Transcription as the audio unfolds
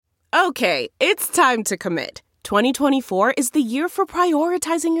Okay, it's time to commit. 2024 is the year for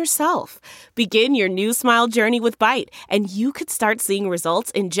prioritizing yourself. Begin your new smile journey with Byte, and you could start seeing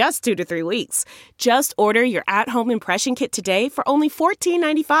results in just 2 to 3 weeks. Just order your at-home impression kit today for only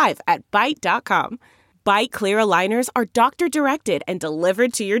 $14.95 at Byte.com. Byte Clear aligners are doctor-directed and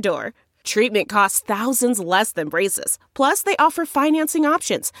delivered to your door. Treatment costs thousands less than braces. Plus, they offer financing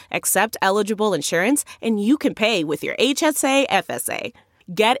options, accept eligible insurance, and you can pay with your HSA FSA.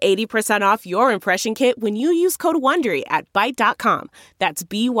 Get 80% off your impression kit when you use code WONDERY at Byte.com. That's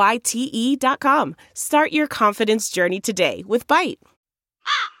BYTE.com. Start your confidence journey today with Byte.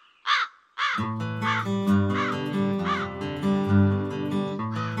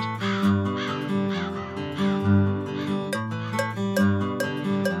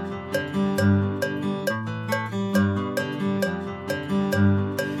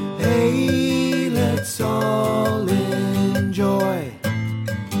 Hey, let's all enjoy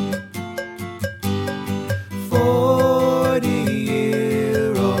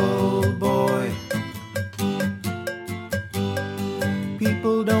 40-year-old boy.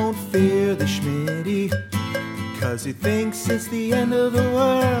 People don't fear the Schmitty, 'cause he thinks it's the end of the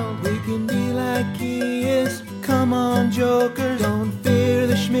world. We can be like he is. Come on, Joker, don't fear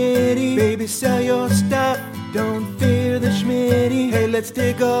the Schmitty. Baby, sell your stuff, don't fear the Schmitty. Hey, let's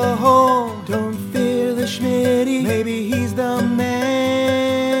dig a hole, don't fear the Schmitty. Maybe he's the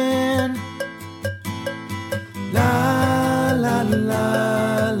man. La la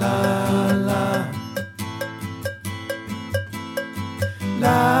la la la.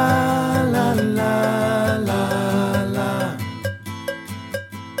 La la la la la.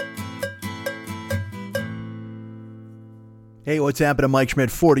 Hey, what's happening, Mike Schmidt,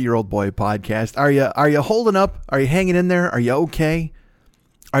 40-Year-Old Boy podcast. Are you holding up? Are you hanging in there? Are you okay?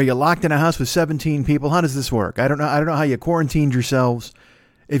 Are you locked in a house with 17 people? How does this work? I don't know how you quarantined yourselves.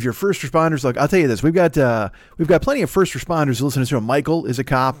 If you're first responders, look, I'll tell you this. We've got plenty of first responders who listen to us. Michael is a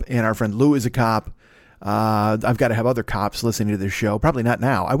cop, and our friend Lou is a cop. I've got to have other cops listening to this show. Probably not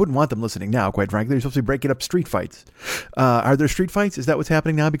now. I wouldn't want them listening now, quite frankly. They're supposed to be breaking up street fights. Are there street fights? Is that what's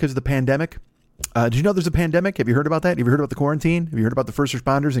happening now because of the pandemic? Did you know there's a pandemic? Have you heard about that? Have you heard about the quarantine? Have you heard about the first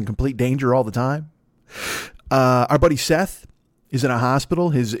responders in complete danger all the time? Our buddy Seth is in a hospital.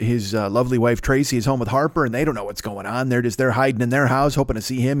 His lovely wife Tracy is home with Harper, and they don't know what's going on. They're hiding in their house, hoping to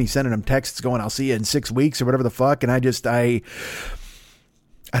see him. He's sending them texts going, "I'll see you in 6 weeks" or whatever the fuck. And I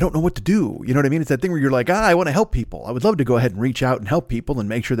don't know what to do. You know what I mean? It's that thing where you're like, I want to help people. I would love to go ahead and reach out and help people and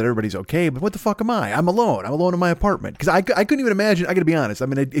make sure that everybody's okay. But what the fuck am I? I'm alone. I'm alone in my apartment. Because I couldn't even imagine. I got to be honest. I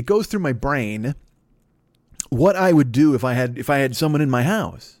mean, it goes through my brain what I would do if I had someone in my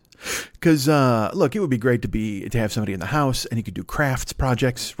house. Because look, it would be great to have somebody in the house, and you could do crafts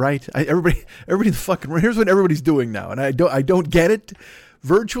projects, right? Everybody, here's what everybody's doing now, and I don't get it.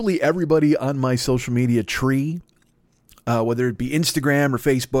 Virtually everybody on my social media tree, whether it be Instagram or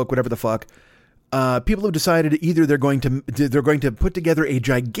Facebook, whatever the fuck, people have decided either they're going to put together a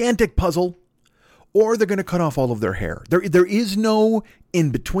gigantic puzzle, or they're going to cut off all of their hair. There is no in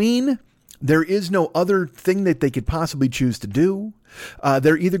between. There is no other thing that they could possibly choose to do.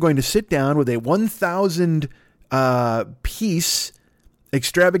 They're either going to sit down with a 1,000 piece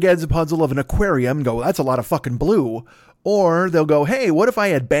extravaganza puzzle of an aquarium and go, well, that's a lot of fucking blue. Or they'll go, hey, what if I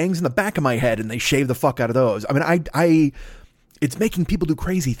had bangs in the back of my head, and they shave the fuck out of those? I mean, it's making people do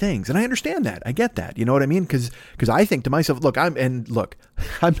crazy things. And I understand that. I get that. You know what I mean? Because I think to myself, I'm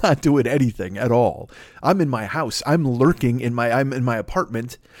not doing anything at all. I'm in my house. I'm lurking I'm in my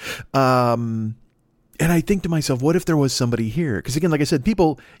apartment. And I think to myself, what if there was somebody here? Because again, like I said,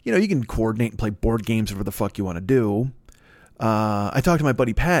 people, you can coordinate and play board games, whatever the fuck you want to do. I talked to my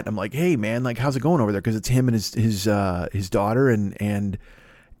buddy Pat. I'm like, hey man, like, how's it going over there? Because it's him and his daughter and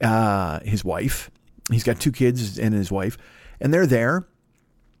his wife. He's got 2 kids and his wife, and they're there.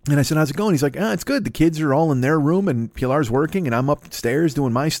 And I said, how's it going? He's like, it's good. The kids are all in their room, and Pilar's working, and I'm upstairs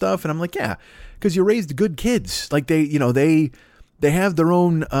doing my stuff. And I'm like, yeah, because you raised good kids. Like they have their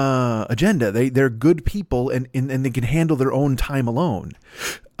own agenda. They're good people, and they can handle their own time alone.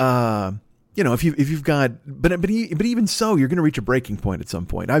 If you've got, but even so, you're going to reach a breaking point at some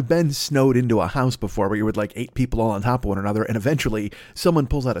point. I've been snowed into a house before where you're with like 8 people all on top of one another, and eventually someone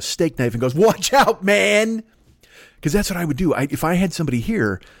pulls out a steak knife and goes, "Watch out, man!" Because that's what I would do. If I had somebody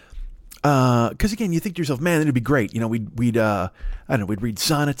here. Because again, you think to yourself, man, it'd be great. We'd read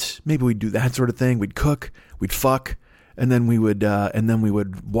sonnets. Maybe we'd do that sort of thing. We'd cook, we'd fuck, and then we would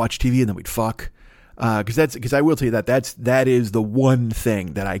watch TV, and then we'd fuck. Because I will tell you that is the one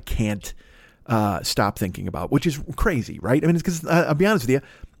thing that I can't stop thinking about, which is crazy, right? I mean, it's because I'll be honest with you,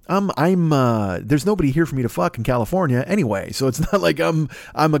 there's nobody here for me to fuck in California anyway. So it's not like I'm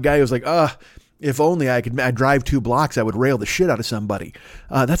a guy who's like, if only I'd drive 2 blocks, I would rail the shit out of somebody.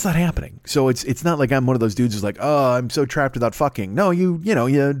 That's not happening. So it's not like I'm one of those dudes who's like, oh, I'm so trapped without fucking. No,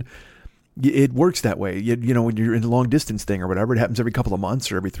 it works that way. When you're in a long distance thing or whatever, it happens every couple of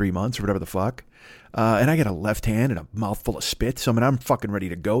months or every 3 months or whatever the fuck. And I got a left hand and a mouthful of spit. So, I mean, I'm fucking ready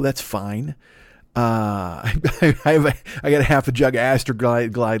to go. That's fine. I got a half a jug of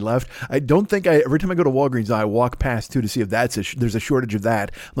Astroglide left. I don't think every time I go to Walgreens, I walk past too to see if there's a shortage of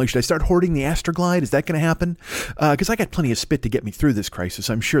that. I'm like, should I start hoarding the Astroglide? Is that going to happen? Cause I got plenty of spit to get me through this crisis.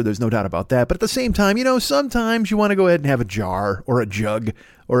 I'm sure there's no doubt about that. But at the same time, sometimes you want to go ahead and have a jar or a jug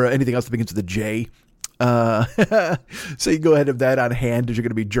or anything else that begins with a J. So you go ahead and have that on hand as you're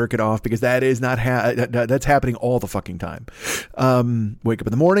going to be jerking off, because that is not, that's happening all the fucking time. Wake up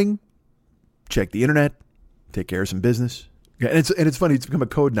in the morning, check the internet, take care of some business. Yeah, and it's funny. It's become a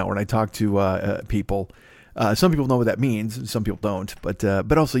code now when I talk to people. Some people know what that means. Some people don't.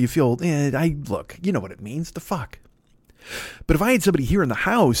 But also you feel, look, you know what it means. The fuck. But if I had somebody here in the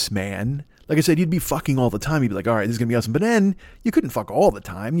house, man, like I said, you'd be fucking all the time. You'd be like, all right, this is going to be awesome. But then you couldn't fuck all the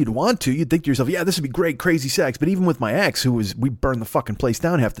time. You'd want to. You'd think to yourself, yeah, this would be great, crazy sex. But even with my ex, we burned the fucking place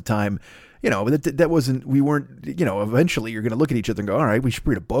down half the time. That wasn't, we weren't, eventually you're going to look at each other and go, all right, we should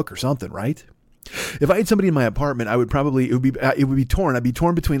read a book or something, right? If I had somebody in my apartment, it would be torn. I'd be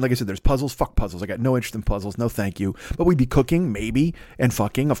torn between, like I said, there's puzzles, fuck puzzles. I got no interest in puzzles. No, thank you. But we'd be cooking, maybe, and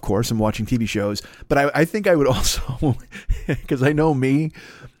fucking, of course, and watching TV shows. But I think I would also, because I know me,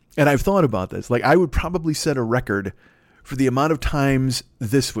 and I've thought about this, like I would probably set a record for the amount of times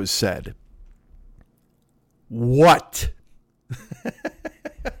this was said. What?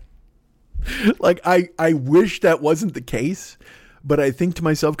 Like, I wish that wasn't the case, but I think to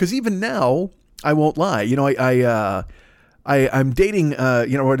myself, because even now, I won't lie. I'm dating, I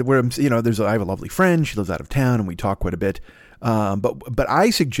have a lovely friend. She lives out of town and we talk quite a bit. But I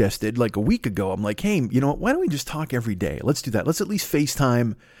suggested like a week ago, I'm like, hey, why don't we just talk every day? Let's do that. Let's at least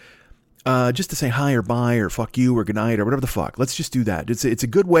FaceTime, just to say hi or bye or fuck you or good night or whatever the fuck. Let's just do that. It's a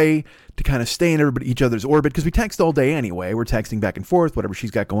good way to kind of stay in each other's orbit, because we text all day anyway. We're texting back and forth, whatever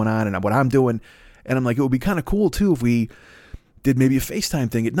she's got going on and what I'm doing. And I'm like, it would be kind of cool too if we did maybe a FaceTime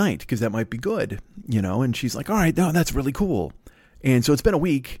thing at night, because that might be good, and she's like, all right, no, that's really cool. And so it's been a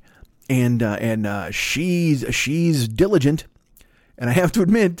week, and she's diligent, and I have to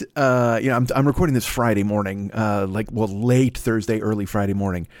admit, I'm recording this Friday morning, late Thursday, early Friday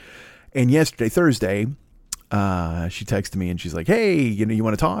morning, and yesterday, Thursday, she texted me and she's like, hey, you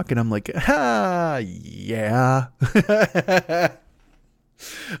want to talk? And I'm like, yeah.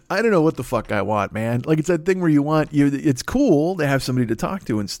 I don't know what the fuck I want, man. Like, it's that thing where it's cool to have somebody to talk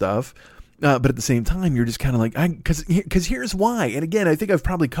to and stuff. But at the same time, you're just kind of like, because here's why. And again, I think I've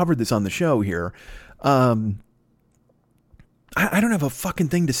probably covered this on the show here. I don't have a fucking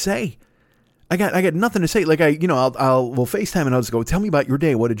thing to say. I got nothing to say. Like we'll FaceTime and I'll just go, tell me about your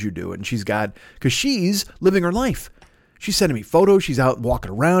day. What did you do? And because she's living her life. She's sending me photos. She's out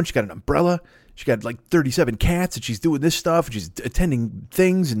walking around. She's got an umbrella. She got like 37 cats, and she's doing this stuff, and she's attending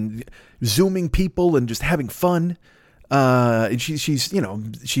things and Zooming people and just having fun. And she's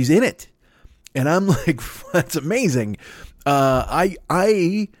in it. And I'm like, that's amazing.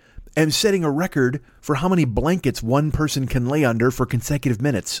 I am setting a record for how many blankets one person can lay under for consecutive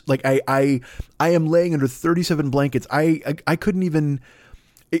minutes. Like I am laying under 37 blankets. I couldn't even,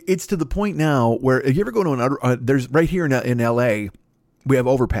 it's to the point now where if you ever go to there's right here in LA, we have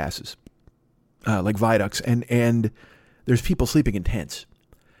overpasses. Like viaducts, and there's people sleeping in tents,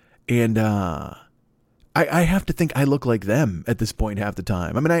 and I have to think I look like them at this point half the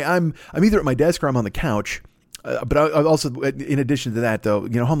time. I mean, I'm either at my desk or I'm on the couch, but I also, in addition to that, though,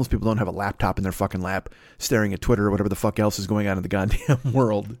 homeless people don't have a laptop in their fucking lap staring at Twitter or whatever the fuck else is going on in the goddamn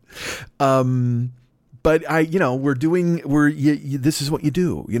world. But this is what you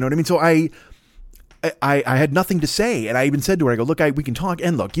do. You know what I mean? So I had nothing to say, and I even said to her, I go, look, we can talk,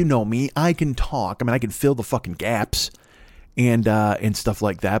 and look, you know me, I can talk. I mean, I can fill the fucking gaps and stuff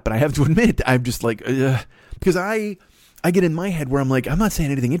like that, but I have to admit, I'm just like, because I get in my head where I'm like, I'm not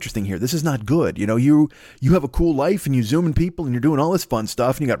saying anything interesting here. This is not good. You have a cool life, and you Zooming people, and you're doing all this fun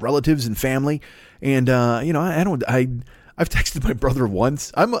stuff, and you got relatives and family, and I've texted my brother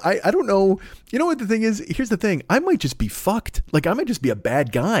once. I don't know. You know what the thing is? Here's the thing. I might just be fucked. Like, I might just be a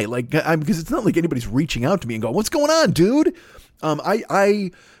bad guy. Like, because it's not like anybody's reaching out to me and going, what's going on, dude?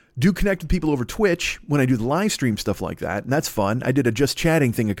 I do connect with people over Twitch when I do the live stream stuff like that. And that's fun. I did a just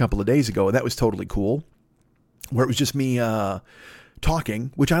chatting thing a couple of days ago, and that was totally cool, where it was just me,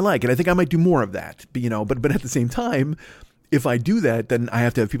 talking, which I like. And I think I might do more of that, but at the same time, if I do that, then I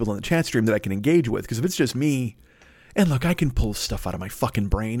have to have people on the chat stream that I can engage with. Because if it's just me, and look, I can pull stuff out of my fucking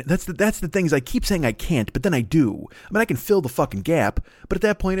brain. That's the things I keep saying I can't, but then I do. I mean, I can fill the fucking gap, but at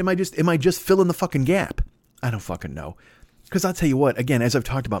that point, am I just filling the fucking gap? I don't fucking know. Because I'll tell you what, again, as I've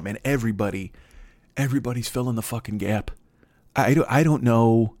talked about, man, everybody's filling the fucking gap. I don't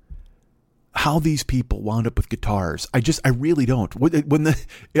know how these people wound up with guitars. I really don't.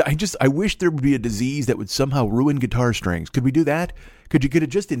 I wish there would be a disease that would somehow ruin guitar strings. Could we do that? Could it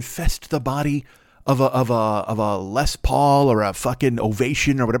just infest the body of a Les Paul or a fucking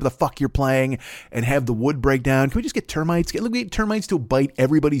Ovation or whatever the fuck you're playing and have the wood break down? Can we just get termites? Get termites to bite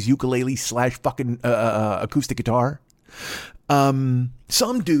everybody's ukulele / fucking acoustic guitar? Some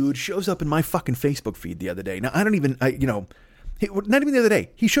dude shows up in my fucking Facebook feed the other day. Now not even the other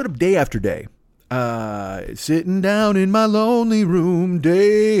day. He showed up day after day. Sitting down in my lonely room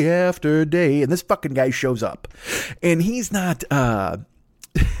day after day, and this fucking guy shows up, and he's not.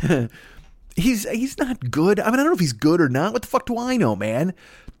 He's not good. I mean, I don't know if he's good or not. What the fuck do I know, man?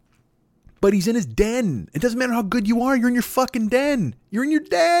 But he's in his den. It doesn't matter how good you are. You're in your fucking den. You're in your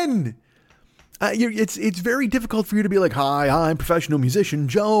den. It's very difficult for you to be like, hi, I'm professional musician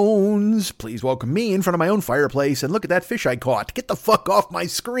Jones. Please welcome me in front of my own fireplace and look at that fish I caught. Get the fuck off my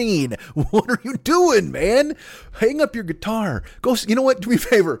screen. What are you doing, man? Hang up your guitar. Go. You know what? Do me a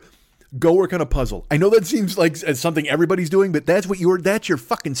favor. Go work on a puzzle. I know that seems like something everybody's doing, but that's your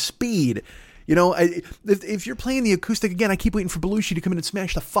fucking speed. You know, if you're playing the acoustic, again, I keep waiting for Belushi to come in and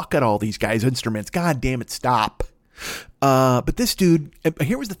smash the fuck out of all these guys' instruments. God damn it, stop. But this dude,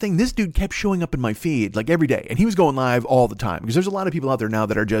 here was the thing, this dude kept showing up in my feed like every day, and he was going live all the time because there's a lot of people out there now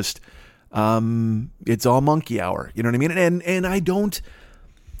that are just, it's all monkey hour. You know what I mean? And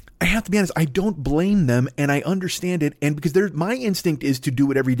I have to be honest, I don't blame them, and I understand it, and because my instinct is to do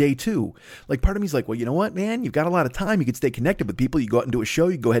it every day too. Like, part of me is like, well, you know what, man? You've got a lot of time. You can stay connected with people. You go out and do a show.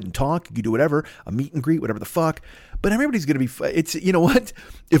 You go ahead and talk. You can do whatever, a meet and greet, whatever the fuck. But everybody's going to be, it's, you know what?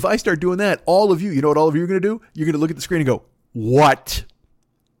 If I start doing that, all of you, you know what all of you are going to do? You're going to look at the screen and go, what?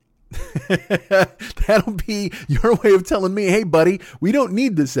 That'll be your way of telling me, hey, buddy, we don't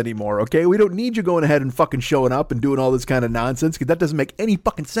need this anymore, okay? We don't need you going ahead and fucking showing up and doing all this kind of nonsense, because that doesn't make any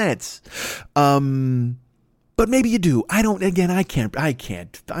fucking sense. But maybe you do. I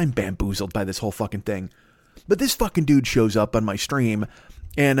can't. I'm bamboozled by this whole fucking thing. But this fucking dude shows up on my stream,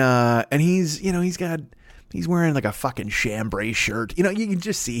 and he's wearing like a fucking chambray shirt. You know, you can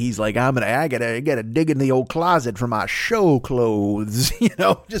just see he's like, I gotta dig in the old closet for my show clothes. You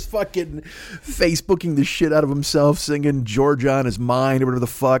know, just fucking Facebooking the shit out of himself, singing Georgia on His Mind or whatever the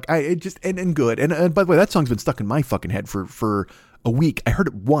fuck. And good. And by the way, that song's been stuck in my fucking head for a week. I heard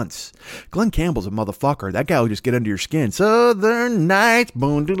it once. Glenn Campbell's a motherfucker. That guy will just get under your skin. Southern Nights,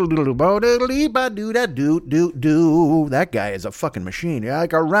 boom, doodle doodle, bo doodle ba doo da doo doo doo. That guy is a fucking machine.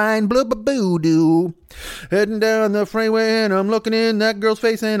 Like a Rhine blue boo doo. Heading down the freeway and I'm looking in that girl's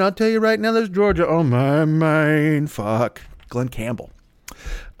face, and I'll tell you right now, there's Georgia on my mind. Fuck. Glenn Campbell.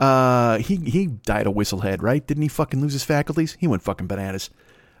 He died a whistlehead, right? Didn't he fucking lose his faculties? He went fucking bananas.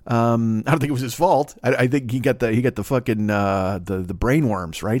 I don't think it was his fault. I think he got the fucking the brain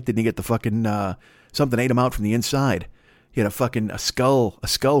worms, right? Didn't he get the fucking something ate him out from the inside? He had a skull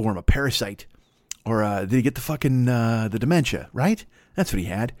worm, a parasite, or did he get the fucking the dementia? Right? That's what he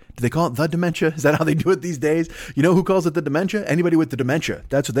had. Do they call it the dementia? Is that how they do it these days? You know who calls it the dementia? Anybody with the dementia.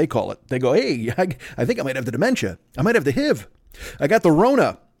 That's what they call it. They go, hey, I think I might have the dementia. I might have the HIV. I got the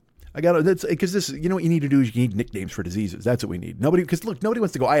Rona. That's because this, you know what you need to do is you need nicknames for diseases. That's what we need. Nobody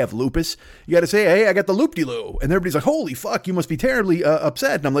wants to go, I have lupus. You got to say, hey, I got the loop-de-loo. And everybody's like, holy fuck, you must be terribly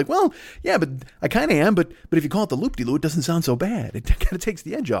upset. And I'm like, well, yeah, but I kind of am. But if you call it the loop-de-loo, it doesn't sound so bad. It kind of takes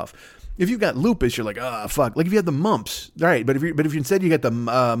the edge off. If you've got lupus, you're like, oh, fuck. Like if you had the mumps, all right. But if you instead you got the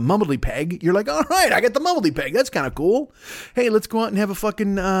mumbledy peg, you're like, all right, I got the mumbledy peg. That's kind of cool. Hey, let's go out and have a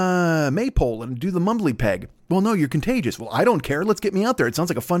fucking maypole and do the mumbledy peg. Well, no, you're contagious. Well, I don't care. Let's get me out there. It sounds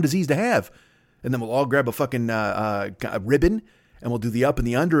like a fun disease to have. And then we'll all grab a fucking ribbon, and we'll do the up and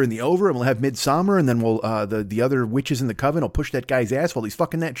the under and the over, and we'll have Midsummer, and then we'll the other witches in the coven will push that guy's ass while he's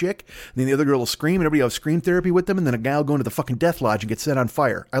fucking that chick. And then the other girl will scream, and everybody will have scream therapy with them, and then a guy will go into the fucking death lodge and get set on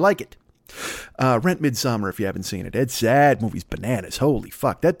fire. I like it. Rent Midsummer if you haven't seen it. It's sad. Movie's bananas. Holy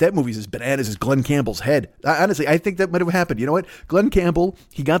fuck. That movie's as bananas as Glenn Campbell's head. Honestly, I think that might have happened. You know what? Glenn Campbell,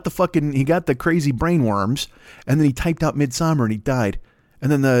 he got the crazy brain worms, and then he typed out Midsummer and he died.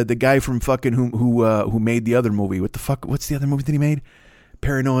 And then the guy from fucking who made the other movie, what's the other movie that he made?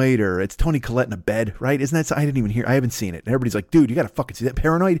 Paranoid, or it's Toni Collette in a bed, right? Isn't that? I didn't even hear. I haven't seen it. And everybody's like, dude, you got to fucking see that.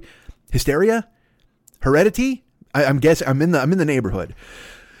 Paranoid, Hysteria, Heredity. I'm guessing I'm in the neighborhood.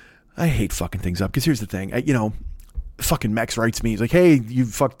 I hate fucking things up because here's the thing. fucking Mex writes me. He's like, hey, you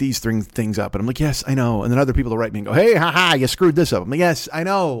fucked these things up. And I'm like, yes, I know. And then other people will write me and go, hey, haha, you screwed this up. I'm like, yes, I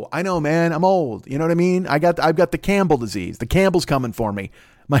know, man. I'm old. You know what I mean? I've got the Campbell disease. The Campbell's coming for me.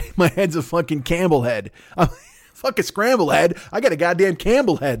 My head's a fucking Campbell head. I'm fuck a scramble head. I got a goddamn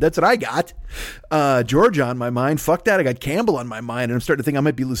Campbell head. That's what I got. George on my mind. Fuck that. I got Campbell on my mind. And I'm starting to think I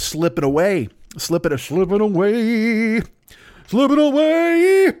might be slipping away. Slipping away.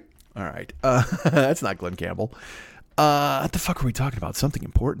 All right. That's not Glenn Campbell. What the fuck are we talking about? Something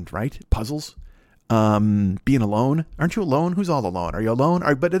important, right? Puzzles? Being alone? Aren't you alone? Who's all alone? Are you alone?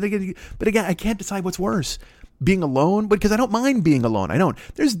 But again, I can't decide what's worse. Being alone, because I don't mind being alone. I don't.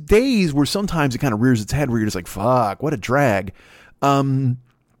 There's days where sometimes it kind of rears its head where you're just like, fuck, what a drag. But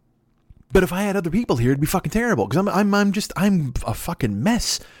if I had other people here, it'd be fucking terrible because I'm a fucking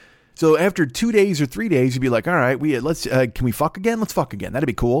mess. So after 2 days or 3 days, you'd be like, all right, can we fuck again? Let's fuck again. That'd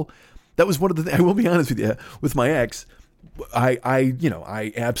be cool. That was one of the, I will be honest with you, with my ex, I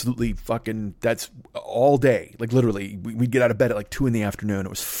absolutely fucking, that's all day. Like literally, we'd get out of bed at like 2 p.m. It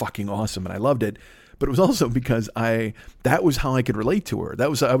was fucking awesome and I loved it. But it was also because that was how I could relate to her. I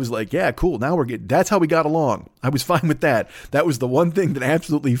was like, yeah, cool. Now that's how we got along. I was fine with that. That was the one thing that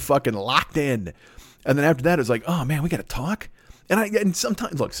absolutely fucking locked in. And then after that, it was like, oh man, we got to talk. And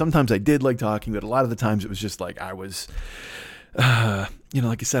sometimes I did like talking, but a lot of the times it was just like I was, like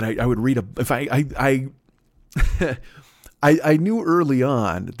I said, I would read I knew early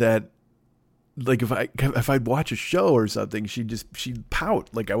on that like if I'd watch a show or something, she'd pout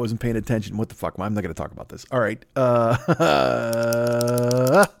like I wasn't paying attention. What the fuck? I'm not going to talk about this. All right.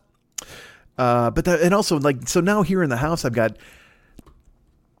 And also like, so now here in the house, I've got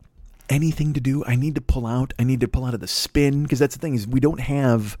anything to do. I need to pull out of the spin. Cause that's the thing is we don't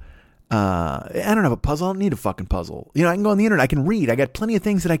have, I don't have a puzzle. I don't need a fucking puzzle. I can go on the internet. I can read. I got plenty of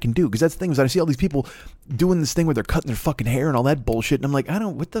things that I can do. Cause that's the thing is I see all these people doing this thing where they're cutting their fucking hair and all that bullshit. And I'm like,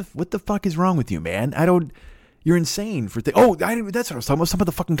 what the fuck is wrong with you, man? You're insane for that's what I was talking about. I was talking about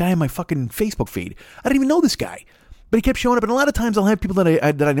the fucking guy on my fucking Facebook feed. I didn't even know this guy, but he kept showing up. And a lot of times I'll have people that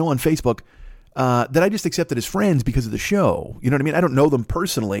I know on Facebook, that I just accepted as friends because of the show. You know what I mean? I don't know them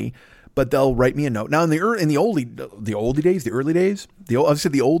personally, but they'll write me a note. Now in the old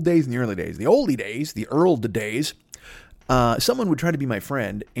days, someone would try to be my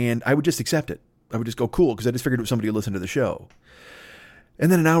friend and I would just accept it. I would just go cool because I just figured it was somebody who listened to the show. And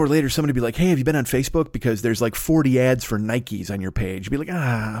then an hour later, somebody would be like, hey, have you been on Facebook? Because there's like 40 ads for Nikes on your page. You'd be like,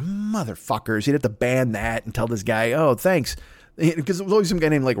 motherfuckers. You'd have to ban that and tell this guy, oh, thanks. Because there was always some guy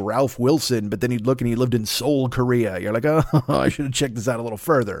named like Ralph Wilson, but then he'd look and he lived in Seoul, Korea. You're like, oh, I should have checked this out a little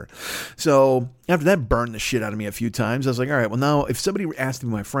further. So after that burned the shit out of me a few times. I was like, all right, well now if somebody asked me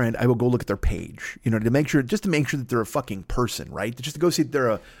my friend, I will go look at their page, to make sure that they're a fucking person, right? Just to go see that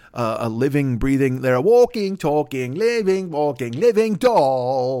they're a living, breathing, they're a walking, talking, living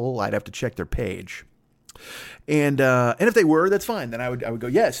doll. I'd have to check their page. And if they were, that's fine. Then I would go,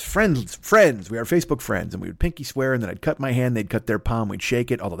 yes, friends. We are Facebook friends. And we would pinky swear. And then I'd cut my hand. They'd cut their palm. We'd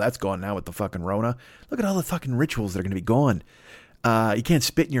shake it. Although that's gone now with the fucking Rona. Look at all the fucking rituals that are going to be gone. You can't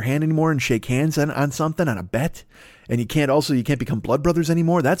spit in your hand anymore and shake hands on something, on a bet. And you can't become blood brothers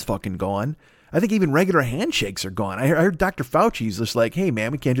anymore. That's fucking gone. I think even regular handshakes are gone. I heard Dr. Fauci's just like, hey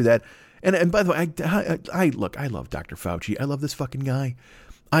man, we can't do that. And by the way, I love Dr. Fauci. I love this fucking guy.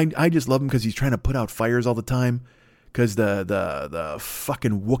 I just love him because he's trying to put out fires all the time. Because the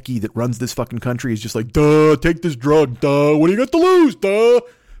fucking Wookiee that runs this fucking country is just like, duh, take this drug, duh. What do you got to lose, duh?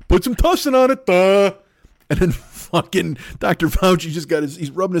 Put some tussin on it, duh. And then fucking Dr. Fauci just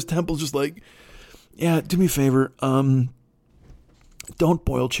he's rubbing his temples just like, yeah, do me a favor. Don't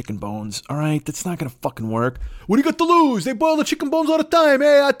boil chicken bones, all right? That's not going to fucking work. What do you got to lose? They boil the chicken bones all the time.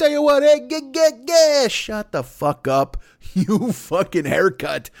 Hey, I tell you what, hey, shut the fuck up. You fucking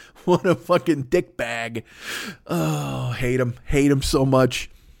haircut. What a fucking dick bag. Oh, hate him so much.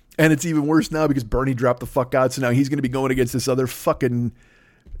 And it's even worse now because Bernie dropped the fuck out, so now he's going to be going against this other fucking...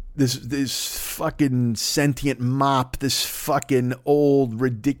 This fucking sentient mop, this fucking old,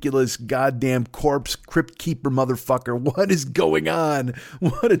 ridiculous, goddamn corpse crypt keeper motherfucker. What is going on?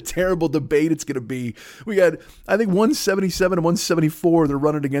 What a terrible debate it's going to be. We got, I think, 177 and 174. They're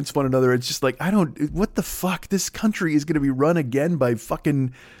running against one another. It's just like, what the fuck? This country is going to be run again by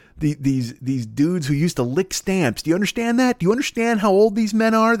fucking these dudes who used to lick stamps. Do you understand that? Do you understand how old these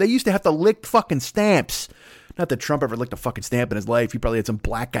men are? They used to have to lick fucking stamps. Not that Trump ever licked a fucking stamp in his life. He probably had some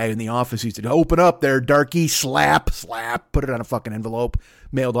black guy in the office who used to open up there, darky, slap, put it on a fucking envelope,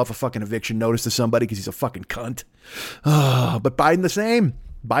 mailed off a fucking eviction notice to somebody because he's a fucking cunt. But Biden the same.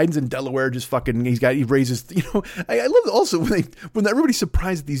 Biden's in Delaware, just fucking, he raises, I love also when everybody's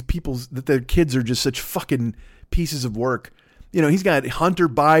surprised that these people, that their kids are just such fucking pieces of work. You know, he's got Hunter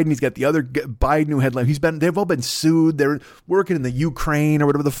Biden. He's got the other Biden who had, they've all been sued. They're working in the Ukraine or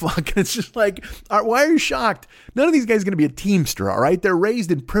whatever the fuck. And it's just like, why are you shocked? None of these guys are going to be a teamster, all right? They're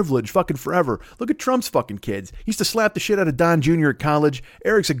raised in privilege fucking forever. Look at Trump's fucking kids. He used to slap the shit out of Don Jr. at college.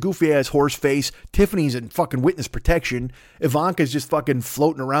 Eric's a goofy ass horse face. Tiffany's in fucking witness protection. Ivanka's just fucking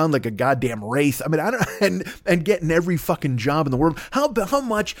floating around like a goddamn wraith. I mean, and getting every fucking job in the world. How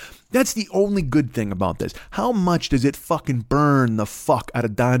much, that's the only good thing about this. How much does it fucking burn the fuck out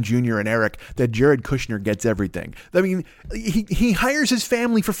of Don Jr. and Eric that Jared Kushner gets everything? I mean, he hires his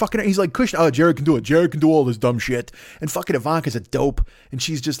family for fucking, he's like, Kushner, Jared can do it. Jared can do all this dumb shit. And fucking Ivanka's a dope. And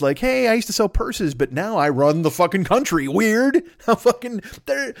she's just like, hey, I used to sell purses, but now I run the fucking country. Weird. How fucking,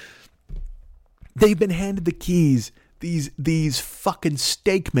 they've been handed the keys. These fucking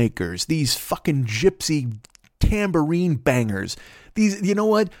steak makers, these fucking gypsy tambourine bangers. These, you know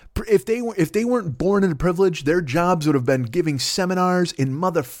what? If they weren't born into privilege, their jobs would have been giving seminars in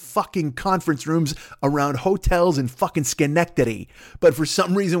motherfucking conference rooms around hotels in fucking Schenectady. But for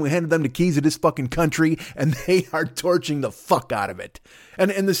some reason, we handed them the keys of this fucking country, and they are torching the fuck out of it. And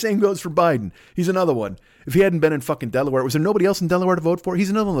the same goes for Biden. He's another one. If he hadn't been in fucking Delaware, was there nobody else in Delaware to vote for?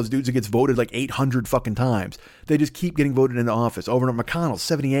 He's another one of those dudes that gets voted like 800 fucking times. They just keep getting voted into office. Over at McConnell,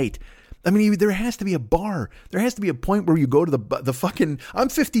 78. I mean, there has to be a bar. There has to be a point where you go to the fucking, I'm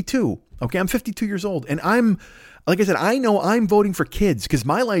 52. Okay. I'm 52 years old. And like I said, I know I'm voting for kids because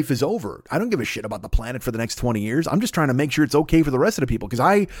my life is over. I don't give a shit about the planet for the next 20 years. I'm just trying to make sure it's okay for the rest of the people because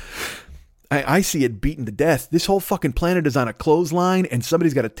I see it beaten to death. This whole fucking planet is on a clothesline and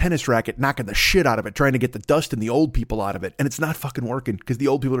somebody's got a tennis racket knocking the shit out of it, trying to get the dust and the old people out of it. And it's not fucking working because the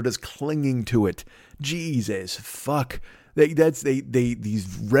old people are just clinging to it. Jesus, fuck.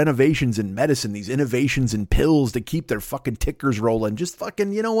 These renovations in medicine, these innovations in pills to keep their fucking tickers rolling. Just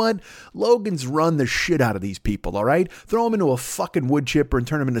fucking, you know what? Logan's run the shit out of these people, all right? Throw them into a fucking wood chipper and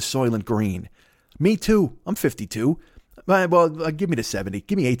turn them into Soylent Green. Me too. I'm 52. Well, give me to 70.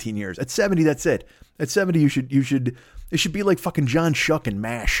 Give me 18 years. At 70, that's it. At 70, it should be like fucking John Schuck in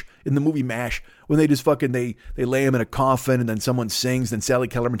MASH, in the movie MASH, when they just fucking, they lay him in a coffin and then someone sings, then Sally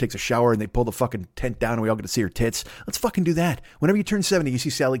Kellerman takes a shower and they pull the fucking tent down and we all get to see her tits. Let's fucking do that. Whenever you turn 70, you see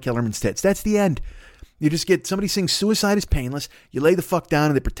Sally Kellerman's tits. That's the end. You just get, somebody sings Suicide is Painless, you lay the fuck down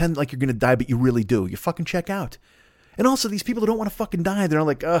and they pretend like you're going to die, but you really do. You fucking check out. And also these people who don't want to fucking die, they're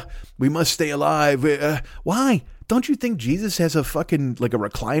like, we must stay alive. Why? Don't you think Jesus has a fucking, like a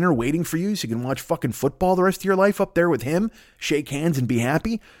recliner waiting for you so you can watch fucking football the rest of your life up there with him, shake hands and be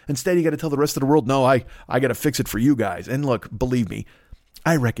happy? Instead, you got to tell the rest of the world, no, I got to fix it for you guys. And look, believe me,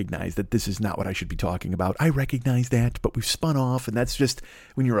 I recognize that this is not what I should be talking about. I recognize that, but we've spun off, and that's just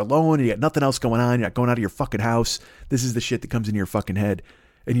when you're alone and you got nothing else going on, you're not going out of your fucking house. This is the shit that comes into your fucking head.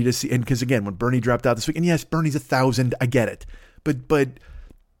 And you just see, and because again, when Bernie dropped out this week, and yes, Bernie's 1,000, I get it. But,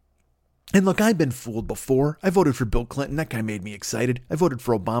 and look, I've been fooled before. I voted for Bill Clinton. That guy made me excited. I voted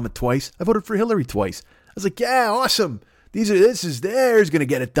for Obama twice. I voted for Hillary twice. I was like, yeah, awesome. There's going to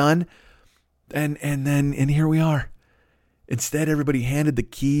get it done. And here we are. Instead, everybody handed the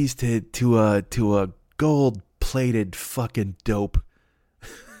keys to a gold-plated fucking dope.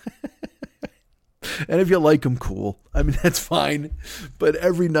 And if you like him, cool. I mean, that's fine. But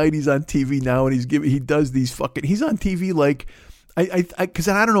every night he's on TV now, and he does these fucking. He's on TV like, because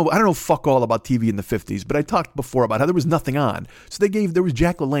I don't know fuck all about TV in the 50s. But I talked before about how there was nothing on. So there was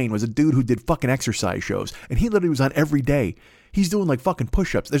Jack LaLanne, was a dude who did fucking exercise shows, and he literally was on every day. He's doing like fucking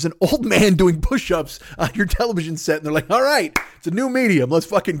push-ups. There's an old man doing push-ups on your television set, and they're like, all right, it's a new medium. Let's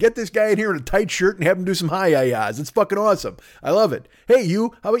fucking get this guy in here in a tight shirt and have him do some hi-yahs. It's fucking awesome. I love it. Hey,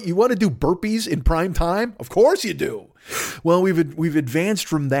 how about you want to do burpees in prime time? Of course you do. Well, we've advanced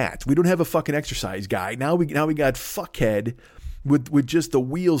from that. We don't have a fucking exercise guy. Now we got fuckhead with just the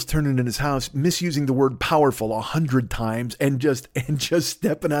wheels turning in his house, misusing the word powerful 100 times and just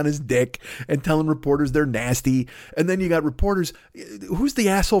stepping on his dick and telling reporters they're nasty. And then you got reporters. Who's the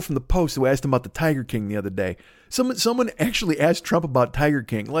asshole from the Post who asked him about the Tiger King the other day? Someone actually asked Trump about Tiger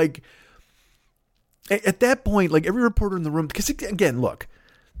King. Like, at that point, like every reporter in the room, because again, look,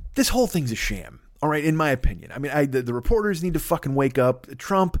 this whole thing's a sham. All right, in my opinion. I mean, the reporters need to fucking wake up.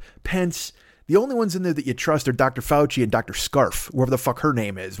 Trump, Pence. The only ones in there that you trust are Dr. Fauci and Dr. Scarf, whoever the fuck her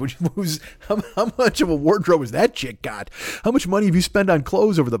name is. How much of a wardrobe has that chick got? How much money have you spent on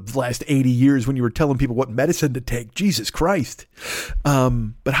clothes over the last 80 years when you were telling people what medicine to take? Jesus Christ.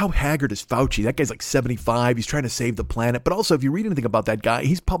 But how haggard is Fauci? That guy's like 75. He's trying to save the planet. But also, if you read anything about that guy,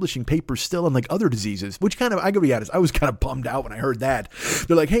 he's publishing papers still on like other diseases, which kind of, I gotta be honest, I was kind of bummed out when I heard that.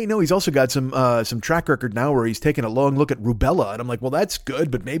 They're like, hey, no, he's also got some track record now where he's taking a long look at rubella. And I'm like, well, that's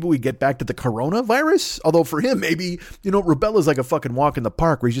good, but maybe we get back to the corona coronavirus. Although for him, maybe, rubella's like a fucking walk in the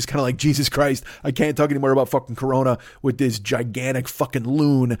park where he's just kind of like, Jesus Christ, I can't talk anymore about fucking corona with this gigantic fucking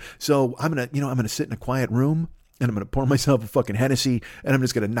loon. So I'm going to sit in a quiet room and I'm going to pour myself a fucking Hennessy and I'm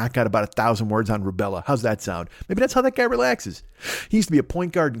just going to knock out about 1,000 words on rubella. How's that sound? Maybe that's how that guy relaxes. He used to be a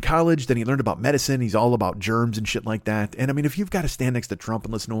point guard in college. Then he learned about medicine. He's all about germs and shit like that. And I mean, if you've got to stand next to Trump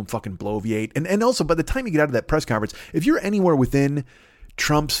and listen to him fucking bloviate, and also by the time you get out of that press conference, if you're anywhere within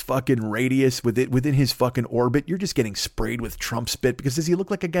Trump's fucking radius, within his fucking orbit, you're just getting sprayed with Trump spit. Because does he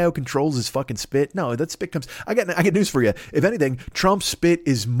look like a guy who controls his fucking spit? No, that spit comes. I got news for you. If anything, Trump's spit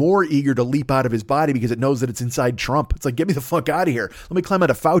is more eager to leap out of his body because it knows that it's inside Trump. It's like, get me the fuck out of here. Let me climb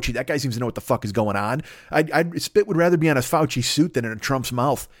out of Fauci. That guy seems to know what the fuck is going on. Spit would rather be on a Fauci suit than in a Trump's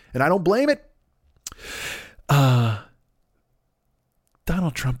mouth, and I don't blame it. Donald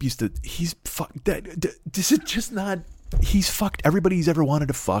Trump he's fucked. This is just not. He's fucked everybody he's ever wanted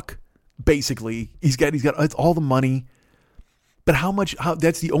to fuck. Basically, he's got all the money. But how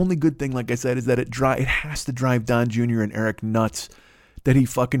that's the only good thing, like I said, is that it has to drive Don Jr. and Eric nuts that he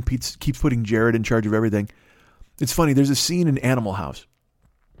fucking keeps putting Jared in charge of everything. It's funny. There's a scene in Animal House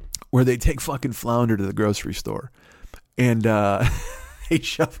where they take fucking Flounder to the grocery store, and they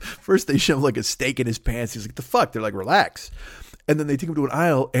shove like a steak in his pants. He's like, the fuck? They're like, relax. And then they take him to an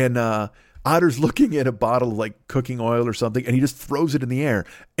aisle, and Otter's looking at a bottle of like cooking oil or something, and he just throws it in the air.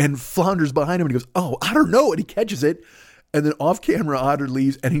 And Flounder's behind him, and he goes, "Oh, Otter, no!" And he catches it. And then off camera, Otter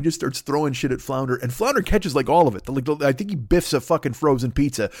leaves, and he just starts throwing shit at Flounder. And Flounder catches like all of it. I think he biffs a fucking frozen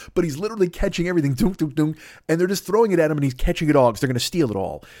pizza, but he's literally catching everything. Dunk, dunk, dunk, and they're just throwing it at him, and he's catching it all because they're going to steal it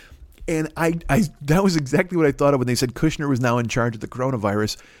all. And that was exactly what I thought of when they said Kushner was now in charge of the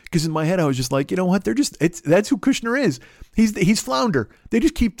coronavirus. Because in my head, I was just like, you know what? That's who Kushner is. He's Flounder. They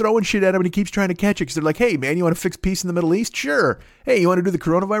just keep throwing shit at him and he keeps trying to catch it. Because they're like, hey, man, you want to fix peace in the Middle East? Sure. Hey, you want to do the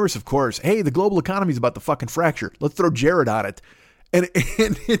coronavirus? Of course. Hey, the global economy is about to fucking fracture. Let's throw Jared on it. And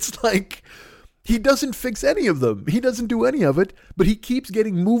it's like, he doesn't fix any of them. He doesn't do any of it. But he keeps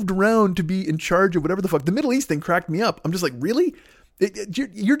getting moved around to be in charge of whatever the fuck. The Middle East thing cracked me up. I'm just like, really?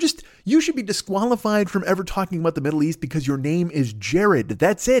 You should be disqualified from ever talking about the Middle East because your name is Jared.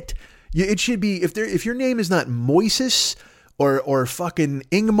 That's it. It should be, if your name is not Moises or fucking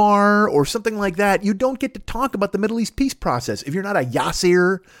Ingmar or something like that, you don't get to talk about the Middle East peace process. If you're not a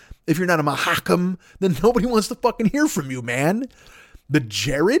Yasser, if you're not a Mahakam, then nobody wants to fucking hear from you, man. But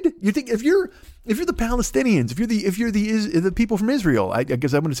Jared, you think if you're the Palestinians, if you're the people from Israel, I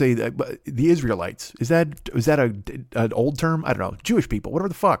guess I'm going to say the Israelites. Is that an old term? I don't know. Jewish people, whatever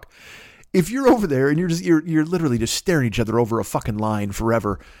the fuck. If you're over there and you're literally just staring at each other over a fucking line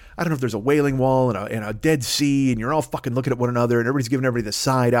forever. I don't know if there's a wailing wall and a Dead Sea and you're all fucking looking at one another and everybody's giving everybody the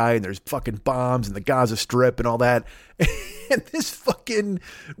side eye and there's fucking bombs and the Gaza Strip and all that. And this fucking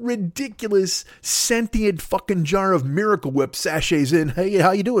ridiculous sentient fucking jar of Miracle Whip sachets in. Hey,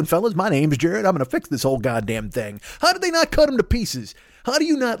 how you doing, fellas? My name's Jared. I'm going to fix this whole goddamn thing. How did they not cut him to pieces? How do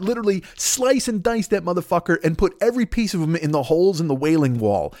you not literally slice and dice that motherfucker and put every piece of him in the holes in the wailing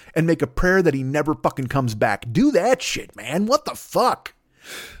wall and make a prayer that he never fucking comes back? Do that shit, man. What the fuck?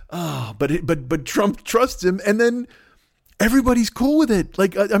 Oh, but Trump trusts him, and then everybody's cool with it.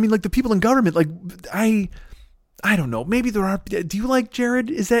 Like, I mean, like the people in government, like I don't know. Maybe there are. Do you like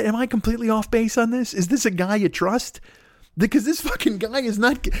Jared? Am I completely off base on this? Is this a guy you trust? Because this fucking guy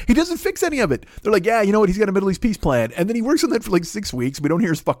he doesn't fix any of it. They're like, yeah, you know what? He's got a Middle East peace plan. And then he works on that for like 6 weeks. We don't hear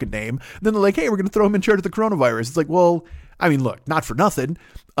his fucking name. And then they're like, hey, we're going to throw him in charge of the coronavirus. It's like, well, I mean, look, not for nothing.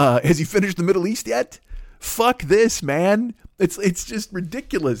 Has he finished the Middle East yet? Fuck this, man. It's just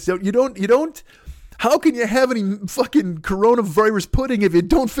ridiculous. So you don't, how can you have any fucking coronavirus pudding if you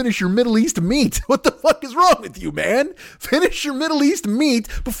don't finish your Middle East meat? What the fuck is wrong with you, man? Finish your Middle East meat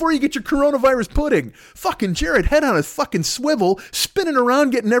before you get your coronavirus pudding. Fucking Jared, head on a fucking swivel, spinning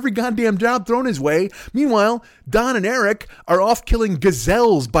around, getting every goddamn job thrown his way. Meanwhile, Don and Eric are off killing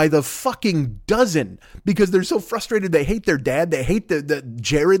gazelles by the fucking dozen because they're so frustrated. They hate their dad. They hate the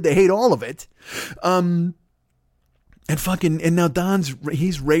Jared. They hate all of it. And now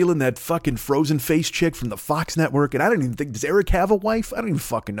he's railing that fucking frozen face chick from the Fox network. And I don't even think, does Eric have a wife? I don't even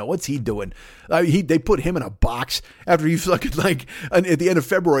fucking know. What's he doing? They put him in a box after he fucking at the end of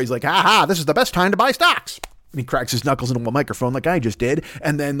February, he's like, this is the best time to buy stocks. And he cracks his knuckles into a microphone like I just did.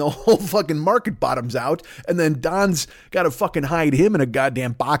 And then the whole fucking market bottoms out. And then Don's got to fucking hide him in a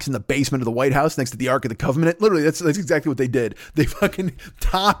goddamn box in the basement of the White House next to the Ark of the Covenant. Literally, that's exactly what they did. They fucking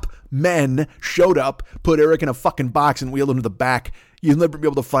top men showed up, put Eric in a fucking box and wheeled him to the back. You'll never be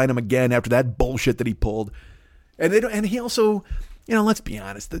able to find him again after that bullshit that he pulled. And he also, let's be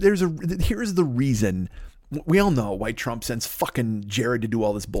honest. Here's the reason we all know why Trump sends fucking Jared to do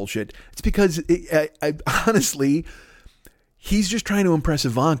all this bullshit. It's because honestly, he's just trying to impress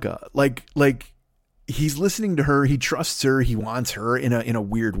Ivanka. Like he's listening to her. He trusts her. He wants her in a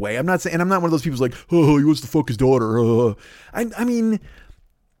weird way. I'm not one of those people who's like, oh, he wants to fuck his daughter. I mean,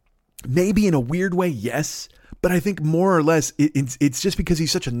 maybe in a weird way, yes. But I think more or less it's just because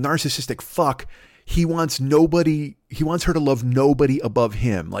he's such a narcissistic fuck. He wants her to love nobody above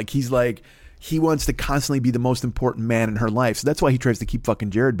him. Like he wants to constantly be the most important man in her life. So that's why he tries to keep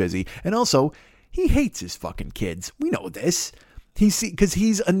fucking Jared busy. And also, he hates his fucking kids. We know this. Because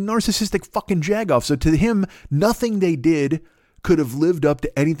he's a narcissistic fucking jagoff. So to him, nothing they did could have lived up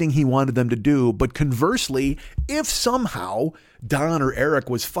to anything he wanted them to do. But conversely, if somehow Don or Eric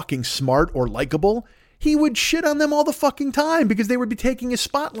was fucking smart or likable, he would shit on them all the fucking time because they would be taking his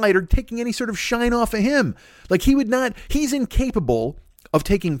spotlight or taking any sort of shine off of him. Like he's incapable of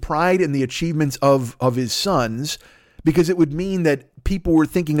taking pride in the achievements of his sons because it would mean that people were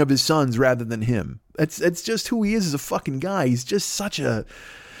thinking of his sons rather than him. It's just who he is as a fucking guy. He's just such a...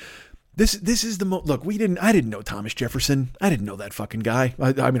 This is the look. I didn't know Thomas Jefferson. I didn't know that fucking guy.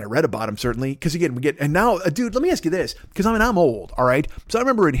 I mean, I read about him certainly because again and now, dude. Let me ask you this because I'm old. All right, so I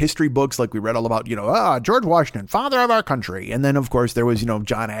remember in history books like we read all about George Washington, father of our country, and then of course there was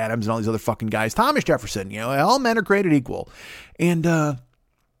John Adams and all these other fucking guys. Thomas Jefferson. All men are created equal, and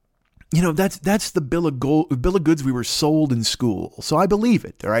that's the bill of goods we were sold in school. So I believe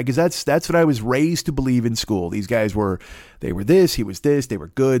it, all right, because that's what I was raised to believe in school. These guys were this, he was this, they were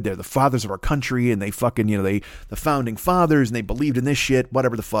good, they're the fathers of our country, and they fucking, the founding fathers, and they believed in this shit,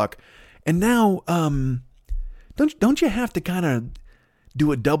 whatever the fuck. And now, don't you have to kind of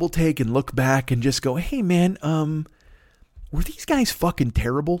do a double take and look back and just go, hey man, were these guys fucking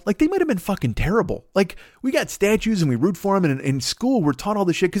terrible? Like, they might have been fucking terrible. Like, we got statues and we root for them, and in school we're taught all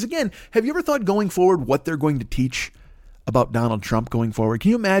this shit. Because again, have you ever thought going forward what they're going to teach about Donald Trump going forward?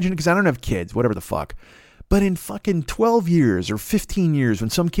 Can you imagine? Because I don't have kids, whatever the fuck. But in fucking 12 years or 15 years, when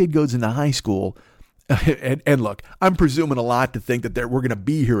some kid goes into high school, and look, I'm presuming a lot to think that we're going to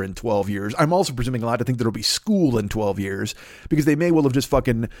be here in 12 years. I'm also presuming a lot to think there'll be school in 12 years, because they may well have just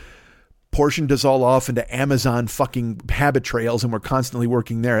fucking portioned us all off into Amazon fucking habit trails, and we're constantly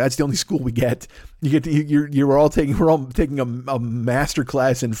working there. That's the only school we get. We're all taking a master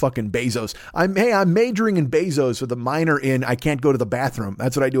class in fucking Bezos. I'm majoring in Bezos with a minor in I can't go to the bathroom.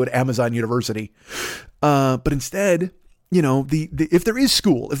 That's what I do at Amazon University. But instead, if there is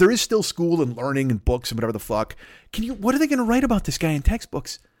school, if there is still school and learning and books and whatever the fuck, what are they going to write about this guy in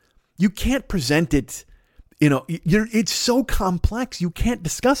textbooks? You can't present it. It's so complex, you can't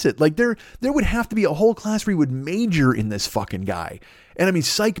discuss it. Like there would have to be a whole class where you would major in this fucking guy. And I mean,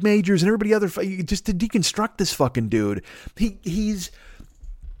 psych majors and everybody other, just to deconstruct this fucking dude. It's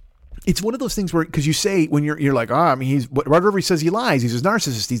one of those things where, because you say when you're like, he's whatever he says, he lies. He's a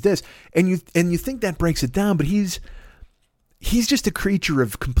narcissist. He's this, and you think that breaks it down, but he's just a creature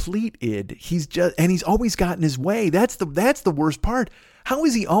of complete id. He's always gotten his way. That's the worst part. How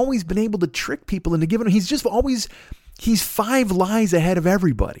has he always been able to trick people into giving him? He's 5 lies ahead of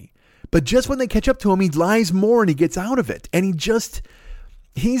everybody. But just when they catch up to him, he lies more and he gets out of it. And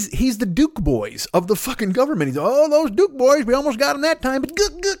he's the Duke boys of the fucking government. He's, those Duke boys, we almost got them that time, but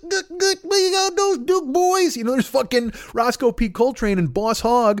good, we got those Duke boys. There's fucking Roscoe P. Coltrane and Boss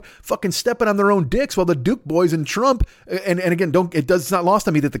Hogg fucking stepping on their own dicks while the Duke boys and Trump, and again, it's not lost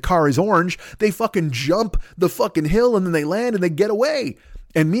on me that the car is orange. They fucking jump the fucking hill and then they land and they get away.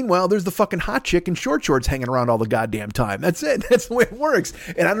 And meanwhile, there's the fucking hot chick in short shorts hanging around all the goddamn time. That's it. That's the way it works.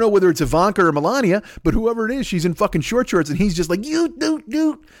 And I don't know whether it's Ivanka or Melania, but whoever it is, she's in fucking short shorts and he's just like, you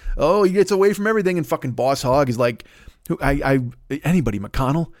do. Oh, he gets away from everything. And fucking Boss Hogg is like, anybody,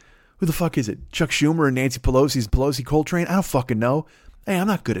 McConnell? Who the fuck is it? Chuck Schumer and Nancy Pelosi Coltrane? I don't fucking know. Hey, I'm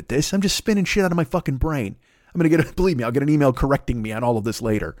not good at this. I'm just spinning shit out of my fucking brain. Believe me, I'll get an email correcting me on all of this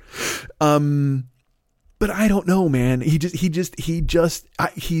later. But I don't know, man. He's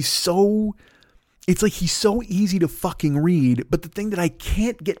so, it's like he's so easy to fucking read. But the thing that I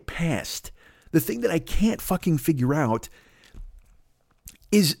can't get past, the thing that I can't fucking figure out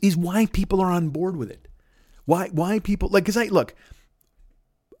is why people are on board with it. Why people, like, cause I don't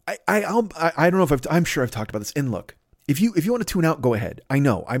know if I'm sure I've talked about this. And look, if you want to tune out, go ahead. I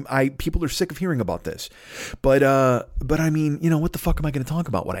know people are sick of hearing about this, but I mean, what the fuck am I going to talk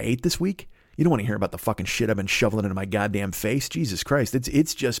about? What I ate this week? You don't want to hear about the fucking shit I've been shoveling into my goddamn face. Jesus Christ.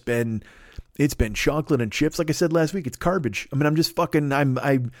 It's been chocolate and chips. Like I said last week, it's garbage. I mean, I'm just fucking,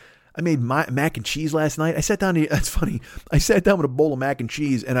 I made mac and cheese last night. That's funny. I sat down with a bowl of mac and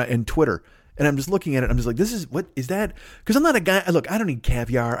cheese and Twitter. And I'm just looking at it. I'm just like, what is that? Because I'm not a guy. Look, I don't need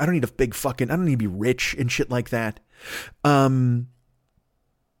caviar. I don't need I don't need to be rich and shit like that. But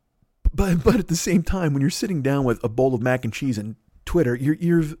at the same time, when you're sitting down with a bowl of mac and cheese and Twitter,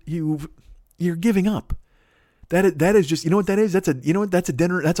 you're giving up. That is just, you know what that is? That's a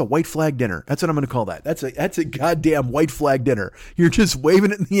dinner. That's a white flag dinner. That's what I'm going to call that. That's a goddamn white flag dinner. You're just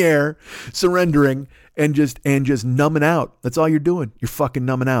waving it in the air, surrendering, and just numbing out. That's all you're doing. You're fucking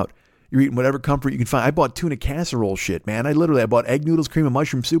numbing out. You're eating whatever comfort you can find. I bought tuna casserole shit, man. I bought egg noodles, cream and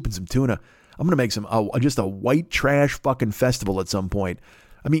mushroom soup, and some tuna. I'm going to make just a white trash fucking festival at some point.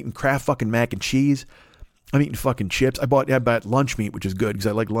 I'm eating Kraft fucking mac and cheese. I'm eating fucking chips. I bought lunch meat, which is good because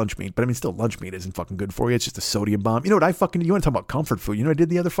I like lunch meat. But I mean, still, lunch meat isn't fucking good for you. It's just a sodium bomb. You know what you want to talk about comfort food? You know what I did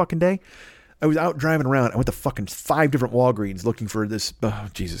the other fucking day? I was out driving around. I went to fucking 5 different Walgreens looking for this. Oh,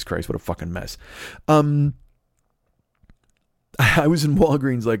 Jesus Christ, what a fucking mess. I was in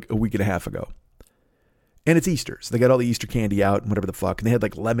Walgreens like a week and a half ago. And it's Easter. So they got all the Easter candy out and whatever the fuck. And they had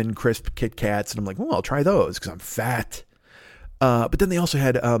like lemon crisp Kit Kats. And I'm like, well, I'll try those because I'm fat. But then they also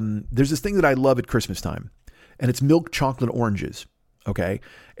had, there's this thing that I love at Christmas time. And it's milk chocolate oranges, okay?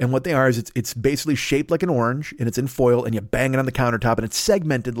 And what they are is it's basically shaped like an orange, and it's in foil, and you bang it on the countertop, and it's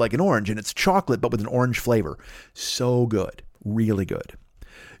segmented like an orange, and it's chocolate, but with an orange flavor. So good. Really good.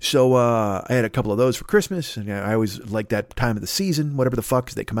 So I had a couple of those for Christmas, and I always like that time of the season, whatever the fuck,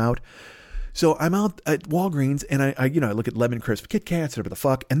 as they come out. So I'm out at Walgreens, and I look at lemon crisp Kit Kats, whatever the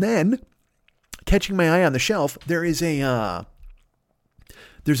fuck, and then catching my eye on the shelf, there's a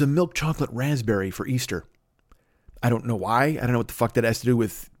milk chocolate raspberry for Easter. I don't know why. I don't know what the fuck that has to do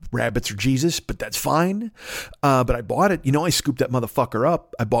with rabbits or Jesus, but that's fine. But I bought it. I scooped that motherfucker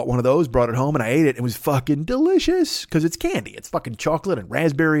up. I bought one of those, brought it home, and I ate it. It was fucking delicious because it's candy. It's fucking chocolate and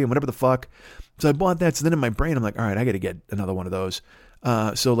raspberry and whatever the fuck. So I bought that. So then in my brain, I'm like, all right, I got to get another one of those.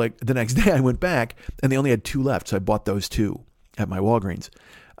 So like the next day I went back and they only had 2 left. So I bought those 2 at my Walgreens.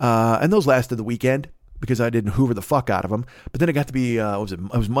 And those lasted the weekend, because I didn't hoover the fuck out of them. But then it got to be, it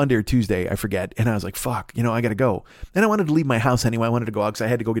was Monday or Tuesday, I forget. And I was like, fuck, I got to go. And I wanted to leave my house anyway. I wanted to go out because I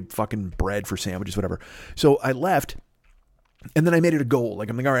had to go get fucking bread for sandwiches, whatever. So I left, and then I made it a goal. Like,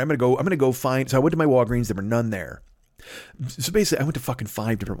 I'm like, all right, I'm going to go find. So I went to my Walgreens. There were none there. So basically, I went to fucking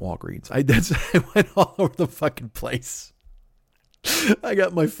 5 different Walgreens. I went all over the fucking place. I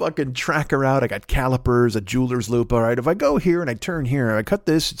got my fucking tracker out. I got calipers, a jeweler's loop. All right, if I go here and I turn here, I cut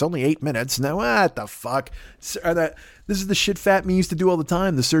this, it's only 8 minutes. Now, what the fuck? This is the shit fat me used to do all the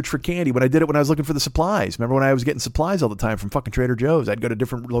time, the search for candy. When I did it when I was looking for the supplies. Remember when I was getting supplies all the time from fucking Trader Joe's? I'd go to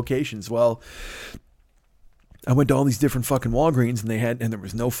different locations. Well, I went to all these different fucking Walgreens and there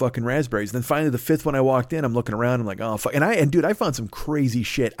was no fucking raspberries. And then finally the 5th one I walked in, I'm looking around, I'm like, oh fuck. And dude, I found some crazy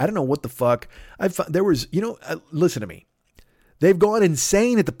shit. I don't know what the fuck. There was, listen to me. They've gone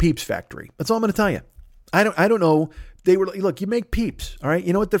insane at the Peeps factory. That's all I'm going to tell you. I don't know. They were, look, you make Peeps, all right?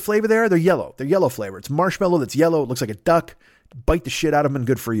 You know what their flavor they are? They're yellow. They're yellow flavor. It's marshmallow that's yellow. It looks like a duck. Bite the shit out of them and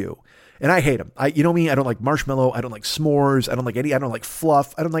good for you. And I hate them. You know me? I don't like marshmallow. I don't like s'mores. I don't like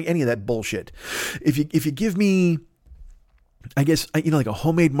fluff. I don't like any of that bullshit. If you give me, I guess, like a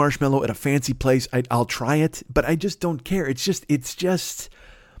homemade marshmallow at a fancy place, I'll try it, but I just don't care. It's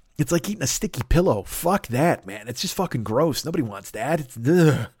like eating a sticky pillow. Fuck that, man. It's just fucking gross. Nobody wants that. It's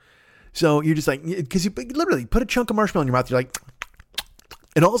ugh. So you're just like, because you literally put a chunk of marshmallow in your mouth. You're like,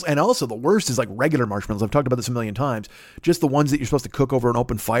 and also the worst is like regular marshmallows. I've talked about this a million times. Just the ones that you're supposed to cook over an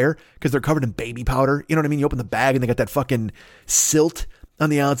open fire because they're covered in baby powder. You know what I mean? You open the bag and they got that fucking silt on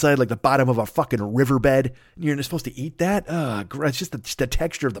the outside, like the bottom of a fucking riverbed. You're not supposed to eat that. It's just the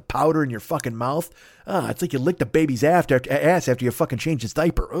texture of the powder in your fucking mouth. It's like you licked a baby's ass after you fucking changed his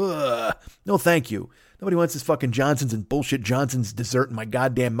diaper. No, thank you. Nobody wants this fucking Johnson's and bullshit Johnson's dessert in my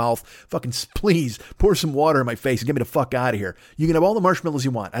goddamn mouth. Fucking please pour some water in my face and get me the fuck out of here. You can have all the marshmallows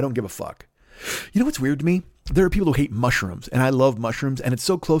you want. I don't give a fuck. You know what's weird to me? There are people who hate mushrooms, and I love mushrooms, and it's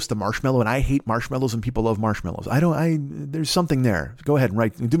so close to marshmallow, and I hate marshmallows, and people love marshmallows. There's something there. Go ahead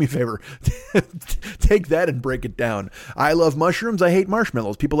and do me a favor. Take that and break it down. I love mushrooms. I hate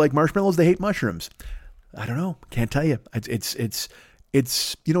marshmallows. People like marshmallows. They hate mushrooms. I don't know. Can't tell you. It's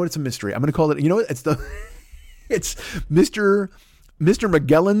you know what? It's a mystery. I'm going to call it, it's Mr.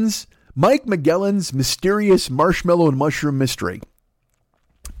 Mike Magellan's mysterious marshmallow and mushroom mystery.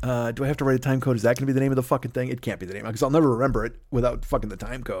 Do I have to write a time code? Is that going to be the name of the fucking thing? It can't be the name because I'll never remember it without fucking the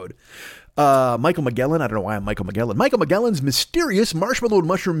time code. Michael Magellan. I don't know why I'm Michael Magellan. Michael Magellan's mysterious marshmallow and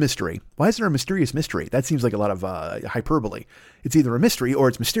mushroom mystery. Why is there a mysterious mystery? That seems like a lot of hyperbole. It's either a mystery or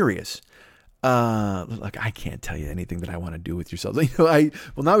it's mysterious. Like I can't tell you anything that I want to do with yourselves. Well,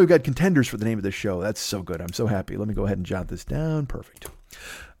 now we've got contenders for the name of this show. That's so good. I'm so happy. Let me go ahead and jot this down. Perfect.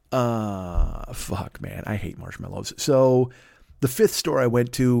 Fuck, man. I hate marshmallows. So the fifth store I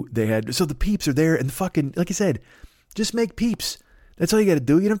went to, they had, so the Peeps are there and the fucking, like I said, just make Peeps. That's all you got to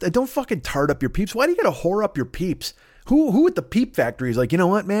do. You don't fucking tart up your Peeps. Why do you got to whore up your Peeps? Who at the Peep factory is like, you know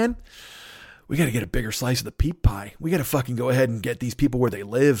what, man? We got to get a bigger slice of the Peep pie. We got to fucking go ahead and get these people where they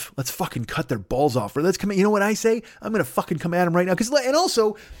live. Let's fucking cut their balls off. Or let's come. You know what I say? I'm going to fucking come at them right now. And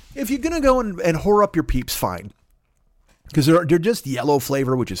also, if you're going to go and whore up your Peeps, fine. Because they're just yellow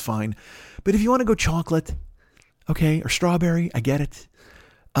flavor, which is fine. But if you want to go chocolate, okay, or strawberry, I get it.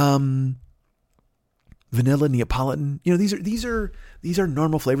 Vanilla, Neapolitan, you know, these are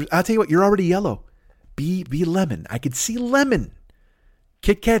normal flavors. I'll tell you what, you're already yellow. Be lemon. I could see lemon.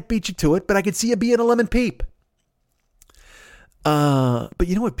 Kit Kat beat you to it, but I could see you being a lemon Peep. But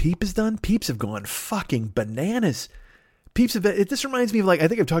you know what Peep has done? Peeps have gone fucking bananas. Peeps have been, this reminds me of, like, I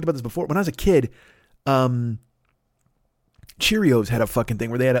think I've talked about this before. When I was a kid, Cheerios had a fucking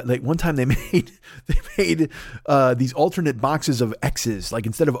thing where they had like one time they made these alternate boxes of X's. Like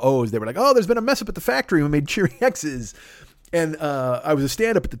instead of O's, they were like, oh, there's been a mess up at the factory. We made Cheery X's. And I was a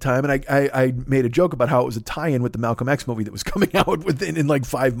stand-up at the time, and I made a joke about how it was a tie-in with the Malcolm X movie that was coming out in like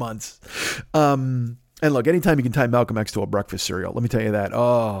 5 months. And look, anytime you can tie Malcolm X to a breakfast cereal, let me tell you that.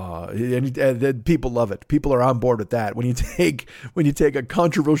 Oh, and people love it. People are on board with that. When you take a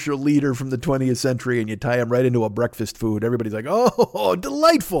controversial leader from the 20th century and you tie him right into a breakfast food, everybody's like, oh,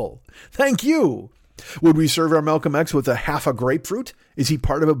 delightful. Thank you. Would we serve our Malcolm X with half a grapefruit? Is he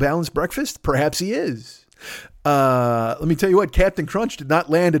part of a balanced breakfast? Perhaps he is. Let me tell you what, Captain Crunch did not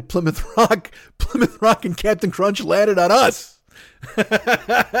land at Plymouth Rock. Plymouth Rock and Captain Crunch landed on us.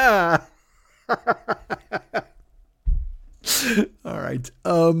 All right.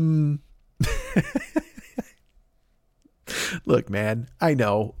 Look, man, I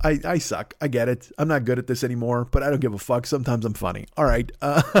know I suck. I get it. I'm not good at this anymore, but I don't give a fuck. Sometimes I'm funny. All right.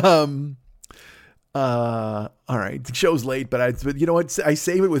 All right. The show's late, but you know what? I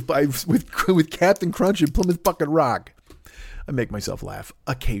save it with Captain Crunch and Plymouth Bucket Rock. I make myself laugh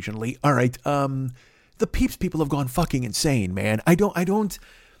occasionally. All right. The Peeps people have gone fucking insane, man. I don't.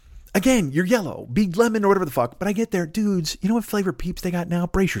 Again, you're yellow, be lemon or whatever the fuck. But I get there, dudes. You know what flavor Peeps they got now?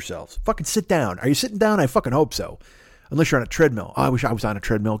 Brace yourselves. Fucking sit down. Are you sitting down? I fucking hope so. Unless you're on a treadmill. Oh, I wish I was on a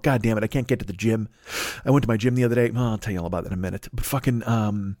treadmill. God damn it. I can't get to the gym. I went to my gym the other day. Well, I'll tell you all about that in a minute. But fucking,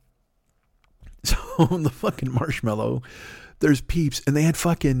 so the fucking marshmallow, there's Peeps, and they had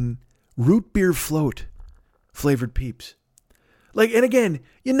fucking root beer float flavored Peeps. Like, and again,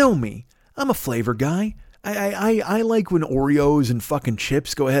 you know me. I'm a flavor guy. I like when Oreos and fucking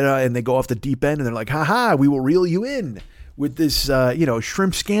chips go ahead and they go off the deep end and they're like, haha, we will reel you in with this,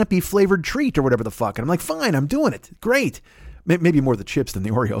 shrimp scampi flavored treat or whatever the fuck. And I'm like, fine, I'm doing it. Great. Maybe more the chips than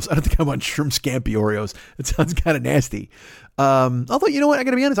the Oreos. I don't think I want shrimp scampi Oreos. It sounds kind of nasty. Although, you know what? I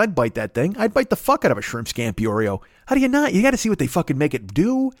gotta be honest. I'd bite that thing. I'd bite the fuck out of a shrimp scampi Oreo. How do you not? You got to see what they fucking make it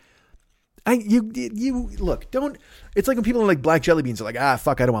do. You look, don't, it's like when people are like black jelly beans are like,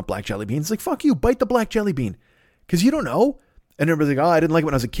 fuck, I don't want black jelly beans. It's like, fuck you, bite the black jelly bean. Cause you don't know. And everybody's like, I didn't like it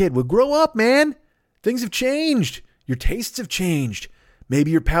when I was a kid. Well, grow up, man. Things have changed. Your tastes have changed.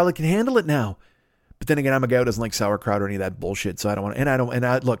 Maybe your palate can handle it now. But then again, I'm a guy who doesn't like sauerkraut or any of that bullshit. So I don't want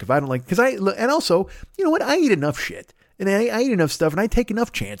to, look, if I don't like, and also, you know what? I eat enough shit and I eat enough stuff and I take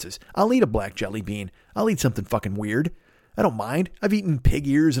enough chances. I'll eat a black jelly bean. I'll eat something fucking weird. I don't mind. I've eaten pig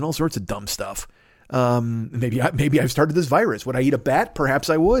ears and all sorts of dumb stuff. Maybe I've started this virus. Would I eat a bat? Perhaps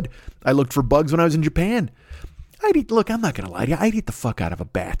I would. I looked for bugs when I was in Japan. Look, I'm not going to lie to you. I'd eat the fuck out of a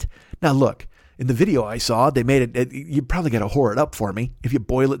bat. Now look, in the video I saw, they made it, you probably got to whore it up for me. If you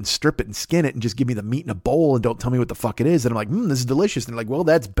boil it and strip it and skin it and just give me the meat in a bowl and don't tell me what the fuck it is. And I'm like, this is delicious. And they're like, well,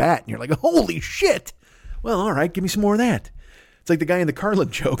 that's bat. And you're like, holy shit. Well, all right, give me some more of that. It's like the guy in the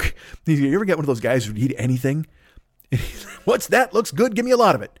Carlin joke. You ever get one of those guys who eat anything? What's that? Looks good. Give me a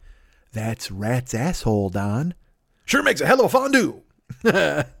lot of it. That's rat's asshole, Don. Sure makes a hell of a fondue.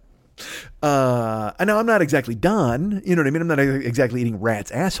 I know I'm not exactly Don. You know what I mean? I'm not exactly eating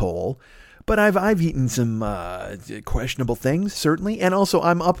rat's asshole, but I've eaten some questionable things, certainly. And also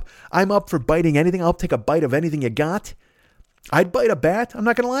I'm up for biting anything. I'll take a bite of anything you got. I'd bite a bat. I'm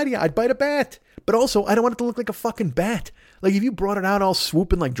not going to lie to you. I'd bite a bat. But also, I don't want it to look like a fucking bat. Like, if you brought it out all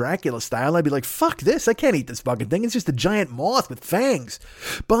swooping like Dracula style, I'd be like, fuck this. I can't eat this fucking thing. It's just a giant moth with fangs.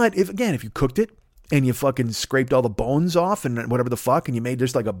 But if you cooked it and you fucking scraped all the bones off and whatever the fuck, and you made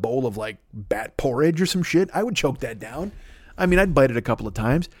just like a bowl of like bat porridge or some shit, I would choke that down. I mean, I'd bite it a couple of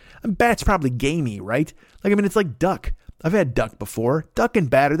times. And bat's probably gamey, right? Like, I mean, it's like duck. I've had duck before. Duck and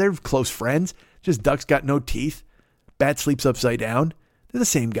bat they're close friends. Just duck's got no teeth. Bat sleeps upside down. They're the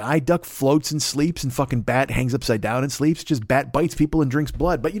same guy. Duck floats and sleeps, and fucking bat hangs upside down and sleeps. Just bat bites people and drinks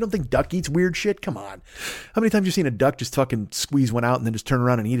blood. But you don't think duck eats weird shit? Come on. How many times have you seen a duck just fucking squeeze one out and then just turn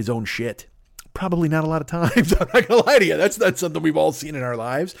around and eat his own shit? Probably not a lot of times. I'm not gonna lie to you. That's something we've all seen in our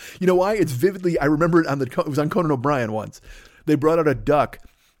lives. You know why? It's vividly. I remember it was on Conan O'Brien once. They brought out a duck.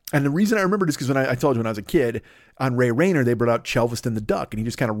 And the reason I remember this is because when I told you when I was a kid, on Ray Rayner, they brought out Chelveston the Duck, and he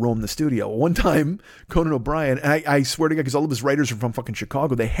just kind of roamed the studio. One time, Conan O'Brien, and I swear to God, because all of his writers are from fucking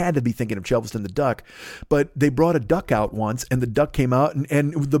Chicago, they had to be thinking of Chelveston the Duck. But they brought a duck out once, and the duck came out,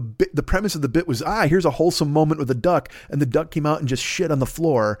 and the premise of the bit was, here's a wholesome moment with a duck, and the duck came out and just shit on the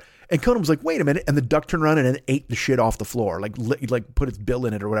floor. And Conan was like, wait a minute. And the duck turned around and then ate the shit off the floor, like put its bill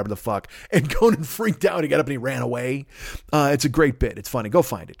in it or whatever the fuck. And Conan freaked out. He got up and he ran away. It's a great bit. It's funny. Go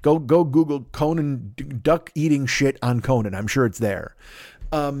find it. Go Google Conan duck eating shit on Conan. I'm sure it's there.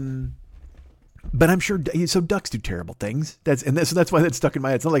 But I'm sure, so ducks do terrible things. So that's why that's stuck in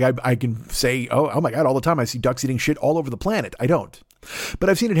my head. It's not like I can say, oh my God, all the time I see ducks eating shit all over the planet. I don't. But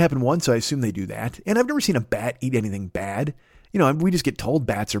I've seen it happen once, so I assume they do that. And I've never seen a bat eat anything bad. You know, we just get told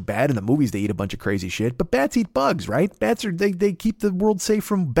bats are bad. In the movies, they eat a bunch of crazy shit. But bats eat bugs, right? Bats they keep the world safe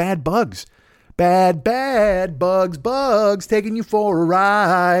from bad bugs. Bad bugs taking you for a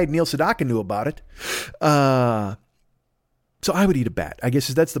ride. Neil Sedaka knew about it. So I would eat a bat. I guess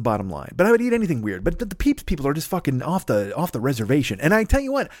that's the bottom line. But I would eat anything weird. But the Peeps people are just fucking off the reservation. And I tell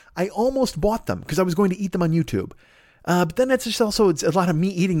you what, I almost bought them because I was going to eat them on YouTube. But then that's just also, it's a lot of me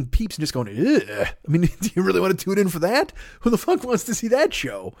eating Peeps and just going, ugh. I mean, do you really want to tune in for that? Who the fuck wants to see that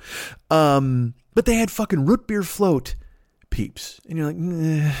show? But they had fucking root beer float Peeps. And you're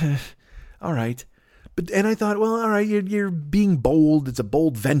like, all right. And I thought, well, all right, you're being bold. It's a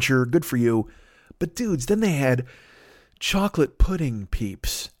bold venture. Good for you. But dudes, then they had chocolate pudding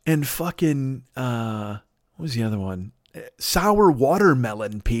Peeps and fucking, what was the other one? Sour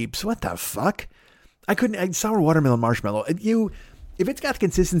watermelon Peeps. What the fuck? Sour watermelon marshmallow. If it's got the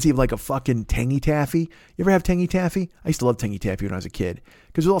consistency of like a fucking Tangy Taffy, you ever have Tangy Taffy? I used to love Tangy Taffy when I was a kid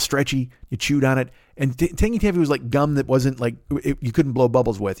because it was all stretchy. You chewed on it. And Tangy Taffy was like gum that wasn't like, you couldn't blow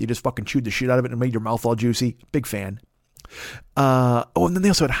bubbles with. You just fucking chewed the shit out of it and made your mouth all juicy. Big fan. And then they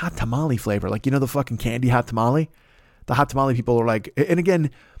also had hot tamale flavor. Like, you know, the fucking candy hot tamale? The hot tamale people are like, and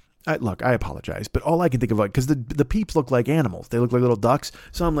again, look, I apologize, but all I can think of, like, because the Peeps look like animals. They look like little ducks.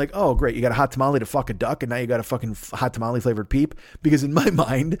 So I'm like, oh, great. You got a hot tamale to fuck a duck, and now you got a fucking hot tamale flavored Peep. Because in my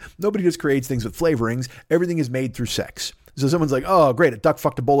mind, nobody just creates things with flavorings. Everything is made through sex. So someone's like, oh, great. A duck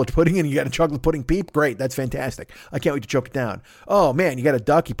fucked a bowl of pudding, and you got a chocolate pudding Peep. Great. That's fantastic. I can't wait to choke it down. Oh, man, you got a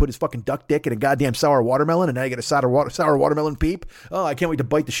duck. He put his fucking duck dick in a goddamn sour watermelon, and now you got a sour watermelon Peep. Oh, I can't wait to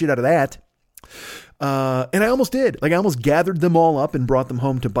bite the shit out of that. And I almost did. Like, I almost gathered them all up and brought them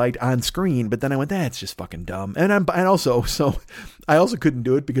home to bite on screen, but then I went, that's just fucking dumb. And I also couldn't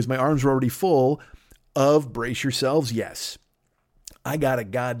do it because my arms were already full of, brace yourselves, yes, I got a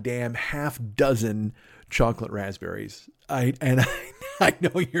goddamn half dozen chocolate raspberries. I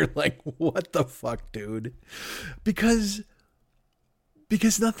know you're like, what the fuck, dude? Because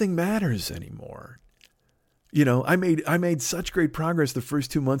nothing matters anymore. You know, I made such great progress the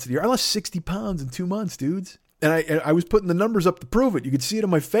first 2 months of the year. I lost 60 pounds in 2 months, dudes. And I was putting the numbers up to prove it. You could see it on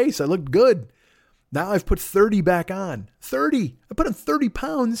my face. I looked good. Now I've put 30 back on. 30. I put on 30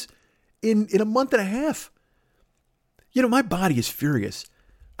 pounds in a month and a half. You know, my body is furious.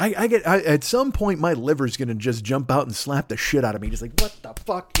 At some point, my liver's going to just jump out and slap the shit out of me. Just like, what the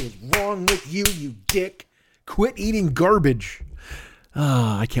fuck is wrong with you, you dick? Quit eating garbage.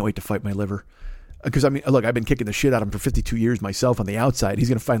 I can't wait to fight my liver. Because, I mean, look, I've been kicking the shit out of him for 52 years myself on the outside. He's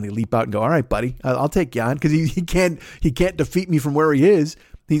going to finally leap out and go, all right, buddy, I'll take you on. Because he can't defeat me from where he is.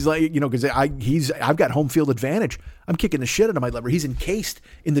 He's like, you know, because I've got home field advantage. I'm kicking the shit out of my liver. He's encased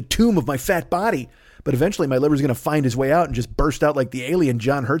in the tomb of my fat body. But eventually my liver's going to find his way out and just burst out like the alien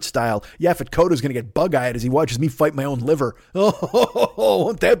John Hurt style. Yaphet Kotto's going to get bug-eyed as he watches me fight my own liver. Oh,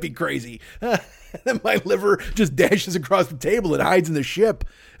 won't that be crazy? Then my liver just dashes across the table and hides in the ship.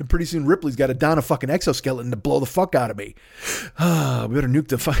 And pretty soon Ripley's got to don a fucking exoskeleton to blow the fuck out of me. We got to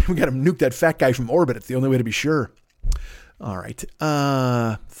nuke that fat guy from orbit. It's the only way to be sure. All right.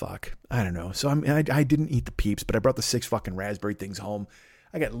 Fuck. I don't know. So I didn't eat the Peeps, but I brought the 6 fucking raspberry things home.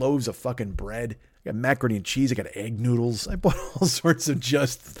 I got loaves of fucking bread. I got macaroni and cheese. I got egg noodles. I bought all sorts of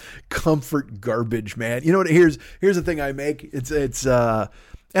just comfort garbage, man. You know what? Here's the thing I make. It's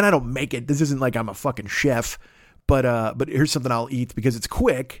and I don't make it. This isn't like I'm a fucking chef, but here's something I'll eat because it's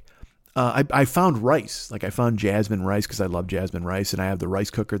quick. I found rice. Like I found jasmine rice because I love jasmine rice, and I have the rice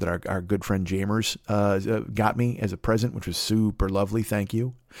cooker that our good friend Jamers got me as a present, which was super lovely. Thank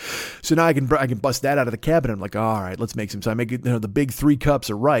you. So now I can bust that out of the cabinet. I'm like, all right, let's make some. So I make the big 3 cups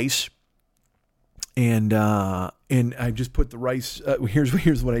of rice, and I just put the rice.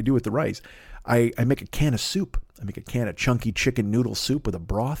 Here's what I do with the rice. I make a can of soup. I make a can of chunky chicken noodle soup with a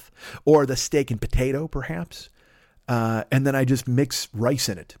broth, or the steak and potato, perhaps, and then I just mix rice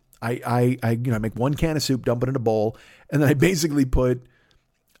in it. I make 1 can of soup, dump it in a bowl, and then I basically put,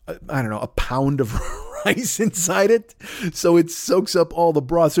 a pound of rice inside it. So it soaks up all the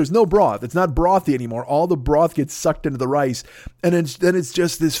broth. So there's no broth. It's not brothy anymore. All the broth gets sucked into the rice. And then it's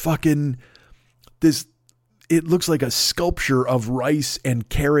just it looks like a sculpture of rice and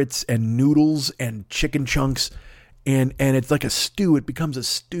carrots and noodles and chicken chunks. And it's like a stew. It becomes a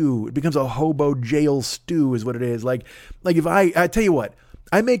stew. It becomes a hobo jail stew is what it is. Like if I tell you what,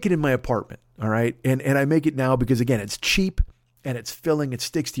 I make it in my apartment, all right? And I make it now because, again, it's cheap and it's filling. It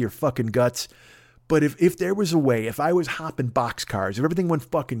sticks to your fucking guts. But if there was a way, if I was hopping boxcars, if everything went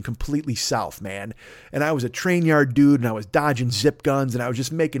fucking completely south, man, and I was a train yard dude and I was dodging zip guns and I was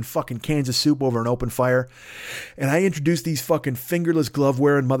just making fucking cans of soup over an open fire, and I introduced these fucking fingerless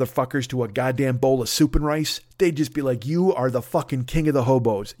glove-wearing motherfuckers to a goddamn bowl of soup and rice, they'd just be like, you are the fucking king of the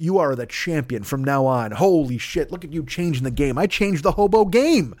hobos. You are the champion from now on. Holy shit, look at you changing the game. I changed the hobo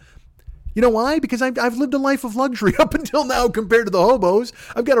game. You know why? Because I've lived a life of luxury up until now compared to the hobos.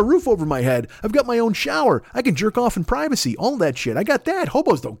 I've got a roof over my head. I've got my own shower. I can jerk off in privacy. All that shit. I got that.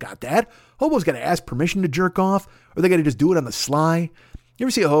 Hobos don't got that. Hobos got to ask permission to jerk off, or they got to just do it on the sly. You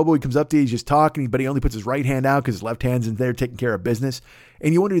ever see a hobo? He comes up to you, he's just talking, but he only puts his right hand out because his left hand's in there taking care of business.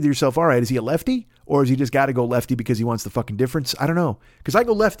 And you wonder to yourself, all right, is he a lefty? Or has he just got to go lefty because he wants the fucking difference? I don't know. Because I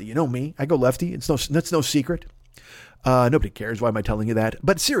go lefty. You know me. I go lefty. That's no secret. Nobody cares. Why am I telling you that?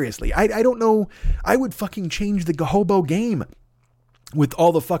 But seriously, I don't know. I would fucking change the hobo game with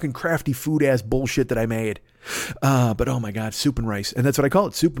all the fucking crafty food ass bullshit that I made. But oh my God, soup and rice. And that's what I call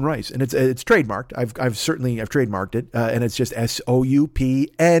it, soup and rice. And it's trademarked. I've trademarked it. And it's just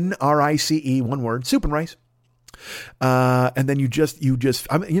SOUPNRICE, one word, soup and rice. And then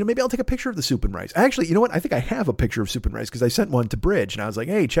maybe I'll take a picture of the soup and rice. Actually, you know what? I think I have a picture of soup and rice because I sent one to Bridge and I was like,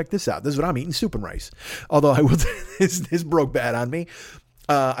 hey, check this out. This is what I'm eating, soup and rice. Although I will, this broke bad on me.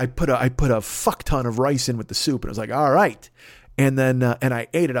 I put a fuck ton of rice in with the soup and I was like, all right. And then, and I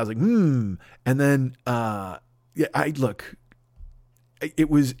ate it. I was like, And then, it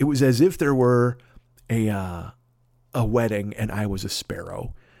was as if there were a wedding and I was a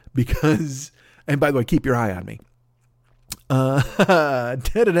sparrow because, and by the way, keep your eye on me. When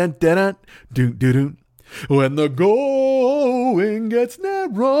the going gets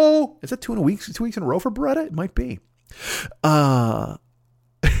narrow. Is that 2 weeks in a row for Beretta? It might be.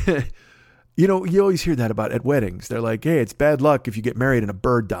 You always hear that about at weddings. They're like, hey, it's bad luck if you get married and a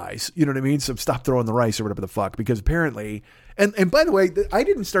bird dies. You know what I mean? So stop throwing the rice or whatever the fuck. Because apparently, and by the way, I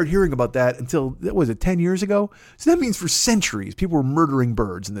didn't start hearing about that until, 10 years ago? So that means for centuries, people were murdering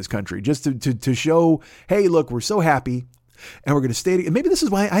birds in this country just to show, hey, look, we're so happy and we're going to stay together. Maybe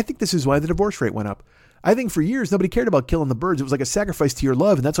I think this is why the divorce rate went up. I think for years, nobody cared about killing the birds. It was like a sacrifice to your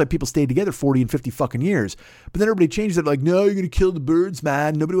love. And that's why people stayed together 40 and 50 fucking years. But then everybody changed it. Like, no, you're going to kill the birds,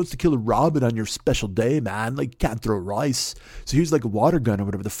 man. Nobody wants to kill a robin on your special day, man. Like, you can't throw rice. So here's like a water gun or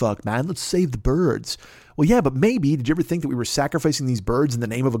whatever the fuck, man. Let's save the birds. Well, yeah, but maybe, did you ever think that we were sacrificing these birds in the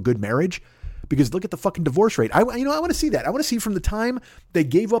name of a good marriage? Because look at the fucking divorce rate. I want to see that. I want to see from the time they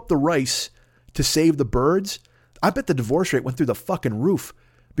gave up the rice to save the birds. I bet the divorce rate went through the fucking roof.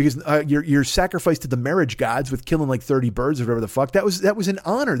 Because you're sacrificed to the marriage gods with killing like 30 birds or whatever the fuck. That was an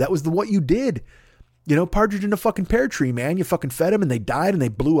honor. That was what you did. Partridge in a fucking pear tree, man. You fucking fed them and they died and they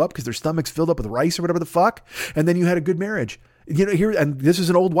blew up because their stomachs filled up with rice or whatever the fuck. And then you had a good marriage. Here, and this is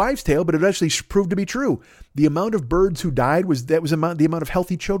an old wives' tale, but it actually proved to be true. The amount of birds who died was the amount of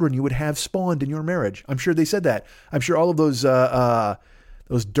healthy children you would have spawned in your marriage. I'm sure they said that. I'm sure all of those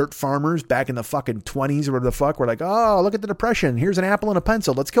dirt farmers back in the fucking 20s or whatever the fuck were like, oh, look at the Depression. Here's an apple and a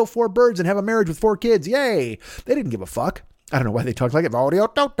pencil. Let's kill 4 birds and have a marriage with 4 kids. Yay. They didn't give a fuck. I don't know why they talk like it.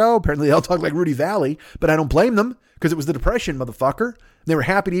 Apparently they all talk like Rudy Valley, but I don't blame them because it was the Depression, motherfucker. They were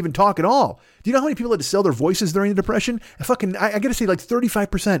happy to even talk at all. Do you know how many people had to sell their voices during the Depression? I got to say like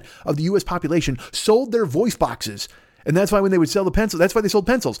 35% of the U.S. population sold their voice boxes. And that's why when they would sell the pencil, that's why they sold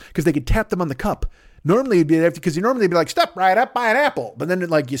pencils, because they could tap them on the cup. Normally it'd be because they'd be like, step right up, buy an apple. But then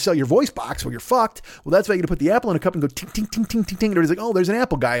like you sell your voice box, well, you're fucked. Well, that's why you're gonna put the apple in a cup and go ting, ting, ting, ting, ting, ting. And everybody's like, oh, there's an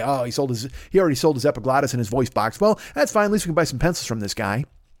apple guy. Oh, he already sold his epiglottis in his voice box. Well, that's fine. At least we can buy some pencils from this guy.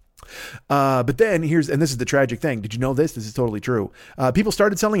 But then and this is the tragic thing. Did you know this? This is totally true. People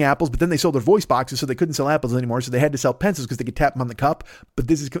started selling apples, but then they sold their voice boxes, so they couldn't sell apples anymore. So they had to sell pencils because they could tap them on the cup. But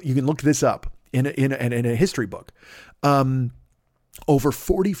you can look this up in a history book. Over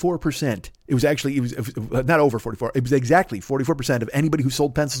 44%. It was not over 44. It was exactly 44% of anybody who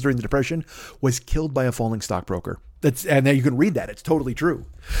sold pencils during the Depression was killed by a falling stockbroker. And then you can read that. It's totally true.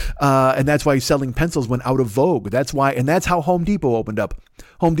 And that's why selling pencils went out of vogue. That's how Home Depot opened up.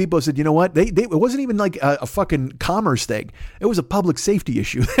 Home Depot said, you know what? It wasn't even like a fucking commerce thing. It was a public safety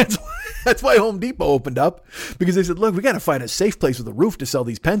issue. That's why Home Depot opened up, because they said, look, we got to find a safe place with a roof to sell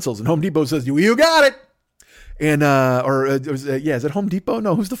these pencils. And Home Depot says, you got it. And, is it Home Depot?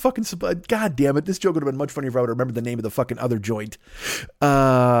 No, who's the fucking, God damn it. This joke would have been much funnier if I would remember the name of the fucking other joint.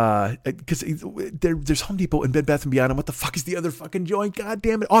 Cause there's Home Depot and Bed Bath & Beyond. And what the fuck is the other fucking joint? God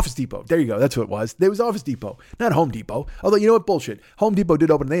damn it. Office Depot. There you go. That's what it was. There was Office Depot, not Home Depot. Although, you know what? Bullshit. Home Depot did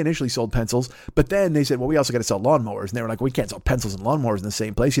open. They initially sold pencils, but then they said, well, we also got to sell lawnmowers. And they were like, we can't sell pencils and lawnmowers in the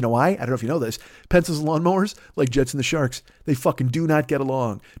same place. You know why? I don't know if you know this. Pencils and lawnmowers, like Jets and the Sharks, they fucking do not get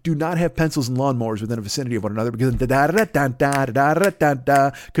along. Do not have pencils and lawnmowers within a vicinity of one another, because because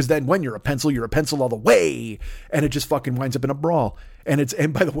then when you're a pencil all the way, and it just fucking winds up in a brawl.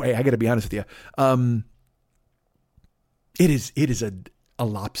 And by the way, I got to be honest with you, it is a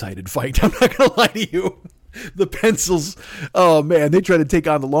lopsided fight. I'm not gonna lie to you. The pencils, oh man, they try to take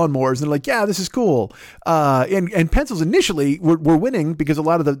on the lawnmowers, and they're like, yeah, this is cool. And pencils initially were winning because a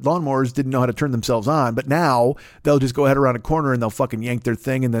lot of the lawnmowers didn't know how to turn themselves on, but now they'll just go ahead around a corner and they'll fucking yank their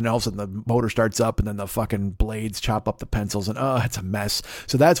thing, and then all of a sudden the motor starts up, and then the fucking blades chop up the pencils, and it's a mess.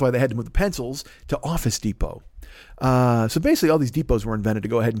 So that's why they had to move the pencils to Office Depot. So basically all these depots were invented to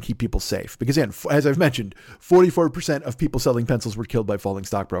go ahead and keep people safe. Because again, as I've mentioned, 44% of people selling pencils were killed by falling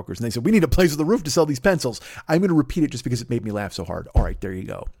stockbrokers. And they said, we need a place with a roof to sell these pencils. I'm going to repeat it just because it made me laugh so hard. All right, there you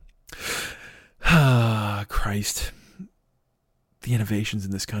go. Christ. The innovations in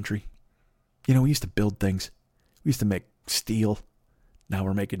this country. You know, we used to build things. We used to make steel. Now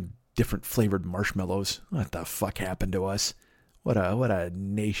we're making different flavored marshmallows. What the fuck happened to us? What a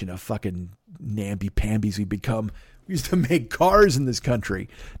nation of fucking namby-pambies we've become. We used to make cars in this country.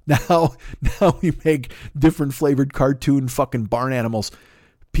 Now we make different flavored cartoon fucking barn animals.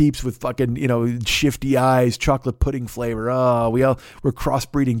 Peeps with fucking, shifty eyes, chocolate pudding flavor. We're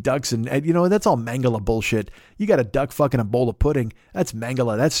crossbreeding ducks, and that's all Mangala bullshit. You got a duck fucking a bowl of pudding. That's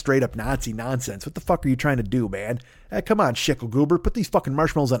Mangala. That's straight up Nazi nonsense. What the fuck are you trying to do, man? Come on, Schickelgruber. Put these fucking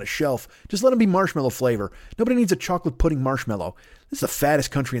marshmallows on a shelf. Just let them be marshmallow flavor. Nobody needs a chocolate pudding marshmallow. This is the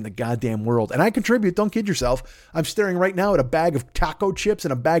fattest country in the goddamn world. And I contribute, don't kid yourself. I'm staring right now at a bag of taco chips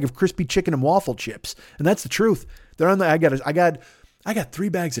and a bag of crispy chicken and waffle chips. And that's the truth. I got 3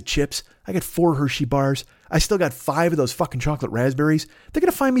 bags of chips. I got 4 Hershey bars. I still got 5 of those fucking chocolate raspberries. They're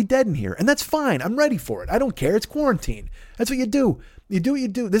going to find me dead in here. And that's fine. I'm ready for it. I don't care. It's quarantine. That's what you do. You do what you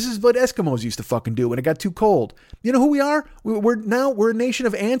do. This is what Eskimos used to fucking do when it got too cold. You know who we are? We're a nation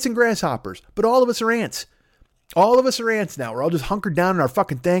of ants and grasshoppers. But all of us are ants. All of us are ants now. We're all just hunkered down in our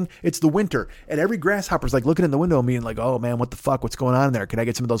fucking thing. It's the winter. And every grasshopper's like looking in the window at me and like, oh man, what the fuck? What's going on in there? Can I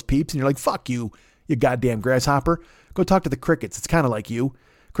get some of those peeps? And you're like, fuck you, you goddamn grasshopper. Go talk to the crickets. It's kind of like you.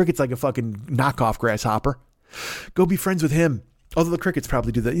 Cricket's like a fucking knockoff grasshopper. Go be friends with him. Although the crickets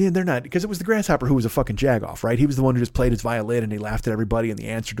probably do that. Yeah, they're not. Because it was the grasshopper who was a fucking jagoff, right? He was the one who just played his violin and he laughed at everybody, and the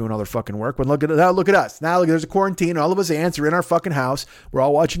ants are doing all their fucking work. But look at us. Now there's a quarantine. All of us ants are in our fucking house. We're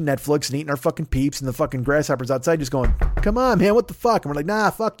all watching Netflix and eating our fucking peeps, and the fucking grasshoppers outside just going, come on, man, what the fuck? And we're like, nah,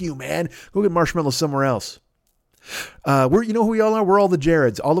 fuck you, man. Go get marshmallows somewhere else. You know who we all are? We're all the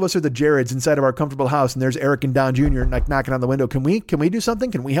Jareds. All of us are the Jareds inside of our comfortable house, and there's Eric and Don Jr. like knocking on the window. Can we do something?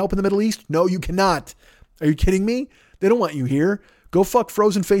 Can we help in the Middle East? No, you cannot. Are you kidding me? They don't want you here. Go fuck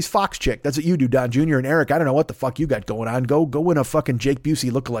frozen face fox chick. That's what you do, Don Jr. and Eric. I don't know what the fuck you got going on. Go win a fucking Jake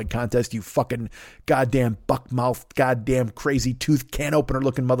Busey lookalike contest, you fucking goddamn buck-mouthed, goddamn crazy tooth can opener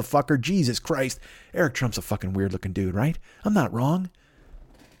looking motherfucker. Jesus Christ. Eric Trump's a fucking weird looking dude, right? I'm not wrong,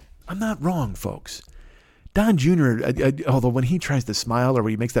 folks. Don Jr., although when he tries to smile or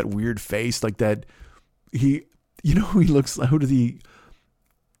when he makes that weird face like that, who he looks like? Who does he...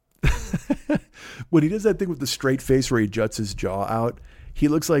 when he does that thing with the straight face where he juts his jaw out, he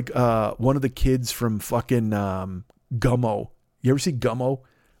looks like one of the kids from fucking Gummo. You ever see Gummo?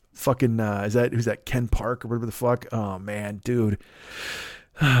 Fucking who's that? Ken Park or whatever the fuck. Oh man, dude.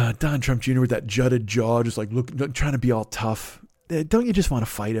 Don Trump Jr. with that jutted jaw, just like trying to be all tough. Don't you just want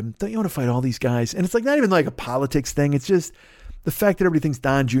to fight him? Don't you want to fight all these guys? And it's like not even like a politics thing. It's just the fact that everybody thinks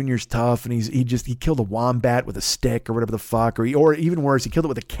Don Jr.'s tough and he killed a wombat with a stick or whatever the fuck, or even worse, he killed it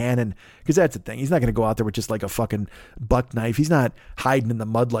with a cannon. Because that's the thing. He's not going to go out there with just like a fucking buck knife. He's not hiding in the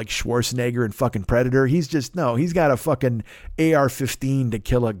mud like Schwarzenegger and fucking Predator. He's got a fucking AR-15 to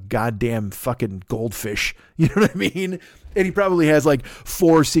kill a goddamn fucking goldfish. You know what I mean? And he probably has like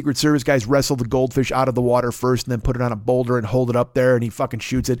 4 Secret Service guys wrestle the goldfish out of the water first and then put it on a boulder and hold it up there, and he fucking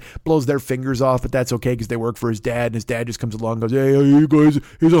shoots it, blows their fingers off, but that's okay because they work for his dad, and his dad just comes along and goes, hey, you guys,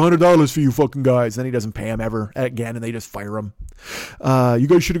 here's $100 for you fucking guys. Then he doesn't pay him ever again, and they just fire him. You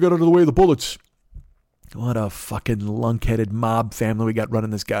guys should have got out of the way of the bullets. What a fucking lunk-headed mob family we got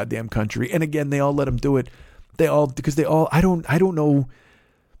running this goddamn country. And again, they all let him do it. I don't know.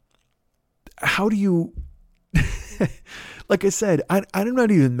 How do you... Like I said, I'm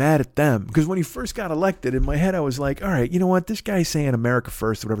not even mad at them, because when he first got elected, in my head I was like, all right, you know what? This guy's saying America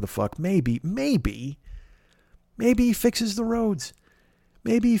first, or whatever the fuck. Maybe he fixes the roads.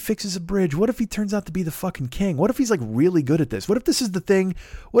 Maybe he fixes a bridge. What if he turns out to be the fucking king? What if he's like really good at this? What if this is the thing?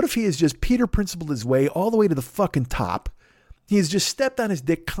 What if he has just Peter Principled his way all the way to the fucking top? He has just stepped on his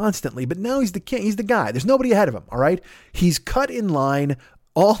dick constantly, but now he's the king. He's the guy. There's nobody ahead of him, all right? He's cut in line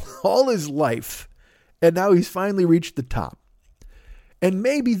all his life, and now he's finally reached the top. And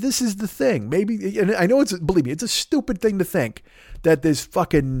maybe this is the thing. Maybe, and I know believe me, it's a stupid thing to think that this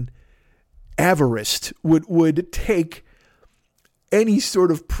fucking avarice would take any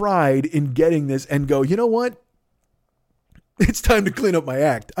sort of pride in getting this and go, you know what? It's time to clean up my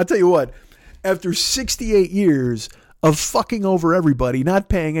act. I'll tell you what, after 68 years of fucking over everybody, not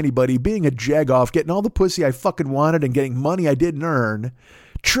paying anybody, being a jagoff, getting all the pussy I fucking wanted and getting money I didn't earn,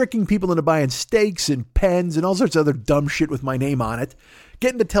 tricking people into buying steaks and pens and all sorts of other dumb shit with my name on it,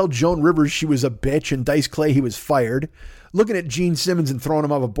 getting to tell Joan Rivers she was a bitch and Dice Clay he was fired, looking at Gene Simmons and throwing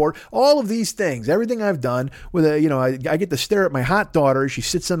him off a board, all of these things, everything I've done with I get to stare at my hot daughter as she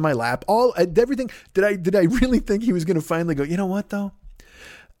sits on my lap, everything. Did I really think he was going to finally go, you know what though?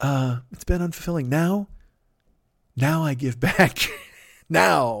 It's been unfulfilling. Now I give back.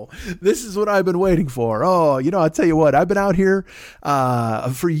 Now, this is what I've been waiting for. Oh, I'll tell you what, I've been out here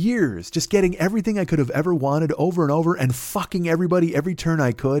for years, just getting everything I could have ever wanted over and over and fucking everybody every turn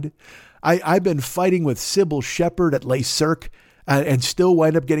I could. I've been fighting with Sybil Shepherd at Les Cirque and still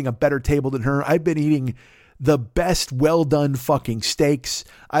wind up getting a better table than her. I've been eating the best well-done fucking steaks.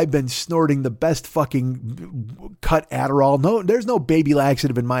 I've been snorting the best fucking cut Adderall. No, there's no baby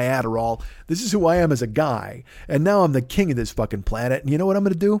laxative in my Adderall. This is who I am as a guy. And now I'm the king of this fucking planet. And you know what I'm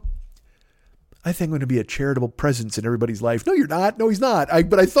going to do? I think I'm going to be a charitable presence in everybody's life. No, you're not. No, he's not.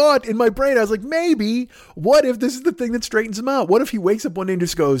 But I thought in my brain, I was like, maybe, what if this is the thing that straightens him out? What if he wakes up one day and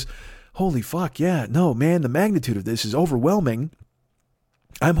just goes, holy fuck, yeah, no, man, the magnitude of this is overwhelming.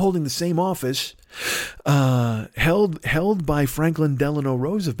 I'm holding the same office held by Franklin Delano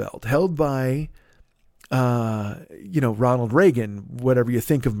Roosevelt, held by Ronald Reagan, whatever you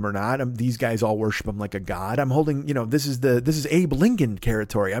think of him or not. These guys all worship him like a god. I'm holding, this is Abe Lincoln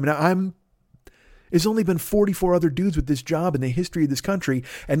territory. I mean, it's only been 44 other dudes with this job in the history of this country,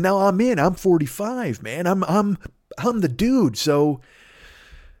 and now I'm 45, man. I'm the dude. So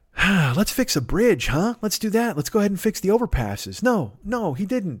let's fix a bridge, huh? Let's do that. Let's go ahead and fix the overpasses. No, he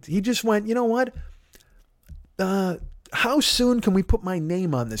didn't. He just went, you know what? How soon can we put my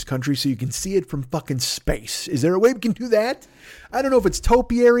name on this country so you can see it from fucking space? Is there a way we can do that? I don't know if it's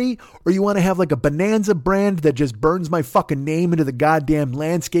topiary or you want to have like a Bonanza brand that just burns my fucking name into the goddamn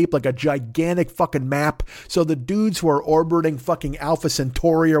landscape like a gigantic fucking map, so the dudes who are orbiting fucking Alpha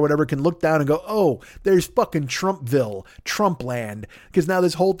Centauri or whatever can look down and go, oh, there's fucking Trumpville, Trumpland, because now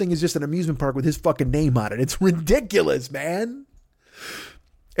this whole thing is just an amusement park with his fucking name on it. It's ridiculous, man.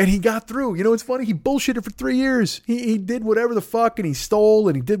 And he got through. It's funny. He bullshitted for 3 years. He did whatever the fuck, and he stole,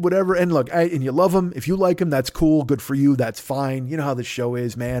 and he did whatever. And look, and you love him. If you like him, that's cool. Good for you. That's fine. You know how this show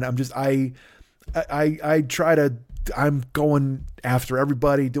is, man. I'm going after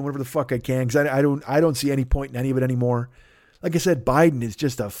everybody, doing whatever the fuck I can, because I don't see any point in any of it anymore. Like I said, Biden is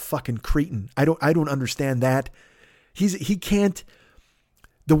just a fucking cretin. I don't understand that. He can't.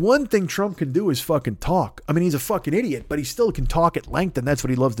 The one thing Trump can do is fucking talk. I mean, he's a fucking idiot, but he still can talk at length, and that's what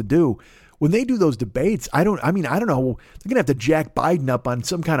he loves to do. When they do those debates, I don't know. They're going to have to jack Biden up on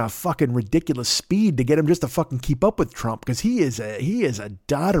some kind of fucking ridiculous speed to get him just to fucking keep up with Trump, because he is a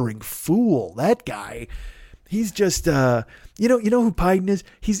doddering fool. That guy. He's just, you know who Biden is?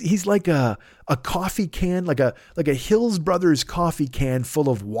 He's like a coffee can, like a Hills Brothers coffee can full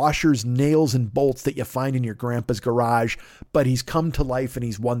of washers, nails, and bolts that you find in your grandpa's garage. But he's come to life and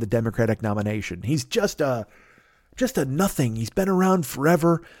he's won the Democratic nomination. He's just a just a nothing. He's been around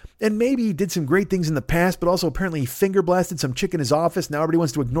forever. And maybe he did some great things in the past, but also apparently he finger blasted some chick in his office. Now everybody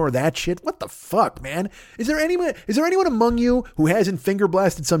wants to ignore that shit. What the fuck, man? Is there anyone among you who hasn't finger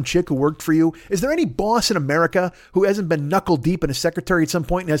blasted some chick who worked for you? Is there any boss in America who hasn't been knuckle deep in a secretary at some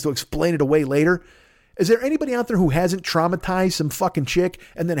point and has to explain it away later? Is there anybody out there who hasn't traumatized some fucking chick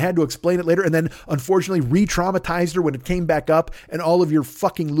and then had to explain it later and then unfortunately re-traumatized her when it came back up and all of your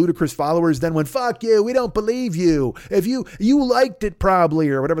fucking ludicrous followers then went, fuck you, we don't believe you. If you liked it probably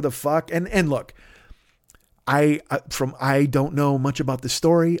or whatever the fuck. And look, I don't know much about the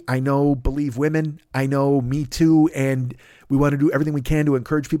story. I know Believe Women. I know Me Too. And we want to do everything we can to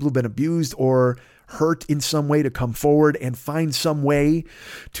encourage people who've been abused or hurt in some way to come forward and find some way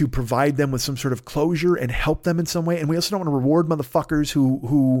to provide them with some sort of closure and help them in some way. And we also don't want to reward motherfuckers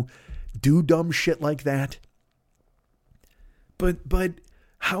who do dumb shit like that. But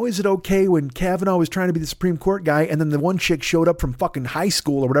how is it okay when Kavanaugh was trying to be the Supreme Court guy and then the one chick showed up from fucking high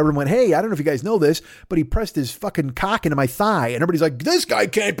school or whatever and went, hey, I don't know if you guys know this, but he pressed his fucking cock into my thigh. And everybody's like, this guy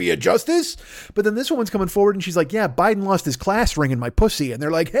can't be a justice. But then this woman's coming forward and she's like, yeah, Biden lost his class ring in my pussy. And they're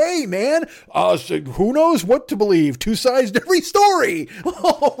like, hey, man, so who knows what to believe? Two sides to every story.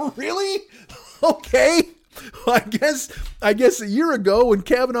 Oh, really? Okay. I guess a year ago when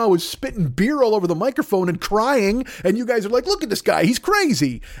Kavanaugh was spitting beer all over the microphone and crying and you guys are like, look at this guy, he's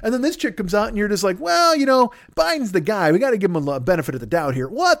crazy. And then this chick comes out and you're just like, well, Biden's the guy. We got to give him a benefit of the doubt here.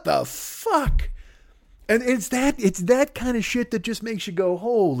 What the fuck? And it's that kind of shit that just makes you go,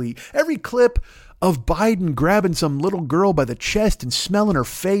 holy. Every clip of Biden grabbing some little girl by the chest and smelling her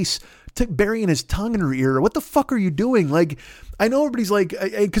face, burying his tongue in her ear. What the fuck are you doing? Like, I know everybody's like,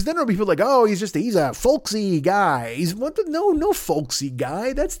 because then there'll be people like, oh, he's a folksy guy. No folksy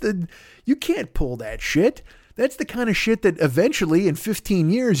guy. You can't pull that shit. That's the kind of shit that eventually in 15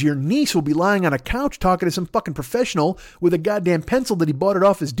 years, your niece will be lying on a couch talking to some fucking professional with a goddamn pencil that he bought it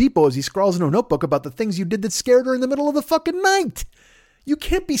off his depot as he scrawls in a notebook about the things you did that scared her in the middle of the fucking night. You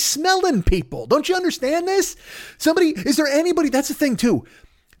can't be smelling people. Don't you understand this? Is there anybody, that's the thing too.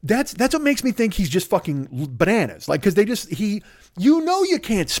 That's what makes me think he's just fucking bananas. Like, cause you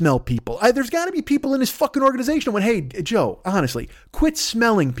can't smell people. There's gotta be people in his fucking organization who went, hey, Joe, honestly, quit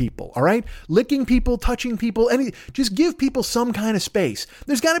smelling people. All right. Licking people, touching people, just give people some kind of space.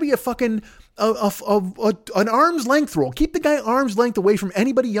 There's gotta be a fucking, an arm's length rule. Keep the guy arm's length away from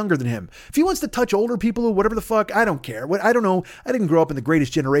anybody younger than him. If he wants to touch older people or whatever the fuck, I don't care. I don't know. I didn't grow up in the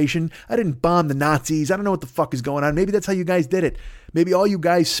greatest generation. I didn't bomb the Nazis. I don't know what the fuck is going on. Maybe that's how you guys did it. Maybe all you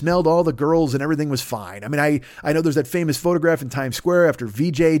guys smelled all the girls and everything was fine. I mean, I know there's that famous photograph in Times Square after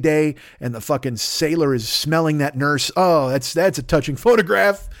VJ Day and the fucking sailor is smelling that nurse. Oh, that's a touching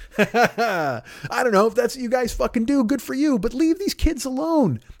photograph. I don't know if that's what you guys fucking do. Good for you, but leave these kids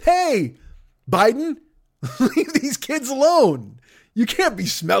alone. Hey, Biden, leave these kids alone. You can't be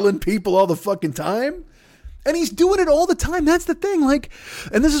smelling people all the fucking time. And he's doing it all the time. That's the thing. Like,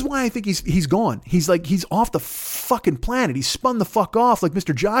 and this is why I think he's gone. He's off the fucking planet. He's spun the fuck off like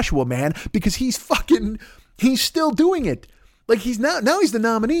Mr. Joshua, man, because he's still doing it. Like he's now he's the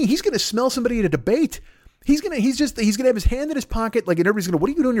nominee. He's going to smell somebody at a debate. He's going to have his hand in his pocket. Like, and everybody's going to, what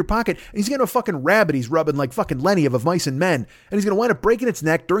are you doing in your pocket? And he's going to have a fucking rabbit he's rubbing like fucking Lenny of Mice and Men. And he's going to wind up breaking its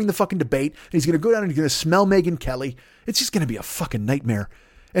neck during the fucking debate. And he's going to go down and he's going to smell Megyn Kelly. It's just going to be a fucking nightmare.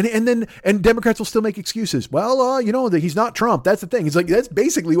 And Democrats will still make excuses. Well, he's not Trump. That's the thing. It's like, that's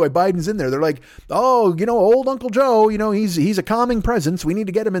basically why Biden's in there. They're like, oh, old Uncle Joe, he's a calming presence. We need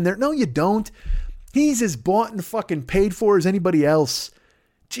to get him in there. No, you don't. He's as bought and fucking paid for as anybody else.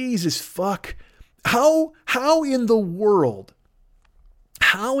 Jesus fuck. How in the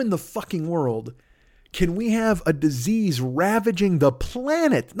fucking world can we have a disease ravaging the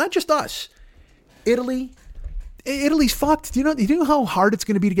planet? Not just us. Italy's fucked. Do you know how hard it's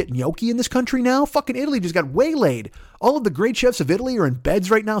going to be to get gnocchi in this country now? Fucking Italy just got waylaid. All of the great chefs of Italy are in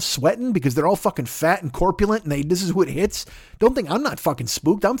beds right now sweating because they're all fucking fat and corpulent and this is who it hits. Don't think I'm not fucking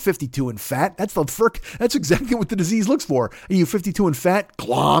spooked. I'm 52 and fat. That's exactly what the disease looks for. Are you 52 and fat?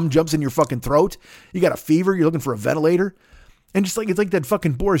 Glom jumps in your fucking throat. You got a fever. You're looking for a ventilator. And just like, it's like that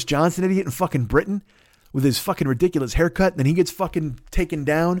fucking Boris Johnson idiot in fucking Britain with his fucking ridiculous haircut. And then he gets fucking taken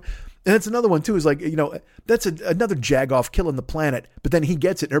down. And that's another one too, is like, that's another jagoff killing the planet. But then he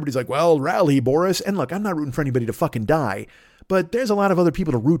gets it and everybody's like, well, rally, Boris. And look, I'm not rooting for anybody to fucking die, but there's a lot of other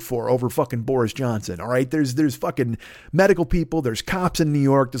people to root for over fucking Boris Johnson. All right. There's fucking medical people. There's cops in New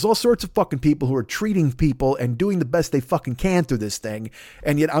York. There's all sorts of fucking people who are treating people and doing the best they fucking can through this thing.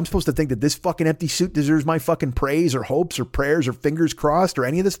 And yet I'm supposed to think that this fucking empty suit deserves my fucking praise or hopes or prayers or fingers crossed or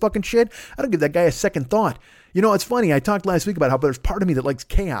any of this fucking shit. I don't give that guy a second thought. You know, it's funny. I talked last week about how there's part of me that likes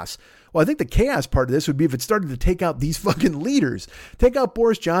chaos. Well, I think the chaos part of this would be if it started to take out these fucking leaders. Take out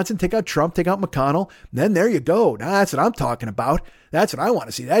Boris Johnson, take out Trump, take out McConnell. Then there you go. Now, that's what I'm talking about. That's what I want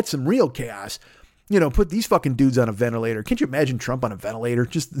to see. That's some real chaos. You know, put these fucking dudes on a ventilator. Can't you imagine Trump on a ventilator?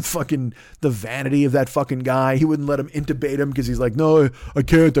 Just fucking the vanity of that fucking guy. He wouldn't let him intubate him because he's like, no, I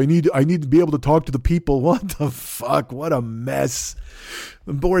can't. I need to be able to talk to the people. What the fuck? What a mess.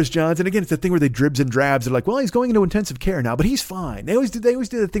 And Boris Johnson, again, it's the thing where they dribs and drabs. They're like, well, he's going into intensive care now, but he's fine. They always do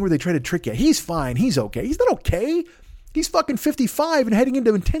the thing where they try to trick you. He's fine. He's okay. He's not okay. He's fucking 55 and heading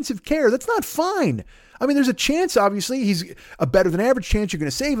into intensive care. That's not fine. I mean, there's a chance, obviously, he's a better than average chance you're going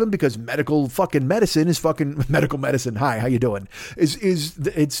to save him because medical medicine. Hi, how you doing?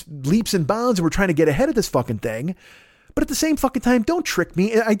 It's leaps and bounds and we're trying to get ahead of this fucking thing. But at the same fucking time, don't trick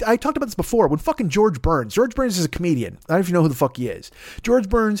me. I talked about this before when fucking George Burns is a comedian. I don't know if you know who the fuck he is. George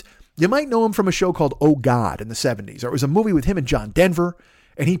Burns, you might know him from a show called Oh God in the 70s. Or it was a movie with him and John Denver.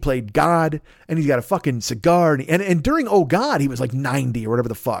 And he played God, and he's got a fucking cigar. And during Oh God, he was like 90 or whatever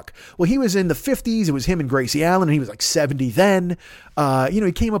the fuck. Well, he was in the 50s. It was him and Gracie Allen, and he was like 70 then.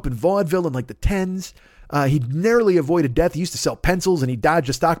 He came up in vaudeville in like the 10s. He narrowly avoided death. He used to sell pencils, and he dodged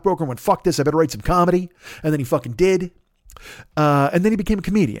a stockbroker and went, fuck this, I better write some comedy. And then he fucking did. And then he became a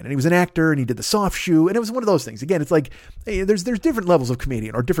comedian, and he was an actor, and he did The Soft Shoe, and it was one of those things. Again, it's like, hey, there's different levels of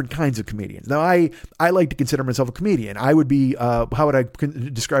comedian or different kinds of comedians. Now, I like to consider myself a comedian. I would be, how would I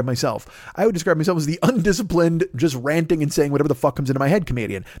describe myself? I would describe myself as the undisciplined, just ranting and saying whatever the fuck comes into my head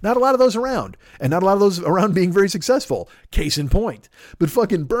comedian. Not a lot of those around, and not a lot of those around being very successful. Case in point. But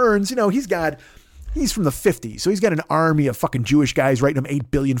fucking Burns, he's from the 50s, so he's got an army of fucking Jewish guys writing him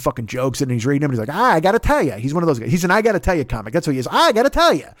 8 billion fucking jokes, and he's reading them, and he's like, I gotta tell you. He's one of those guys. He's an I gotta tell you comic. That's what he is. I gotta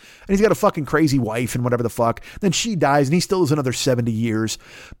tell you. And he's got a fucking crazy wife and whatever the fuck. Then she dies, and he still lives another 70 years.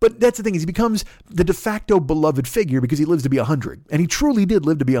 But that's the thing, is he becomes the de facto beloved figure because he lives to be 100. And he truly did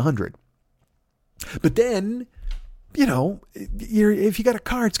live to be 100. But then, if you got a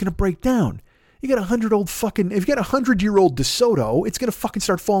car, it's going to break down. You got if you got 100-year-old DeSoto, it's going to fucking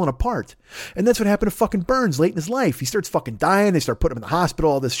start falling apart. And that's what happened to fucking Burns late in his life. He starts fucking dying. They start putting him in the hospital,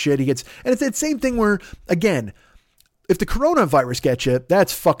 all this shit. And it's that same thing where, again, if the coronavirus gets you,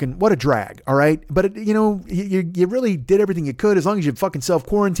 that's fucking, what a drag. All right. But you really did everything you could. As long as you fucking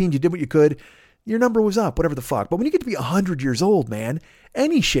self-quarantined, you did what you could. Your number was up, whatever the fuck. But when you get to be 100 years old, man,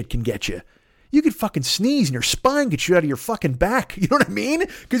 any shit can get you. You could fucking sneeze and your spine could shoot out of your fucking back. You know what I mean?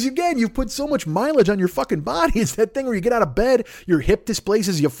 Because again, you've put so much mileage on your fucking body. It's that thing where you get out of bed, your hip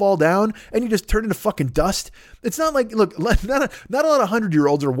displaces, you fall down, and you just turn into fucking dust. It's not like, look, not a lot of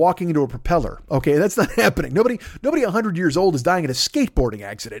 100-year-olds are walking into a propeller. Okay, that's not happening. Nobody 100 years old is dying in a skateboarding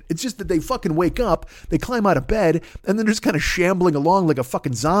accident. It's just that they fucking wake up, they climb out of bed, and then they're just kind of shambling along like a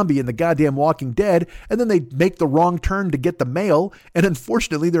fucking zombie in the goddamn Walking Dead, and then they make the wrong turn to get the mail, and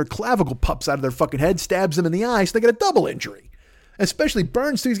unfortunately their clavicle pops out of their fucking head, stabs them in the eye, so they get a double injury. Especially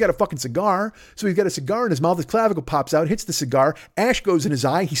Burns, too. He's got a fucking cigar. So he's got a cigar in his mouth. His clavicle pops out, hits the cigar. Ash goes in his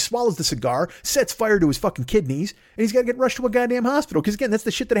eye. He swallows the cigar, sets fire to his fucking kidneys, and he's got to get rushed to a goddamn hospital. Because again, that's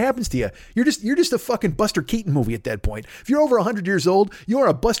the shit that happens to you. You're just a fucking Buster Keaton movie at that point. If you're over 100 years old, you're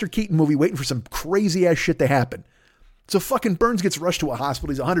a Buster Keaton movie waiting for some crazy ass shit to happen. So fucking Burns gets rushed to a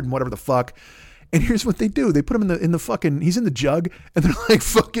hospital. He's 100 and whatever the fuck. And here's what they do. They put him in the fucking, he's in the jug, and they're like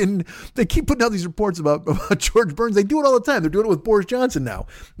fucking, they keep putting out these reports about George Burns. They do it all the time. They're doing it with Boris Johnson now,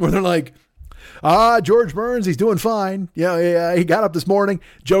 where they're like, George Burns, he's doing fine. Yeah, he got up this morning,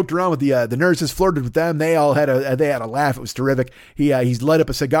 joked around with the nurses, flirted with them. They all had a laugh. It was terrific. He's lit up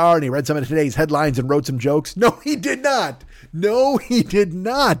a cigar and he read some of today's headlines and wrote some jokes. No, he did not. No, he did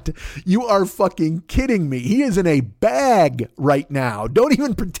not. You are fucking kidding me. He is in a bag right now. Don't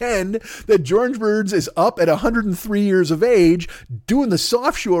even pretend that George Burns is up at 103 years of age doing the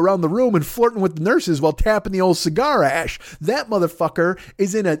soft shoe around the room and flirting with the nurses while tapping the old cigar ash. That motherfucker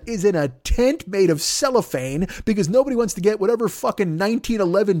is in a tent made of cellophane because nobody wants to get whatever fucking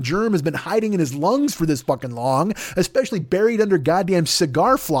 1911 germ has been hiding in his lungs for this fucking long, especially buried under goddamn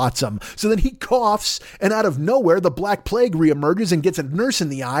cigar flotsam. So then he coughs, and out of nowhere, the Black Plague reemerges and gets a nurse in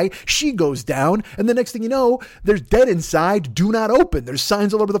the eye. She goes down, and the next thing you know, there's dead inside, do not open. There's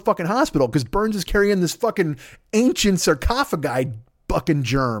signs all over the fucking hospital because Burns is carrying this fucking ancient sarcophagi fucking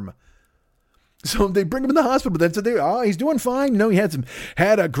germ. So they bring him in the hospital, but then he's doing fine. He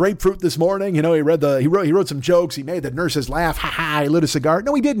had a grapefruit this morning. He wrote some jokes. He made the nurses laugh. Ha ha. He lit a cigar.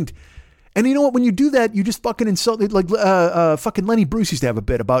 No, he didn't. And you know what? When you do that, you just fucking insult. Like fucking Lenny Bruce used to have a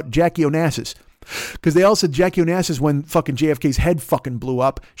bit about Jackie Onassis. Because they all said Jackie Onassis, when fucking JFK's head fucking blew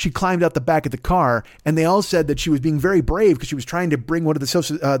up, she climbed out the back of the car, and they all said that she was being very brave because she was trying to bring one of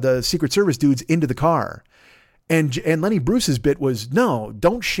the Secret Service dudes into the car. And Lenny Bruce's bit was, no,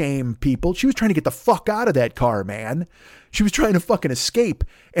 don't shame people. She was trying to get the fuck out of that car, man. She was trying to fucking escape.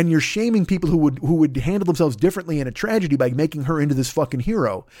 And you're shaming people who would handle themselves differently in a tragedy by making her into this fucking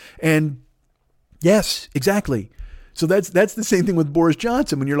hero. And yes, exactly. So that's the same thing with Boris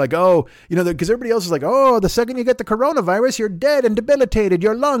Johnson when you're like, oh, you know, because everybody else is like, oh, the second you get the coronavirus, you're dead and debilitated.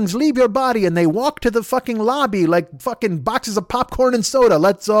 Your lungs leave your body and they walk to the fucking lobby like fucking boxes of popcorn and soda.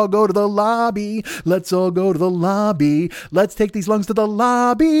 Let's all go to the lobby. Let's all go to the lobby. Let's take these lungs to the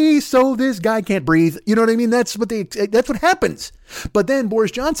lobby so this guy can't breathe. You know what I mean? That's what happens. But then Boris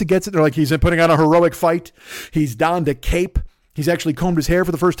Johnson gets it. They're like, he's putting on a heroic fight. He's donned a cape. He's actually combed his hair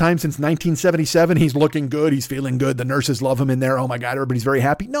for the first time since 1977. He's looking good. He's feeling good. The nurses love him in there. Oh my God, everybody's very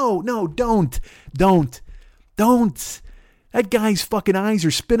happy. No, don't. That guy's fucking eyes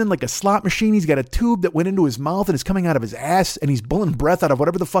are spinning like a slot machine. He's got a tube that went into his mouth and is coming out of his ass, and he's pulling breath out of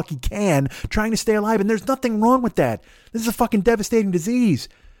whatever the fuck he can, trying to stay alive. And there's nothing wrong with that. This is a fucking devastating disease.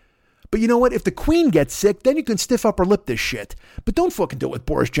 But you know what? If the Queen gets sick, then you can stiff upper lip this shit. But don't fucking do it with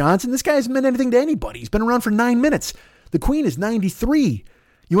Boris Johnson. This guy hasn't meant anything to anybody. He's been around for 9 minutes. The Queen is 93.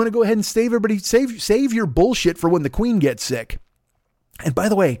 You want to go ahead and save your bullshit for when the Queen gets sick. And by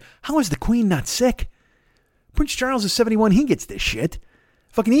the way, how is the Queen not sick? Prince Charles is 71. He gets this shit.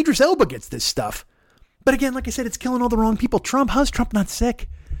 Fucking Idris Elba gets this stuff. But again, like I said, it's killing all the wrong people. How's Trump not sick?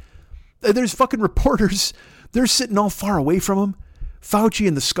 There's fucking reporters. They're sitting all far away from him. Fauci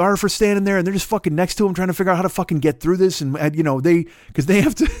and the scarf are standing there and they're just fucking next to him trying to figure out how to fucking get through this. And you know, they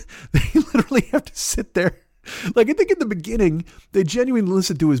literally have to sit there. Like, I think in the beginning, they genuinely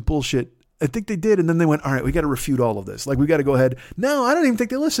listened to his bullshit. I think they did. And then they went, all right, we got to refute all of this. Like, we got to go ahead. No, I don't even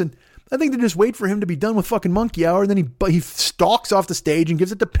think they listen. I think they just wait for him to be done with fucking monkey hour. And then he stalks off the stage and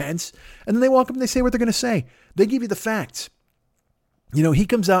gives it to Pence. And then they walk up and they say what they're going to say. They give you the facts. You know, he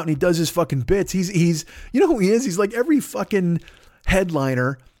comes out and he does his fucking bits. He's you know who he is? He's like every fucking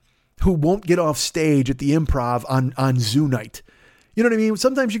headliner who won't get off stage at the Improv on Zoo night. You know what I mean?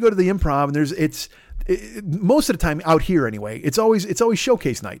 Sometimes you go to the Improv and most of the time out here anyway, it's always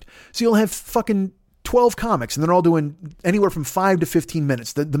showcase night. So you'll have fucking 12 comics and they're all doing anywhere from 5 to 15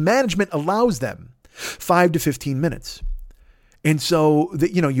 minutes. The management allows them 5 to 15 minutes. And so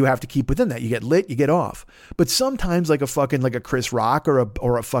that, you know, you have to keep within that. You get lit, you get off. But sometimes like a Chris Rock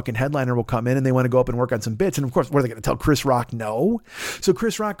or a fucking headliner will come in and they want to go up and work on some bits. And of course, what are they going to tell Chris Rock? No. So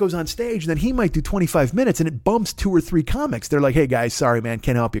Chris Rock goes on stage and then he might do 25 minutes and it bumps 2 or 3 comics. They're like, hey guys, sorry man,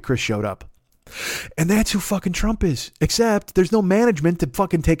 can't help you. Chris showed up. And that's who fucking Trump is. Except there's no management to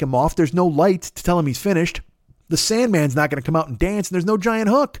fucking take him off. There's no light to tell him he's finished. The Sandman's not going to come out and dance and there's no giant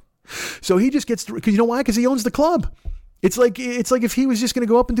hook. So he just gets, because you know why? Because he owns the club. It's like if he was just going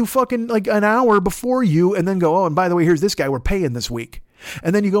to go up and do fucking like an hour before you and then go, oh, and by the way, here's this guy we're paying this week.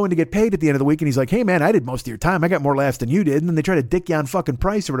 And then you go in to get paid at the end of the week and he's like, hey man, I did most of your time. I got more laughs than you did. And then they try to dick you on fucking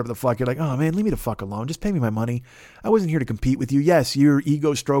price or whatever the fuck. You're like, oh man, leave me the fuck alone. Just pay me my money. I wasn't here to compete with you. Yes, your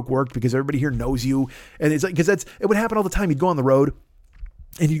ego stroke worked because everybody here knows you. And it's like, because it would happen all the time. You'd go on the road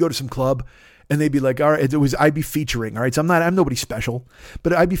and you'd go to some club. And they'd be like, all right, I'd be featuring. All right. So I'm nobody special,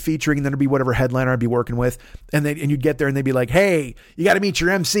 but I'd be featuring and then it'd be whatever headliner I'd be working with. And you'd get there and they'd be like, hey, you got to meet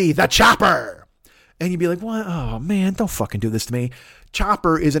your MC, the Chopper. And you'd be like, what? Oh man, don't fucking do this to me.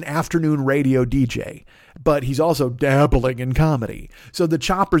 Chopper is an afternoon radio DJ, but he's also dabbling in comedy. So the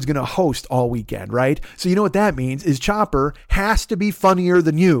Chopper's going to host all weekend, right? So you know what that means is Chopper has to be funnier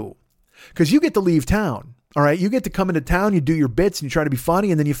than you because you get to leave town. All right, you get to come into town, you do your bits and you try to be funny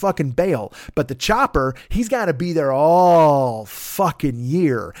and then you fucking bail. But the Chopper, he's got to be there all fucking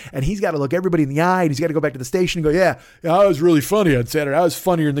year. And he's got to look everybody in the eye and he's got to go back to the station and go, yeah, I was really funny on Saturday. I was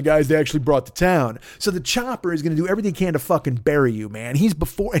funnier than the guys they actually brought to town. So the Chopper is going to do everything he can to fucking bury you, man. He's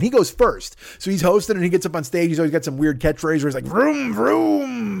before, and he goes first. So he's hosting and he gets up on stage. He's always got some weird catchphrase where he's like, vroom,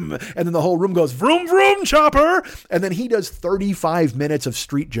 vroom. And then the whole room goes, vroom, vroom, Chopper. And then he does 35 minutes of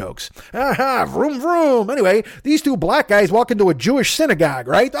street jokes. Aha, vroom, vroom. Anyway, these 2 black guys walk into a Jewish synagogue,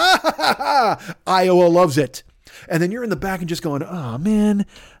 right? Iowa loves it. And then you're in the back and just going, oh man,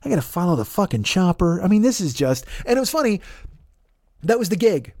 I got to follow the fucking Chopper. I mean, this is just, and it was funny. That was the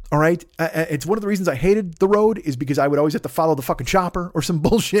gig. All right. It's one of the reasons I hated the road is because I would always have to follow the fucking Chopper or some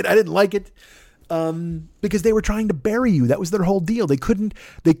bullshit. I didn't like it. Because they were trying to bury you. That was their whole deal. They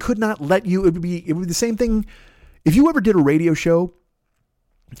could not let you, it would be the same thing. If you ever did a radio show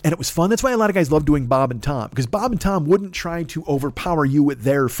and it was fun, that's why a lot of guys love doing Bob and Tom, because Bob and Tom wouldn't try to overpower you with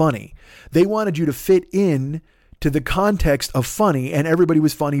their funny. They wanted you to fit in to the context of funny, and everybody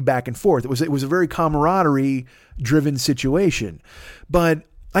was funny back and forth. It was a very camaraderie driven situation. But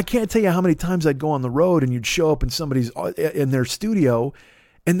I can't tell you how many times I'd go on the road and you'd show up in their studio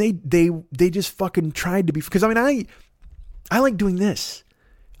And they just fucking tried to be, because I mean, I like doing this.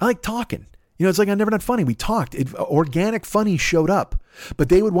 I like talking. You know, it's like I Never Not Funny. We talked. Organic Funny showed up, but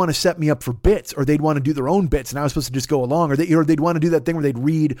they would want to set me up for bits, or they'd want to do their own bits, and I was supposed to just go along, or they'd want to do that thing where they'd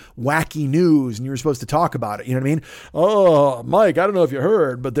read wacky news, and you were supposed to talk about it. You know what I mean? Oh, Mike, I don't know if you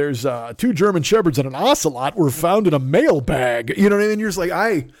heard, but there's 2 German Shepherds and an ocelot were found in a mailbag. You know what I mean? You're just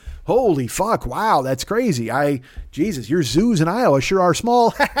like, holy fuck, wow, that's crazy. Jesus, your zoos in Iowa sure are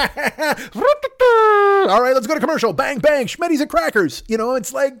small. All right, let's go to commercial. Bang, bang, Schmetties and crackers. You know,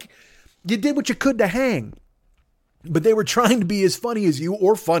 it's like, you did what you could to hang. But they were trying to be as funny as you,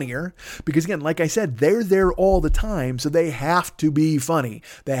 or funnier, because again, like I said, they're there all the time, so they have to be funny.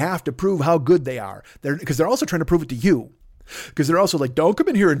 They have to prove how good they are. Because they're also trying to prove it to you. Because they're also like, don't come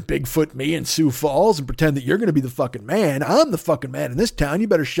in here and Bigfoot me in Sioux Falls and pretend that you're going to be the fucking man. I'm the fucking man in this town. You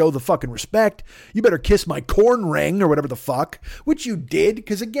better show the fucking respect. You better kiss my corn ring or whatever the fuck, which you did.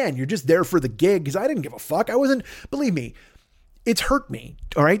 Because again, you're just there for the gig. Because I didn't give a fuck. I wasn't, believe me, it's hurt me.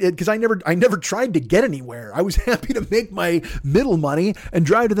 All right. Because I never tried to get anywhere. I was happy to make my middle money and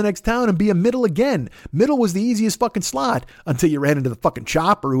drive to the next town and be a middle again. Middle was the easiest fucking slot until you ran into the fucking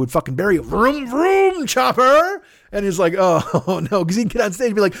chopper who would fucking bury you. Vroom, vroom, chopper. And he's like, oh no, because he'd get on stage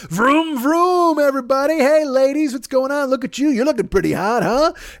and be like, vroom, vroom, everybody. Hey, ladies, what's going on? Look at you. You're looking pretty hot,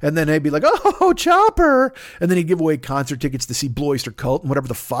 huh? And then they'd be like, oh, Chopper. And then he'd give away concert tickets to see Blue Oyster Cult and whatever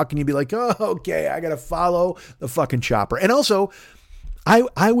the fuck. And you'd be like, oh, okay, I got to follow the fucking Chopper. And also,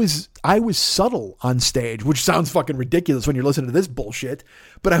 I was subtle on stage, which sounds fucking ridiculous when you're listening to this bullshit.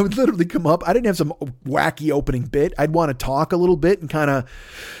 But I would literally come up. I didn't have some wacky opening bit. I'd want to talk a little bit and kind of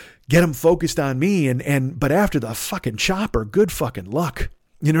get them focused on me, but after the fucking Chopper, good fucking luck.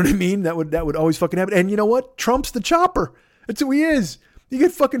 You know what I mean? That would always fucking happen. And you know what? Trump's the Chopper. That's who he is. You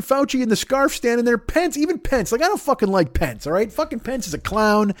get fucking Fauci in the scarf standing there. Pence, even Pence. Like, I don't fucking like Pence, all right? Fucking Pence is a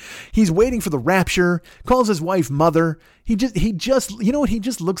clown. He's waiting for the rapture. Calls his wife mother. He just, you know what? He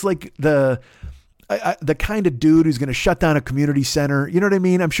just looks like the kind of dude who's going to shut down a community center. You know what I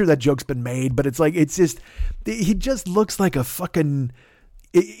mean? I'm sure that joke's been made, but it's like, he just looks like a fucking...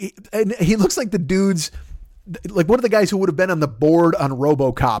 and he looks like the dudes, like one of the guys who would have been on the board on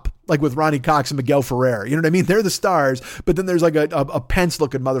RoboCop, like with Ronnie Cox and Miguel Ferrer. You know what I mean? They're the stars, but then there's like a Pence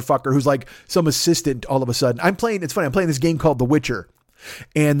looking motherfucker who's like some assistant all of a sudden. It's funny. I'm playing this game called The Witcher,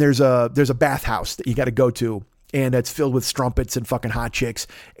 and there's a bathhouse that you got to go to, and it's filled with strumpets and fucking hot chicks.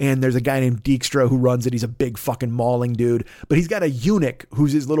 And there's a guy named Dijkstra who runs it. He's a big fucking mauling dude, but he's got a eunuch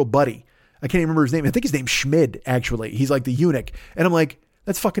who's his little buddy. I can't even remember his name. I think his name's Schmid, actually. He's like the eunuch. And I'm like,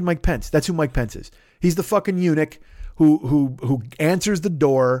 that's fucking Mike Pence. That's who Mike Pence is. He's the fucking eunuch who answers the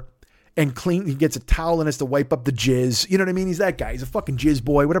door and he gets a towel and has to wipe up the jizz. You know what I mean? He's that guy. He's a fucking jizz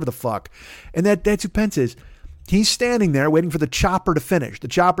boy, whatever the fuck. And that's who Pence is. He's standing there waiting for the Chopper to finish. The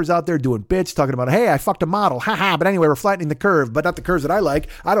Chopper's out there doing bits, talking about, hey, I fucked a model. Haha. But anyway, we're flattening the curve, but not the curves that I like.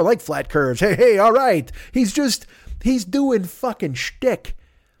 I don't like flat curves. Hey, all right. He's doing fucking shtick.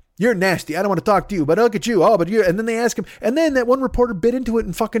 You're nasty. I don't want to talk to you, but look at you. Oh, but you. And then they ask him. And then that one reporter bit into it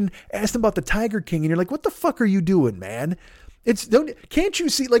and fucking asked him about the Tiger King. And you're like, what the fuck are you doing, man? Can't you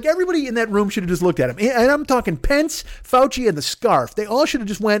see? Like, everybody in that room should have just looked at him. And I'm talking Pence, Fauci, and the scarf. They all should have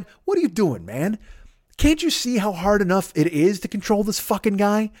just went, what are you doing, man? Can't you see how hard enough it is to control this fucking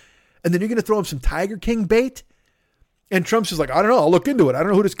guy? And then you're going to throw him some Tiger King bait? And Trump's just like, I don't know. I'll look into it. I don't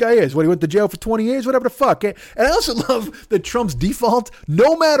know who this guy is. He went to jail for 20 years, whatever the fuck. And I also love that Trump's default,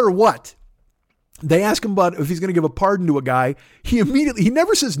 no matter what, they ask him about if he's going to give a pardon to a guy. He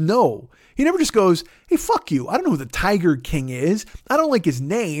never says no. He never just goes, hey, fuck you. I don't know who the Tiger King is. I don't like his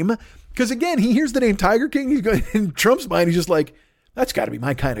name. Because again, he hears the name Tiger King. He's going, in Trump's mind, he's just like, that's got to be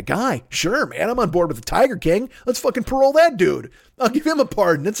my kind of guy. Sure, man. I'm on board with the Tiger King. Let's fucking parole that dude. I'll give him a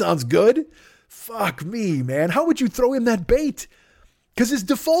pardon. That sounds good. Fuck me, man. How would you throw him that bait? Because his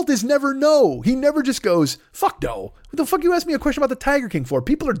default is never no. He never just goes, fuck no. What the fuck you asked me a question about the Tiger King for?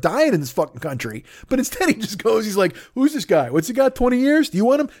 People are dying in this fucking country. But instead he just goes, he's like, who's this guy? What's he got, 20 years? Do you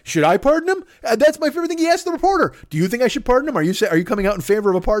want him? Should I pardon him? That's my favorite thing he asked the reporter. Do you think I should pardon him? Are you coming out in favor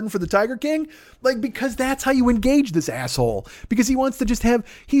of a pardon for the Tiger King? Like, because that's how you engage this asshole. Because he wants to just have,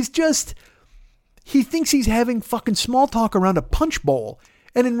 he thinks he's having fucking small talk around a punch bowl.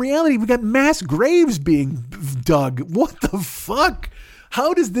 And in reality, we got mass graves being dug. What the fuck?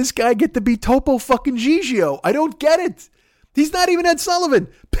 How does this guy get to be Topo fucking Gigio? I don't get it. He's not even Ed Sullivan.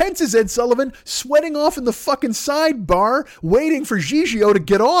 Pence is Ed Sullivan, sweating off in the fucking sidebar, waiting for Gigio to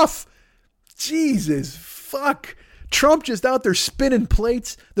get off. Jesus, fuck. Trump just out there spinning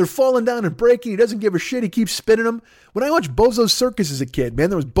plates. They're falling down and breaking. He doesn't give a shit. He keeps spinning them. When I watched Bozo's Circus as a kid, man,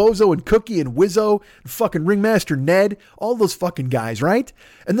 there was Bozo and Cookie and Wizzo and fucking Ringmaster Ned, all those fucking guys, right?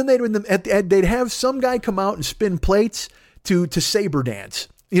 And then they'd have some guy come out and spin plates to saber dance.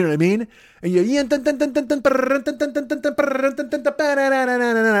 You know what I mean? And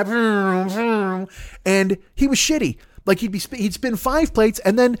and he was shitty. Like he'd spin 5 plates,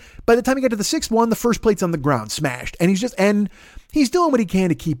 and then by the time he got to the 6th one, the first plate's on the ground, smashed. And he's doing what he can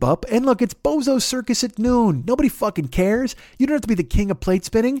to keep up. And look, it's Bozo's Circus at noon. Nobody fucking cares. You don't have to be the king of plate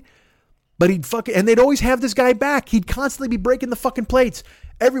spinning. But and they'd always have this guy back. He'd constantly be breaking the fucking plates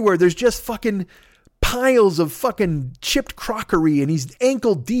everywhere. There's just fucking piles of fucking chipped crockery, and he's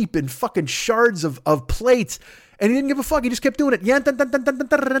ankle deep in fucking shards of plates. And he didn't give a fuck. He just kept doing it.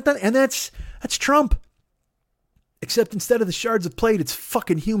 And that's Trump. Except instead of the shards of plate, it's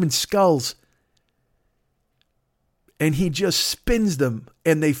fucking human skulls. And he just spins them,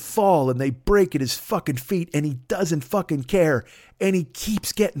 and they fall, and they break at his fucking feet, and he doesn't fucking care. And he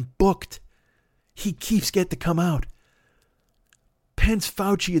keeps getting booked. He keeps getting to come out. Pence,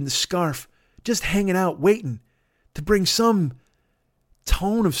 Fauci, and the scarf, just hanging out, waiting to bring some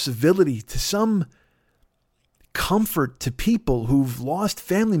tone of civility, to some comfort to people who've lost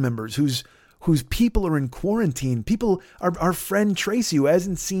family members, whose people are in quarantine. People, our friend Tracy, who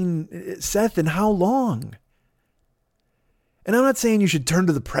hasn't seen Seth in how long? And I'm not saying you should turn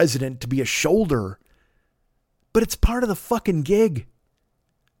to the president to be a shoulder, but it's part of the fucking gig.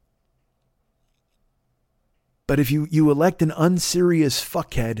 But if you elect an unserious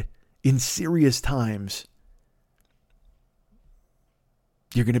fuckhead in serious times,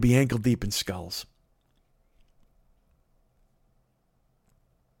 you're going to be ankle deep in skulls.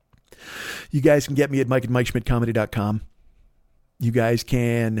 You guys can get me at mike@MikeSchmidtComedy.com. You guys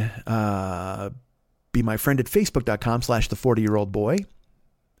can be my friend at Facebook.com/the40yearoldboy.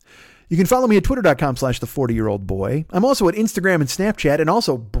 You can follow me at Twitter.com/the40yearoldboy. I'm also at Instagram and Snapchat, and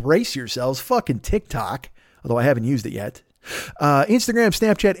also, brace yourselves, fucking TikTok, although I haven't used it yet. Instagram,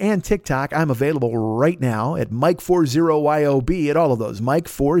 Snapchat, and TikTok. I'm available right now at Mike40YOB at all of those.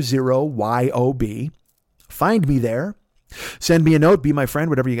 Mike40YOB. Find me there. Send me a note, be my friend,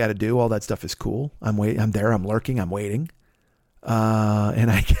 whatever you got to do. All that stuff is cool. I'm there. I'm lurking. I'm waiting.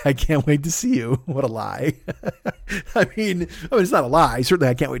 And I can't wait to see you. What a lie. I mean, it's not a lie. Certainly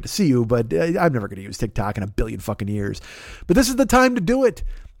I can't wait to see you, but I'm never going to use TikTok in a billion fucking years. But this is the time to do it.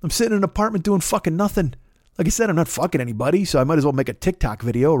 I'm sitting in an apartment doing fucking nothing. Like I said, I'm not fucking anybody, so I might as well make a TikTok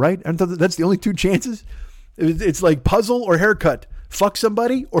video, right? And that's the only 2 chances. It's like puzzle or haircut. Fuck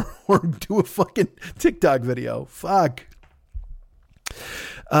somebody or do a fucking TikTok video. Fuck.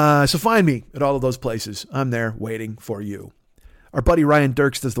 So find me at all of those places. I'm there waiting for you. Our buddy Ryan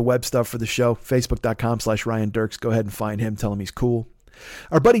Dirks does the web stuff for the show. Facebook.com/Ryan Dirks. Go ahead and find him. Tell him he's cool.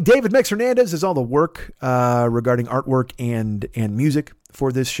 Our buddy David Mex Hernandez does all the work regarding artwork and music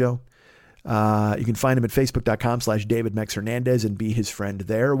for this show. You can find him at Facebook.com/David Mex Hernandez and be his friend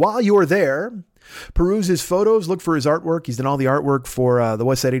there. While you're there, peruse his photos, look for his artwork. He's done all the artwork for the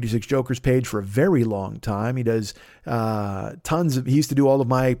Westside 86 Jokers page for a very long time. He does he used to do all of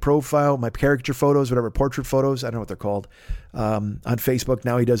my profile, my caricature photos, whatever, portrait photos. I don't know what they're called, on Facebook.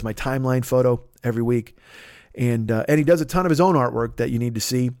 Now he does my timeline photo every week. And he does a ton of his own artwork that you need to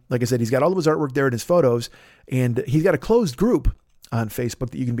see. Like I said, he's got all of his artwork there in his photos, and he's got a closed group on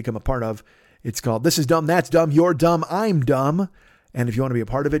Facebook that you can become a part of. It's called This Is Dumb, That's Dumb, You're Dumb, I'm Dumb. And if you want to be a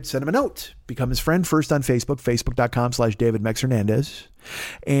part of it, send him a note. Become his friend first on Facebook, Facebook.com/David Mex Hernandez.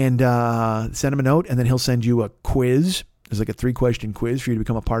 And send him a note, and then he'll send you a quiz. There's like a 3-question quiz for you to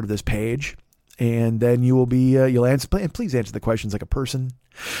become a part of this page. And then you will be, you'll answer, and please answer the questions like a person.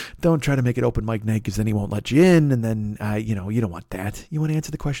 Don't try to make it open mic night, because then he won't let you in. And then, you don't want that. You want to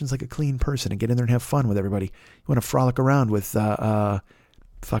answer the questions like a clean person and get in there and have fun with everybody. You want to frolic around with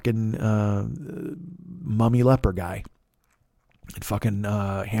fucking Mummy Leper guy and fucking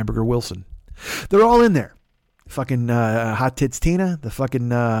Hamburger Wilson. They're all in there. Fucking Hot Tits Tina, the fucking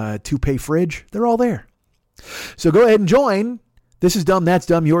Toupee Fridge. They're all there. So go ahead and join. This is Dumb, That's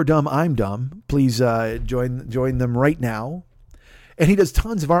Dumb, You're Dumb, I'm Dumb. Please join them right now. And he does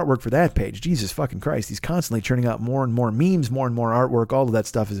tons of artwork for that page. Jesus fucking Christ. He's constantly churning out more and more memes, more and more artwork. All of that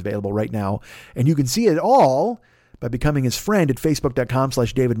stuff is available right now. And you can see it all by becoming his friend at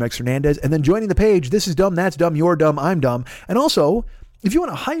Facebook.com/David Mex Hernandez and then joining the page. This is Dumb, That's Dumb, You're Dumb, I'm Dumb. And also, if you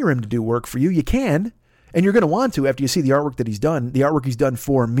want to hire him to do work for you, you can. And you're going to want to after you see the artwork that he's done. The artwork he's done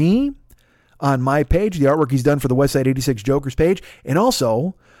for me on my page, the artwork he's done for the Westside 86 Jokers page, and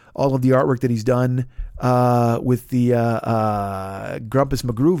also all of the artwork that he's done with the Grumpus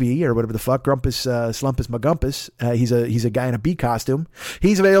McGroovy or whatever the fuck, Grumpus Slumpus McGumpus. He's a guy in a bee costume.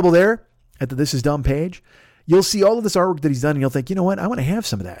 He's available there at the This Is Dumb page. You'll see all of this artwork that he's done, and you'll think, you know what? I want to have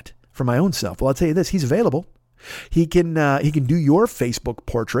some of that for my own self. Well, I'll tell you this: he's available. He can do your Facebook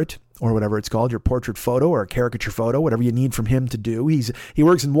portrait or whatever it's called, your portrait photo or a caricature photo, whatever you need from him to do. He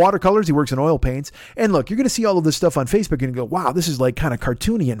works in watercolors, he works in oil paints. And look, you're going to see all of this stuff on Facebook and go, wow, this is like kind of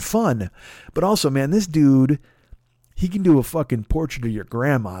cartoony and fun. But also, man, this dude, he can do a fucking portrait of your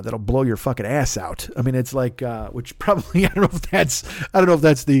grandma that'll blow your fucking ass out. I mean, it's like, which probably, I don't know if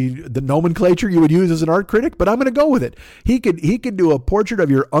that's the nomenclature you would use as an art critic, but I'm going to go with it. He could do a portrait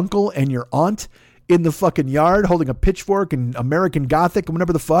of your uncle and your aunt in the fucking yard holding a pitchfork and American Gothic and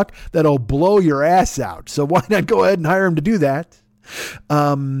whatever the fuck that'll blow your ass out. So why not go ahead and hire him to do that?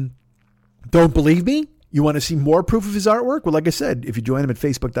 Don't believe me? You want to see more proof of his artwork? Well, like I said, if you join him at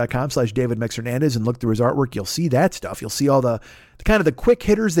facebook.com/David Mex Hernandez and look through his artwork, you'll see that stuff. You'll see all the kind of the quick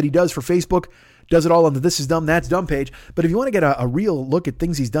hitters that he does for Facebook. Does it all on the This Is Dumb, That's Dumb page. But if you want to get a real look at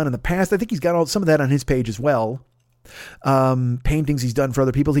things he's done in the past, I think he's got some of that on his page as well. Paintings he's done for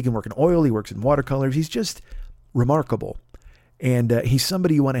other people. He can work in oil. He works in watercolors. He's just remarkable. And he's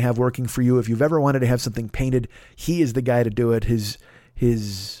somebody you want to have working for you. If you've ever wanted to have something painted, he is the guy to do it. His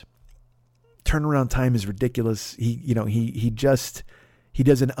turnaround time is ridiculous. He does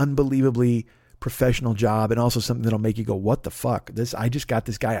an unbelievably professional job, and also something that'll make you go, what the fuck? I just got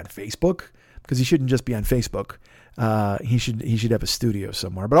this guy on Facebook, because he shouldn't just be on Facebook. He should have a studio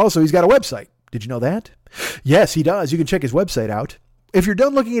somewhere. But also he's got a website. Did you know that? Yes, he does. You can check his website out. If you're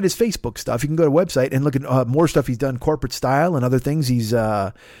done looking at his Facebook stuff, you can go to a website and look at more stuff he's done, corporate style and other things. He's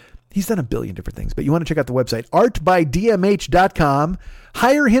done a billion different things, but you want to check out the website, artbydmh.com.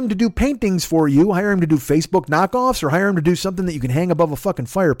 Hire him to do paintings for you. Hire him to do Facebook knockoffs, or hire him to do something that you can hang above a fucking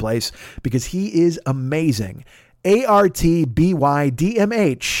fireplace, because he is amazing.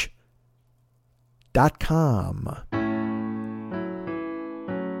 artbydmh.com.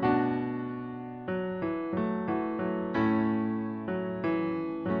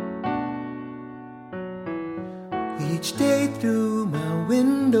 Each day through my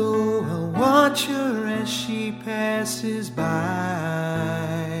window, I'll watch her as she passes by.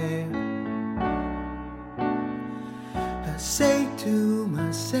 I say to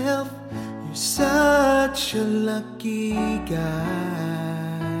myself, you're such a lucky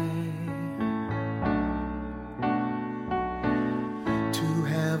guy to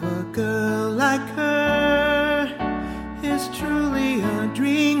have a girl like her is truly a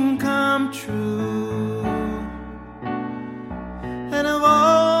dream come true. And of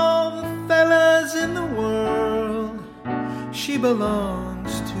all the fellas in the world, she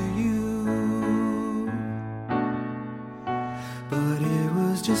belongs to you. But it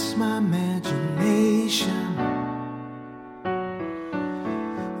was just my imagination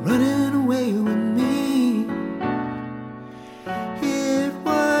running away with me. It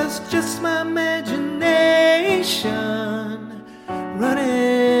was just my imagination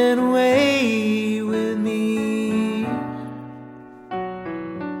running away with me.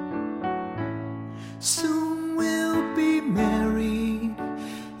 Soon we'll be married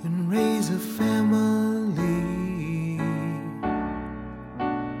and raise a family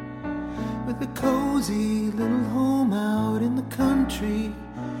with a cozy little home out in the country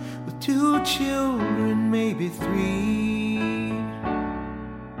with 2 children, maybe 3.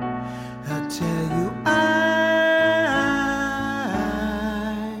 I tell you, I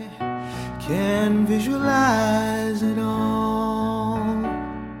can visualize it all.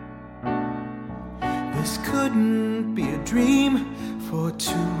 This couldn't be a dream, for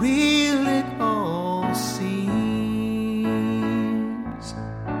too real it all seems.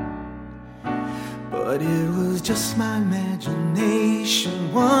 But it was just my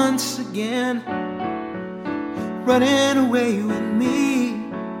imagination once again running away with me.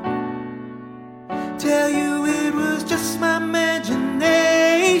 Tell you it was just my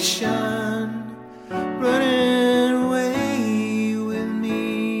imagination running away with me.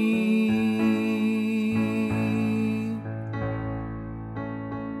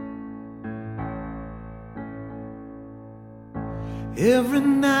 Every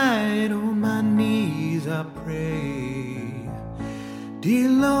night on my knees I pray, dear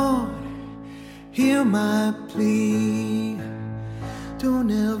Lord, hear my plea. Don't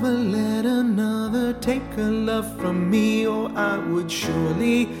ever let another take her love from me, or I would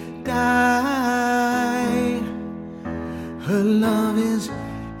surely die. Her love is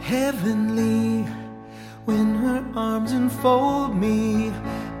heavenly. When her arms enfold me,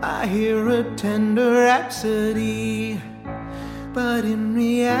 I hear a tender rhapsody. But in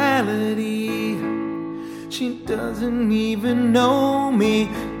reality, she doesn't even know me.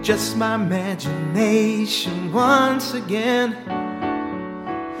 Just my imagination once again,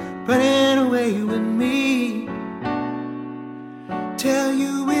 running away with me. Tell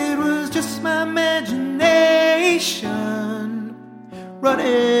you it was just my imagination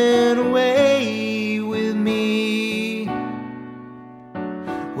running away with me.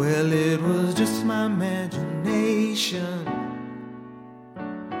 Well, it was just my imagination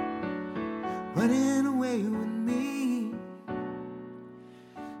running away with me.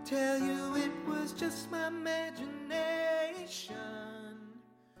 Tell you it was just my imagination.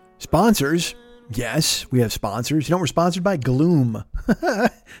 Sponsors. Yes, we have sponsors. You know what we're sponsored by? Gloom.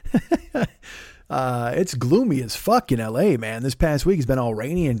 It's gloomy as fuck in LA, man. This past week has been all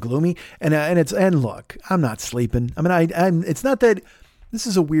rainy and gloomy. And look, I'm not sleeping. I mean, it's not that this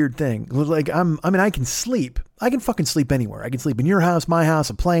is a weird thing. Like I can sleep. I can fucking sleep anywhere. I can sleep in your house, my house,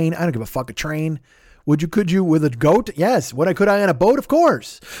 a plane. I don't give a fuck, a train. Could you with a goat? Yes. Could I on a boat? Of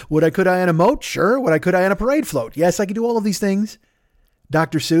course. Could I on a moat? Sure. Could I on a parade float? Yes, I can do all of these things.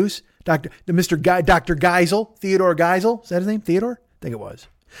 Dr. Seuss, Dr. Geisel, Theodore Geisel. Is that his name? Theodore? I think it was.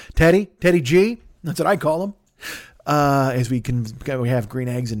 Teddy G. That's what I call him. As we have green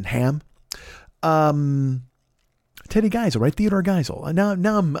eggs and ham. Teddy Geisel, right? Theodore Geisel. Now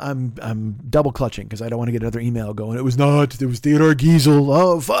I'm double clutching because I don't want to get another email going. It was Theodore Geisel.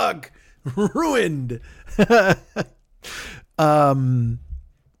 Oh, fuck. Ruined.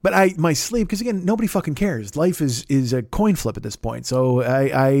 But my sleep, because again, nobody fucking cares. Life is a coin flip at this point. So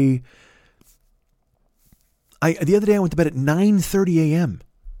I the other day I went to bed at 9:30 a.m.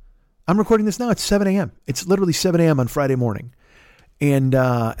 I'm recording this now. It's 7 a.m. It's literally 7 a.m. on Friday morning. And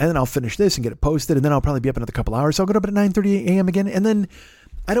then I'll finish this and get it posted. And then I'll probably be up another couple hours. So I'll go to bed at 9:30 a.m. again. And then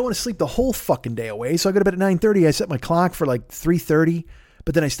I don't want to sleep the whole fucking day away. So I go to bed at 9:30. I set my clock for like 3:30.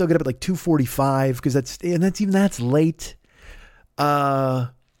 But then I still get up at like 2:45 because that's late.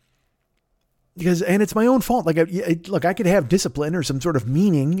 Because it's my own fault. Like, look, I could have discipline or some sort of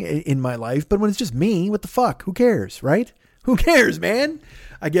meaning in my life, but when it's just me, what the fuck? Who cares, right? Who cares, man?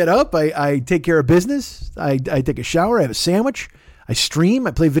 I get up, I take care of business, I take a shower, I have a sandwich, I stream,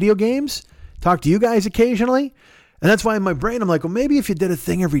 I play video games, talk to you guys occasionally. And that's why in my brain, I'm like, well, maybe if you did a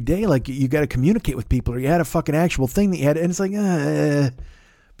thing every day, like you got to communicate with people or you had a fucking actual thing that you had, and it's like,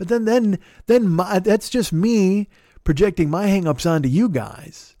 but then that's just me projecting my hangups onto you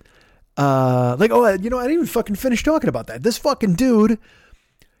guys. I didn't even fucking finish talking about that. This fucking dude,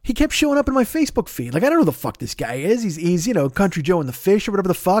 he kept showing up in my Facebook feed. Like, I don't know who the fuck this guy is. He's Country Joe and the Fish or whatever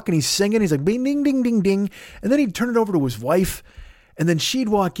the fuck. And he's singing. He's like, ding, ding, ding, ding, ding. And then he'd turn it over to his wife. And then she'd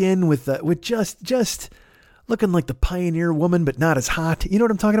walk in with just looking like the Pioneer Woman, but not as hot. You know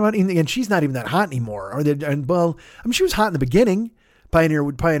what I'm talking about? And she's not even that hot anymore. She was hot in the beginning.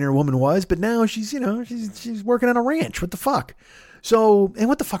 Pioneer Woman was, but now she's working on a ranch. What the fuck? So, and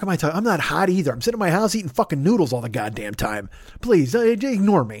what the fuck am I talking? I'm not hot either. I'm sitting in my house eating fucking noodles all the goddamn time. Please,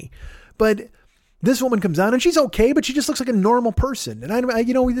 ignore me. But this woman comes on and she's okay, but she just looks like a normal person. And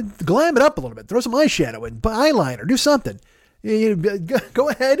we glam it up a little bit. Throw some eyeshadow in, eyeliner, do something. Go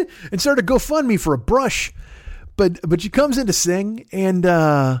ahead and start a GoFundMe for a brush. But she comes in to sing and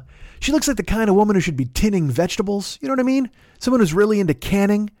she looks like the kind of woman who should be tinning vegetables. You know what I mean? Someone who's really into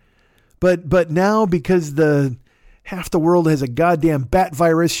canning. But now because half the world has a goddamn bat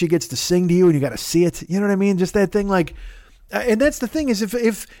virus, she gets to sing to you and you got to see it. You know what I mean? Just that thing like, and that's the thing is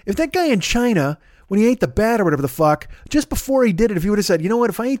if that guy in China, when he ate the bat or whatever the fuck, just before he did it, if he would have said, you know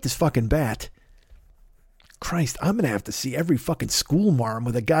what, if I eat this fucking bat, Christ, I'm going to have to see every fucking school marm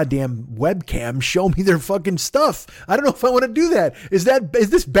with a goddamn webcam show me their fucking stuff. I don't know if I want to do that. Is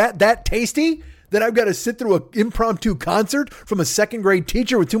this bat that tasty that I've got to sit through an impromptu concert from a second grade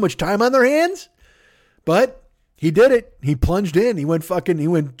teacher with too much time on their hands? But he did it. He plunged in. He went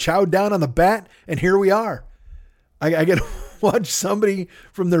chowed down on the bat, and here we are. I get to watch somebody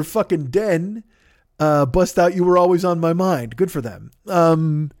from their fucking den bust out "You Were Always on My Mind." Good for them.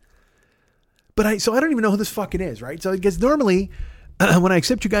 But I don't even know who this fucking is, right? So I guess normally when I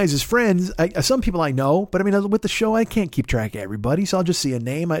accept you guys as friends, some people I know, but I mean with the show I can't keep track of everybody, so I'll just see a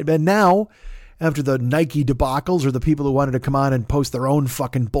name. And now, after the Nike debacles or the people who wanted to come on and post their own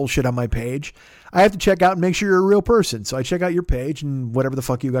fucking bullshit on my page, I have to check out and make sure you're a real person. So I check out your page and whatever the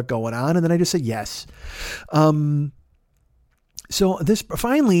fuck you got going on, and then I just say yes. So this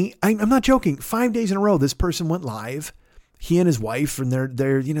finally, I'm not joking. 5 days in a row, this person went live. He and his wife, and they're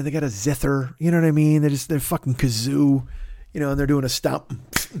they got a zither. You know what I mean? They're fucking kazoo, and they're doing a stomp,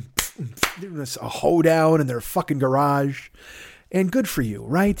 they're doing a hoedown in their fucking garage. And good for you,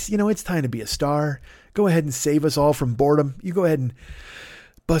 right? It's time to be a star. Go ahead and save us all from boredom. You go ahead and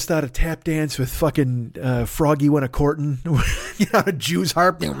bust out a tap dance with fucking Froggy Went A-Courtin', get out a Jew's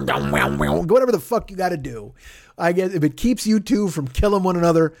harp, whatever the fuck you got to do. I guess if it keeps you two from killing one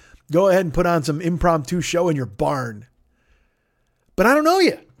another, go ahead and put on some impromptu show in your barn. But I don't know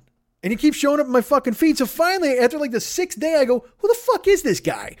you. And you keep showing up in my fucking feed. So finally, after like the 6th day, I go, who the fuck is this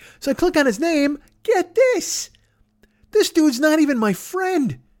guy? So I click on his name. Get this. This dude's not even my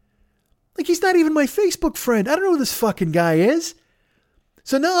friend. Like, he's not even my Facebook friend. I don't know who this fucking guy is.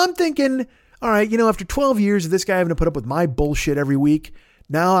 So now I'm thinking, all right, you know, after 12 years of this guy having to put up with my bullshit every week,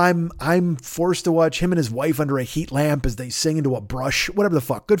 now I'm forced to watch him and his wife under a heat lamp as they sing into a brush, whatever the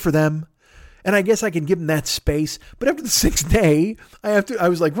fuck. Good for them. And I guess I can give him that space. But after the 6th day, I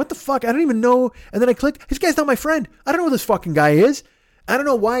was like, what the fuck? I don't even know. And then I clicked, this guy's not my friend. I don't know who this fucking guy is. I don't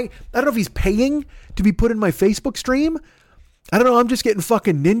know why. I don't know if he's paying to be put in my Facebook stream. I don't know. I'm just getting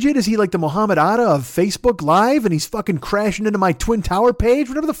fucking ninja'd. Is he like the Muhammad Atta of Facebook Live and he's fucking crashing into my Twin Tower page?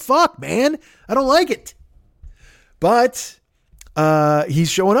 Whatever the fuck, man. I don't like it. But he's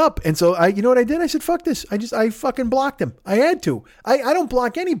showing up. And so you know what I did? I said, fuck this. I fucking blocked him. I had to. I don't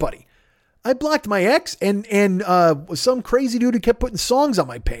block anybody. I blocked my ex and some crazy dude who kept putting songs on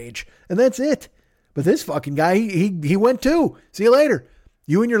my page. And that's it. But this fucking guy, he went too. See you later.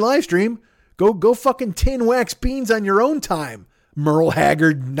 You and your live stream. Go fucking tin wax beans on your own time, Merle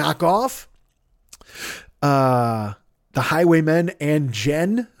Haggard knockoff. The Highwaymen and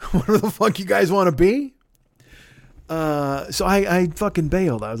Jen, whatever the fuck you guys want to be. So I fucking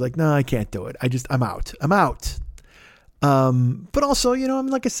bailed. I was like, no, I can't do it. I'm out. But also, you know,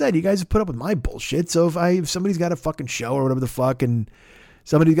 like I said, you guys have put up with my bullshit. So if somebody's got a fucking show or whatever the fuck, and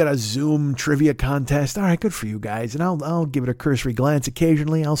somebody's got a Zoom trivia contest, all right, good for you guys. And I'll give it a cursory glance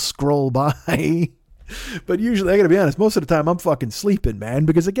occasionally. I'll scroll by. But usually, I gotta be honest, most of the time I'm fucking sleeping, man.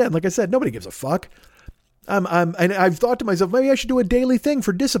 Because again, like I said, nobody gives a fuck. And I've thought to myself, maybe I should do a daily thing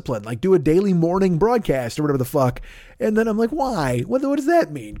for discipline, like do a daily morning broadcast or whatever the fuck. And then I'm like, why? What does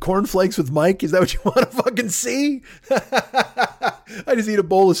that mean? Cornflakes with Mike? Is that what you want to fucking see? I just eat a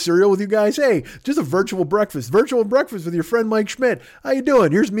bowl of cereal with you guys. Hey, just a virtual breakfast with your friend Mike Schmidt. How you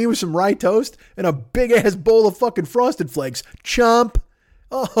doing? Here's me with some rye toast and a big ass bowl of fucking Frosted Flakes. Chomp.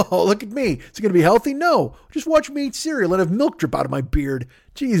 Oh, look at me. Is it going to be healthy? No. Just watch me eat cereal and have milk drip out of my beard.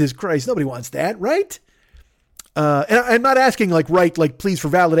 Jesus Christ. Nobody wants that, right? And I'm not asking like please for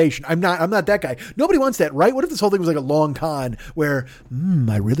validation. I'm not that guy. Nobody wants that, right? What if this whole thing was like a long con where,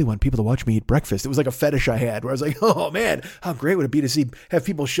 I really want people to watch me eat breakfast. It was like a fetish I had where I was like, oh man, how great would it be to have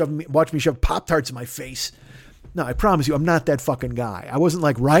people watch me shove Pop-Tarts in my face. No, I promise you, I'm not that fucking guy. I wasn't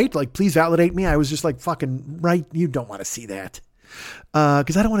like, right? Like, please validate me. I was just like, fucking right. You don't want to see that.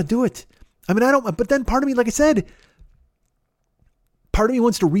 Cause I don't want to do it. I mean, but then part of me, like I said, part of me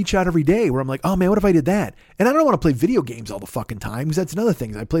wants to reach out every day where I'm like, oh man, what if I did that? And I don't want to play video games all the fucking time because that's another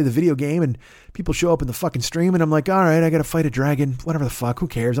thing. I play the video game and people show up in the fucking stream and I'm like, all right, I got to fight a dragon, whatever the fuck, who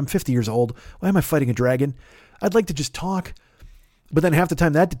cares? I'm 50 years old. Why am I fighting a dragon? I'd like to just talk. But then half the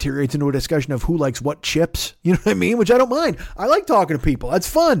time that deteriorates into a discussion of who likes what chips. You know what I mean? Which I don't mind. I like talking to people. That's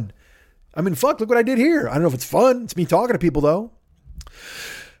fun. I mean, fuck, look what I did here. I don't know if it's fun. It's me talking to people though.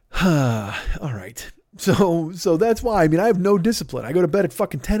 All right. So that's why, I mean, I have no discipline. I go to bed at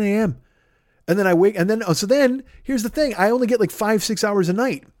fucking 10 a.m. and then I wake and then, so then here's the thing. I only get like 5-6 hours a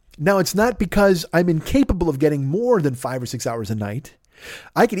night. Now it's not because I'm incapable of getting more than 5 or 6 hours a night.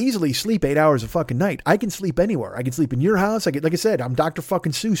 I could easily sleep 8 hours a fucking night. I can sleep anywhere. I can sleep in your house. Like I said, I'm Dr.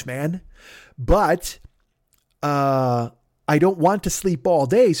 fucking Seuss, man. But, I don't want to sleep all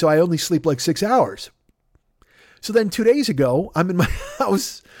day. So I only sleep like 6 hours. So then 2 days ago, I'm in my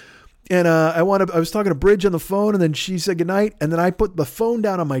house. And I was talking to Bridge on the phone, and then she said goodnight. And then I put the phone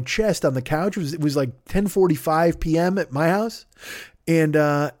down on my chest on the couch. It was like 10:45 p.m. at my house, and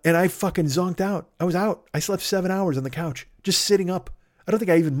I fucking zonked out. I was out. I slept 7 hours on the couch, just sitting up. I don't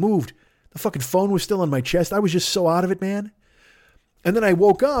think I even moved. The fucking phone was still on my chest. I was just so out of it, man. And then I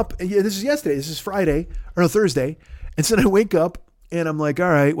woke up. And this is yesterday. This is Friday or no, Thursday. And so then I wake up, and I'm like, all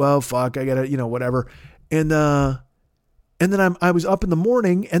right, well, fuck, I gotta, whatever. And then I was up in the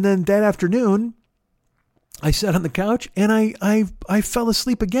morning, and then that afternoon, I sat on the couch and I fell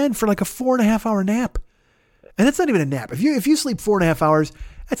asleep again for like a 4.5 hour nap. And it's not even a nap. If you sleep 4.5 hours,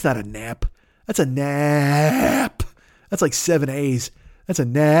 that's not a nap. That's a nap. That's like 7 A's. That's a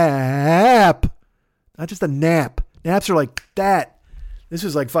nap. Not just a nap. Naps are like that. This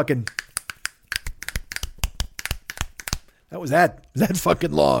was like fucking. That was that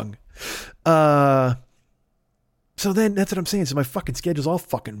fucking long. So then that's what I'm saying. So my fucking schedule's all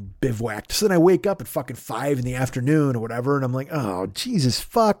fucking bivouacked. So then I wake up at fucking 5 in the afternoon or whatever. And I'm like, oh, Jesus,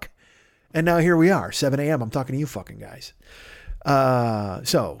 fuck. And now here we are, 7 a.m. I'm talking to you fucking guys.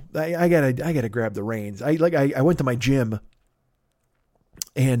 So I gotta grab the reins. I went to my gym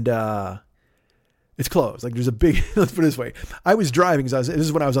and, it's closed. Like there's a big, let's put it this way. I was driving because this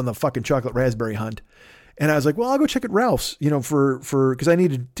is when I was on the fucking chocolate raspberry hunt. And I was like, well, I'll go check at Ralph's, cause I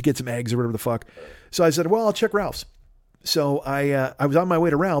needed to get some eggs or whatever the fuck. So I said, well, I'll check Ralph's. So I was on my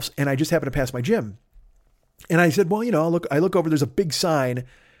way to Ralph's and I just happened to pass my gym. And I said, well, I look over, there's a big sign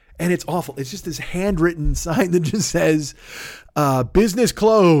and it's awful. It's just this handwritten sign that just says, business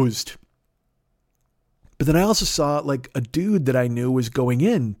closed. But then I also saw like a dude that I knew was going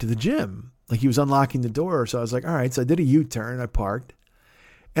in to the gym. Like he was unlocking the door. So I was like, all right. So I did a U-turn. I parked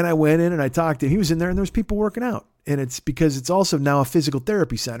and I went in and I talked to him. He was in there and there was people working out. And it's because it's also now a physical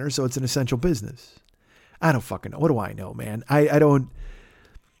therapy center. So it's an essential business. I don't fucking know. What do I know, man? I don't.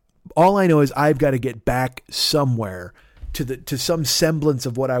 All I know is I've got to get back somewhere to some semblance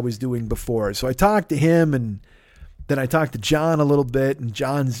of what I was doing before. So I talked to him and then I talked to John a little bit, and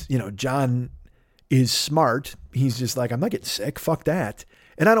John is smart. He's just like, I'm not getting sick. Fuck that.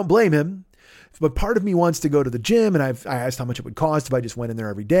 And I don't blame him. But part of me wants to go to the gym, and I asked how much it would cost if I just went in there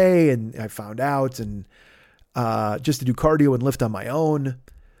every day, and I found out, and just to do cardio and lift on my own.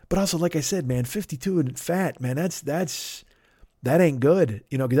 But also, like I said, man, 52 and fat, man, that ain't good,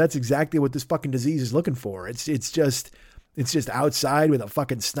 because that's exactly what this fucking disease is looking for. It's just outside with a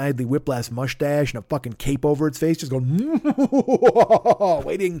fucking snidely whiplash mustache and a fucking cape over its face, just going,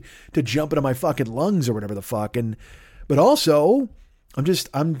 waiting to jump into my fucking lungs or whatever the fuck. But also, I'm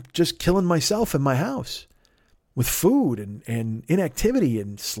just killing myself in my house with food and inactivity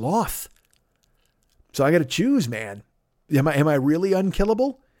and sloth. So I got to choose, man. Am I really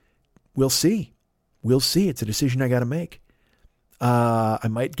unkillable? We'll see. It's a decision I got to make. I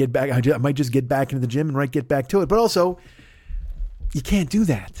might get back. I might just get back into the gym and get back to it. But also, you can't do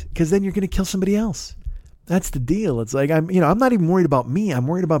that because then you're going to kill somebody else. That's the deal. It's like, I'm not even worried about me. I'm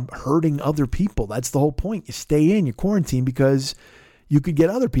worried about hurting other people. That's the whole point. You stay in, you quarantine because you could get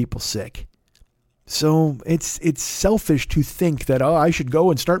other people sick. So it's selfish to think that, I should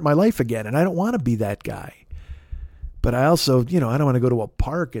go and start my life again. And I don't want to be that guy. But I also, I don't want to go to a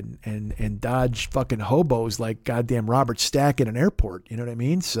park and dodge fucking hobos like goddamn Robert Stack at an airport. You know what I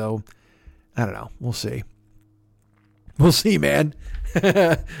mean? So I don't know. We'll see. We'll see, man.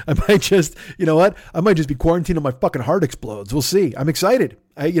 I might just, I might just be quarantined and my fucking heart explodes. We'll see. I'm excited.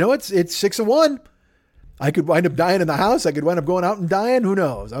 It's 6 of 1. I could wind up dying in the house. I could wind up going out and dying. Who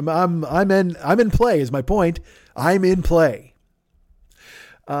knows? I'm in play is my point. I'm in play.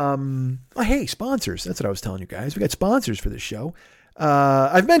 Hey, sponsors. That's what I was telling you guys. We got sponsors for this show.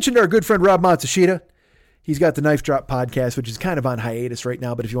 I've mentioned our good friend Rob Matsushita. He's got the Knife Drop podcast, which is kind of on hiatus right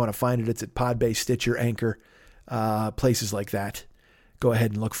now, but if you want to find it, it's at Podbase, Stitcher, Anchor, places like that. Go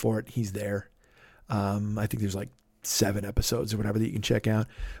ahead and look for it. He's there. I think there's like 7 episodes or whatever that you can check out.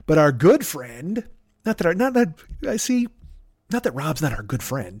 But our good friend, not that Rob's not our good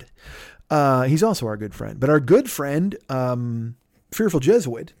friend. He's also our good friend, but our good friend, Fearful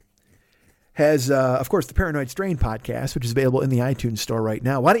Jesuit, has, of course, the Paranoid Strain podcast, which is available in the iTunes store right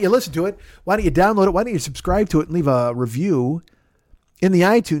now. Why don't you listen to it? Why don't you download it? Why don't you subscribe to it and leave a review in the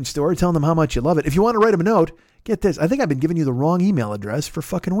iTunes store telling them how much you love it? If you want to write them a note, get this. I think I've been giving you the wrong email address for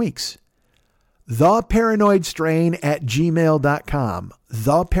fucking weeks. theparanoidstrain@gmail.com.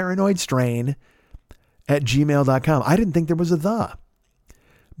 theparanoidstrain@gmail.com. I didn't think there was a the.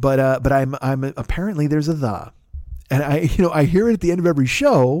 But I'm apparently there's a the. And I hear it at the end of every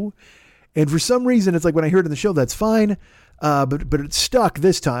show, and for some reason, it's like when I hear it in the show, that's fine. But it stuck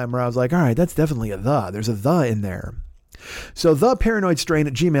this time where I was like, all right, that's definitely a the. There's a the in there. So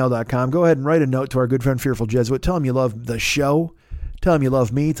theparanoidstrain@gmail.com. Go ahead and write a note to our good friend Fearful Jesuit. Tell him you love the show. Tell him you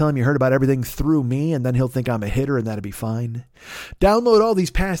love me. Tell him you heard about everything through me, and then he'll think I'm a hitter, and that'll be fine. Download all these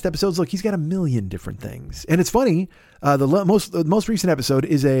past episodes. Look, he's got a million different things. And it's funny, the most recent episode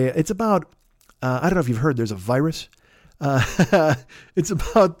it's about, I don't know if you've heard, there's a virus. It's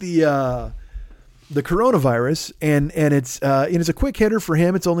about the coronavirus, and it's a quick hitter for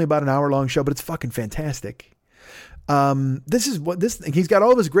him. It's only about an hour-long show, but it's fucking fantastic. He's got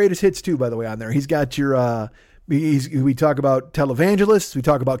all of his greatest hits too, by the way, on there. He's got we talk about televangelists. We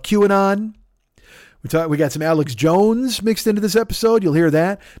talk about QAnon. We got some Alex Jones mixed into this episode. You'll hear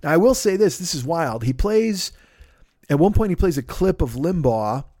that. Now, I will say this is wild. At one point he plays a clip of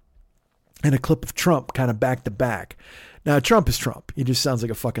Limbaugh and a clip of Trump kind of back to back. Now, Trump is Trump. He just sounds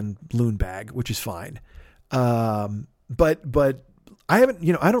like a fucking loon bag, which is fine. But I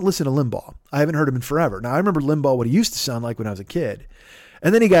haven't, I don't listen to Limbaugh. I haven't heard him in forever. Now, I remember Limbaugh, what he used to sound like when I was a kid.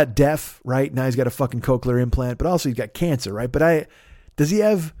 And then he got deaf, right? Now he's got a fucking cochlear implant, but also he's got cancer, right? But does he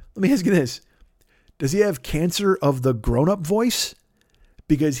have Let me ask you this. Does he have cancer of the grown-up voice?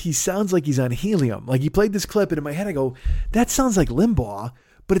 Because he sounds like he's on helium. Like, he played this clip, and in my head I go, that sounds like Limbaugh,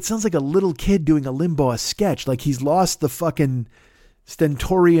 but it sounds like a little kid doing a Limbaugh sketch. Like, he's lost the fucking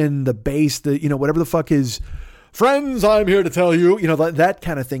stentorian, the bass, the, you know, whatever the fuck is, friends, I'm here to tell you, you know, that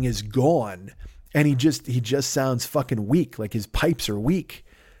kind of thing is gone. And he just sounds fucking weak. Like, his pipes are weak,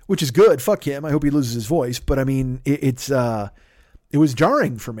 which is good. Fuck him. I hope he loses his voice. But I mean, it was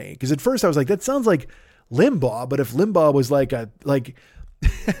jarring for me. Cause at first I was like, that sounds like Limbaugh. But if Limbaugh was like like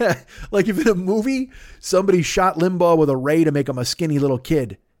if in a movie, somebody shot Limbaugh with a ray to make him a skinny little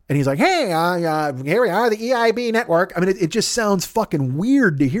kid. And he's like, hey, here we are, the EIB network. I mean, it just sounds fucking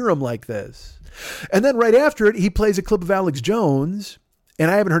weird to hear him like this. And then right after it, he plays a clip of Alex Jones. And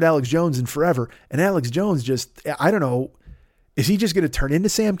I haven't heard Alex Jones in forever. And Alex Jones just, I don't know, is he just going to turn into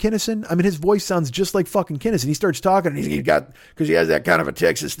Sam Kinison? I mean, his voice sounds just like fucking Kinison. He starts talking and he's got, because he has that kind of a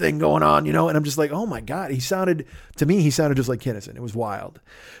Texas thing going on, you know? And I'm just like, oh my God, he sounded just like Kinison. It was wild.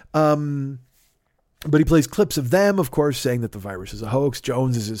 But he plays clips of them, of course, saying that the virus is a hoax.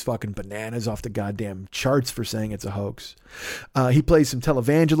 Jones is his fucking bananas off the goddamn charts for saying it's a hoax. He plays some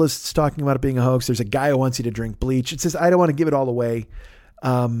televangelists talking about it being a hoax. There's a guy who wants you to drink bleach. It says, I don't want to give it all away.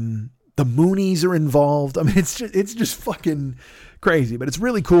 The Moonies are involved. I mean, it's just fucking crazy, but it's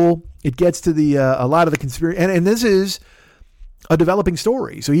really cool. It gets to the, a lot of the conspiracy, and this is a developing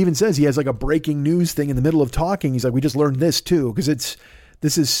story. So he even says he has like a breaking news thing in the middle of talking. He's like, we just learned this too. Cause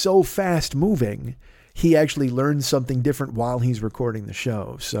this is so fast moving. He actually learns something different while he's recording the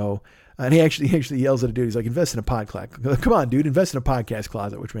show. So, and he actually yells at a dude. He's like, invest in a podcast. Come on, dude, invest in a podcast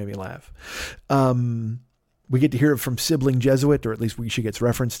closet, which made me laugh. We get to hear it from sibling Jesuit, or at least she gets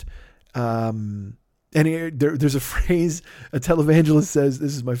referenced. And there's a phrase a televangelist says,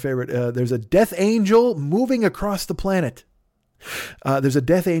 this is my favorite. There's a death angel moving across the planet. There's a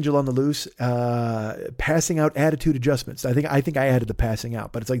death angel on the loose, passing out attitude adjustments. I think I added the passing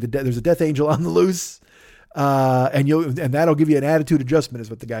out, but it's like there's a death angel on the loose, and that'll give you an attitude adjustment is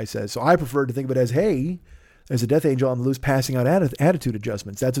what the guy says. So I prefer to think of it as, hey, there's a death angel on the loose passing out attitude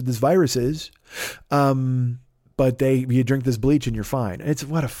adjustments. That's what this virus is. But you drink this bleach and you're fine. It's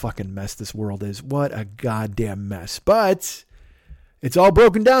what a fucking mess this world is. What a goddamn mess. But it's all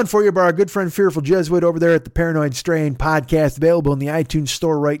broken down for you by our good friend Fearful Jesuit over there at the Paranoid Strain podcast, available in the iTunes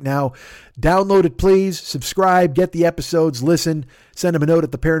store right now. Download it, please. Subscribe, get the episodes, listen, send him a note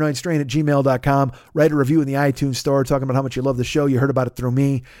at theparanoidstrain@gmail.com. Write a review in the iTunes store talking about how much you love the show. You heard about it through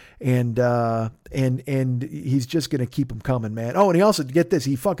me. And he's just going to keep them coming, man. Oh, and he also, get this,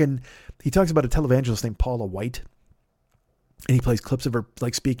 he talks about a televangelist named Paula White. And he plays clips of her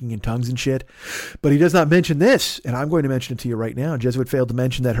like speaking in tongues and shit. But he does not mention this. And I'm going to mention it to you right now. Jesuit failed to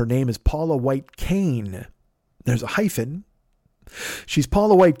mention that her name is Paula White Kane. There's a hyphen. She's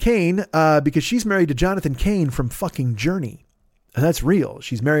Paula White Kane because she's married to Jonathan Cain from fucking Journey. And that's real.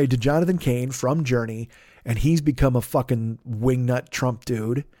 She's married to Jonathan Cain from Journey. And he's become a fucking wingnut Trump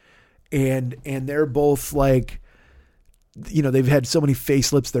dude. And they're both like, you know, they've had so many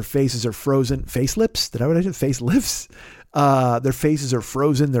facelifts. Their faces are frozen. Facelips? Did I what I said? Facelifts? Their faces are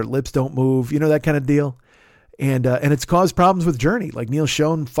frozen. Their lips don't move. You know, that kind of deal. And it's caused problems with Journey. Like Neil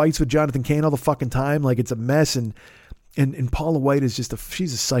Schoen fights with Jonathan Cain all the fucking time. Like it's a mess. And Paula White is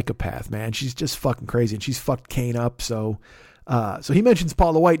she's a psychopath, man. She's just fucking crazy. And she's fucked Cain up. So he mentions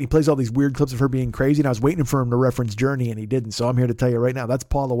Paula White and he plays all these weird clips of her being crazy. And I was waiting for him to reference Journey and he didn't. So I'm here to tell you right now, that's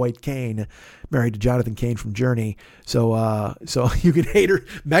Paula White Kane, married to Jonathan Cain from Journey. So you can hate her.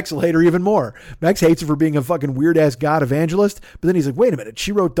 Max will hate her even more. Max hates her for being a fucking weird ass God evangelist. But then he's like, wait a minute.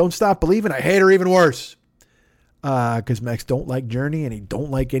 She wrote Don't Stop Believing. I hate her even worse. Cause Max don't like Journey and he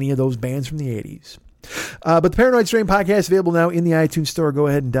don't like any of those bands from the 80s. But the Paranoid Strain podcast is available now in the iTunes store. Go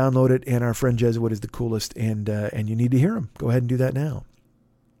ahead and download it. And our friend Jesuit is the coolest, and you need to hear him. Go ahead and do that now.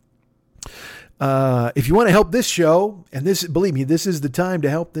 If you want to help this show, and believe me, this is the time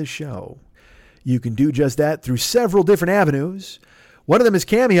to help this show. You can do just that through several different avenues. One of them is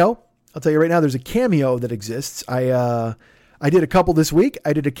Cameo. I'll tell you right now, there's a Cameo that exists. I did a couple this week.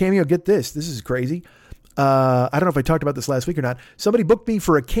 I did a Cameo. Get this. This is crazy. I don't know if I talked about this last week or not. Somebody booked me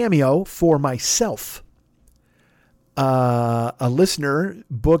for a Cameo for myself. A listener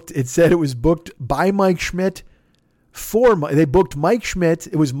booked, it said it was booked by Mike Schmidt they booked Mike Schmidt.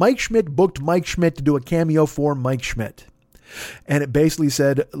 It was Mike Schmidt booked Mike Schmidt to do a Cameo for Mike Schmidt. And it basically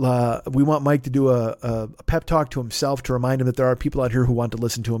said, we want Mike to do a pep talk to himself to remind him that there are people out here who want to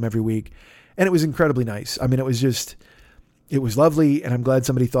listen to him every week. And it was incredibly nice. I mean, it was lovely, and I'm glad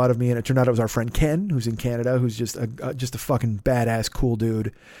somebody thought of me. And it turned out it was our friend Ken, who's in Canada, who's just a fucking badass, cool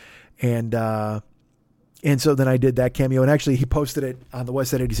dude. And And so then I did that cameo, and actually he posted it on the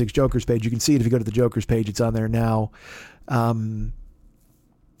Westside 86 Jokers page. You can see it if you go to the Jokers page. It's on there now.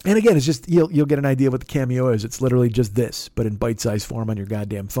 And again, it's just, you'll get an idea of what the cameo is. It's literally just this, but in bite-sized form on your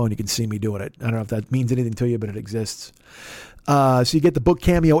goddamn phone. You can see me doing it. I don't know if that means anything to you, but it exists. So you get the Book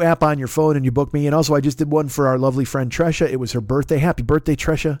Cameo app on your phone and you book me. And also I just did one for our lovely friend Tresha. It was her birthday. Happy birthday,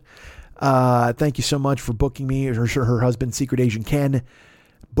 Tresha. Thank you so much for booking me. Her husband, Secret Asian Ken,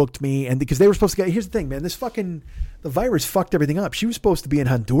 booked me. And because they were supposed to get, here's the thing, man, the virus fucked everything up. She was supposed to be in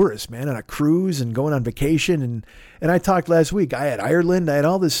Honduras, man, on a cruise and going on vacation. And I talked last week, I had Ireland, I had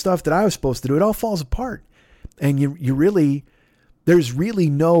all this stuff that I was supposed to do. It all falls apart. And there's really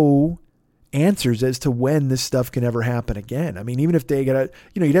no answers as to when this stuff can ever happen again. I mean, even if they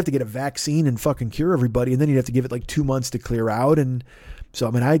you'd have to get a vaccine and fucking cure everybody. And then you'd have to give it like 2 months to clear out. And so,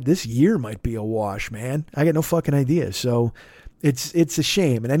 I mean, this year might be a wash, man. I got no fucking idea. So it's a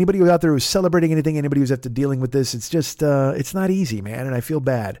shame. And anybody out there who's celebrating anything, anybody who's after dealing with this, it's just, it's not easy, man. And I feel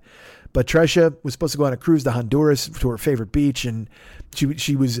bad. But Tresha was supposed to go on a cruise to Honduras to her favorite beach. And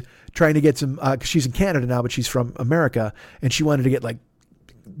she was trying to get some, cause she's in Canada now, but she's from America. And she wanted to get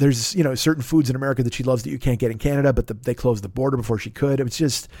there's, certain foods in America that she loves that you can't get in Canada, but they closed the border before she could. It's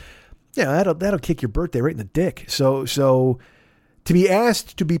just, that'll kick your birthday right in the dick. So to be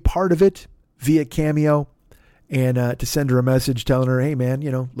asked to be part of it via Cameo, and to send her a message telling her, hey, man,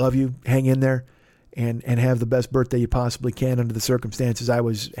 love you, hang in there, and have the best birthday you possibly can under the circumstances. I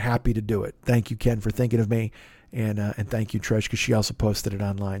was happy to do it. Thank you, Ken, for thinking of me. And thank you, Trish, because she also posted it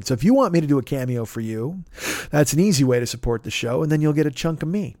online. So if you want me to do a cameo for you, that's an easy way to support the show. And then you'll get a chunk of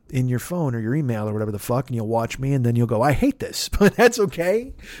me in your phone or your email or whatever the fuck. And you'll watch me and then you'll go, I hate this, but that's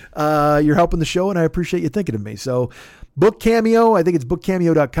okay. You're helping the show and I appreciate you thinking of me. So Book Cameo, I think it's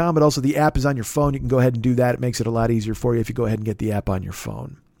bookcameo.com, but also the app is on your phone. You can go ahead and do that. It makes it a lot easier for you if you go ahead and get the app on your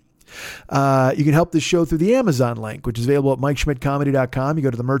phone. You can help this show through the Amazon link, which is available at MikeSchmidtComedy.com. You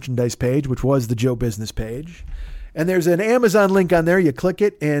go to the merchandise page, which was the Joe Business page. And there's an Amazon link on there. You click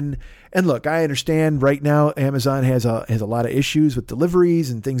it and look, I understand right now Amazon has a lot of issues with deliveries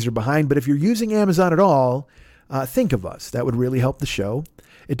and things are behind. But if you're using Amazon at all, think of us. That would really help the show.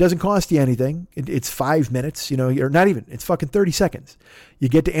 It doesn't cost you anything. It's 5 minutes, or not even. It's fucking 30 seconds. You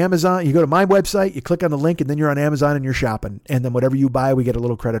get to Amazon, you go to my website, you click on the link, and then you're on Amazon and you're shopping. And then whatever you buy, we get a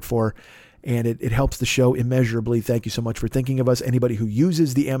little credit for. And it helps the show immeasurably. Thank you so much for thinking of us. Anybody who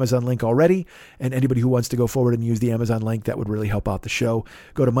uses the Amazon link already, and anybody who wants to go forward and use the Amazon link, that would really help out the show.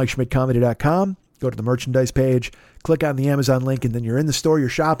 Go to MikeSchmidtComedy.com, go to the merchandise page, click on the Amazon link, and then you're in the store, you're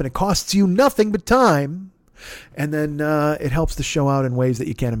shopping. It costs you nothing but time. And then it helps the show out in ways that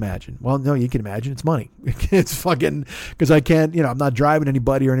you can't imagine. Well, no, you can imagine. It's money. It's fucking, because I can't, I'm not driving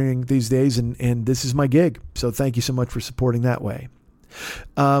anybody or anything these days, and this is my gig. So thank you so much for supporting that way.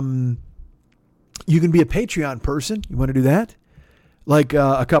 You can be a Patreon person. You want to do that? Like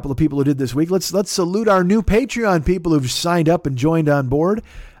a couple of people who did this week. Let's salute our new Patreon people who've signed up and joined on board.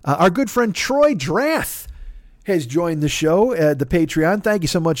 Our good friend Troy Drath has joined the show, the Patreon. Thank you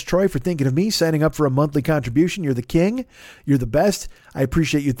so much, Troy, for thinking of me, signing up for a monthly contribution. You're the king. You're the best. I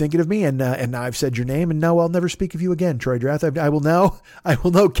appreciate you thinking of me. And now I've said your name, and now I'll never speak of you again, Troy Drath. I will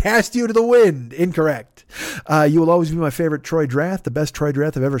now cast you to the wind. Incorrect. You will always be my favorite Troy Drath, the best Troy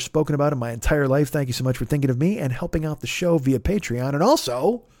Drath I've ever spoken about in my entire life. Thank you so much for thinking of me and helping out the show via Patreon. And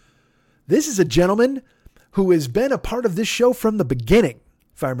also, this is a gentleman who has been a part of this show from the beginning.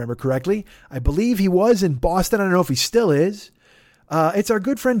 If I remember correctly, I believe he was in Boston. I don't know if he still is. It's our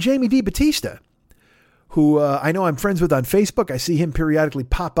good friend Jamie D. Batista, who I know I'm friends with on Facebook. I see him periodically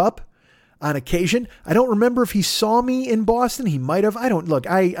pop up on occasion. I don't remember if he saw me in Boston. He might have.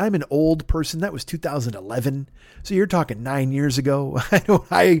 I'm an old person. That was 2011. So you're talking 9 years ago.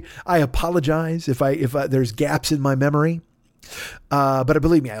 I apologize if there's gaps in my memory. But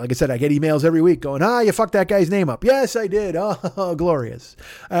believe me, like I said, I get emails every week going, you fucked that guy's name up. Yes, I did. Oh, glorious.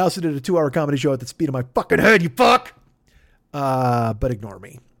 I also did a 2-hour comedy show at the speed of my fucking head, you fuck. But ignore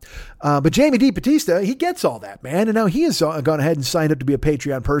me. But Jamie D. Batista, he gets all that, man. And now he has gone ahead and signed up to be a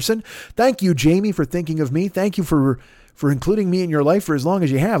Patreon person. Thank you, Jamie, for thinking of me. Thank you for including me in your life for as long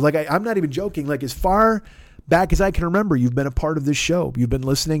as you have. Like, I'm not even joking. Like, as far back as I can remember, you've been a part of this show. You've been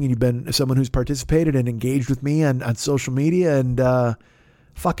listening and you've been someone who's participated and engaged with me on social media. And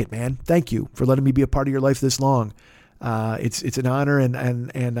fuck it, man. Thank you for letting me be a part of your life this long. It's an honor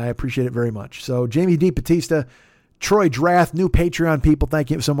and I appreciate it very much. So Jamie D. Batista, Troy Drath, new Patreon people,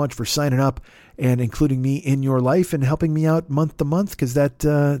 thank you so much for signing up and including me in your life and helping me out month to month, because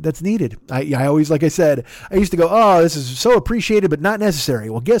that's needed. I always, like I said, I used to go, this is so appreciated but not necessary.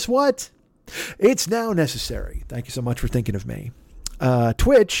 Well, guess what? It's now necessary. Thank you so much for thinking of me.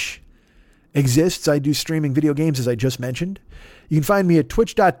 Twitch exists. I do streaming video games, as I just mentioned. You can find me at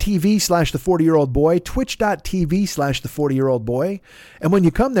twitch.tv/the40year-old-boy, twitch.tv/the40year-old-boy. And when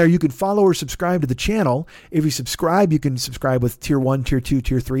you come there, you can follow or subscribe to the channel. If you subscribe, you can subscribe with tier 1, tier 2,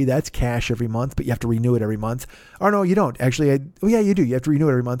 tier 3. That's cash every month, but you have to renew it every month. Or no, you don't. Actually, you do. You have to renew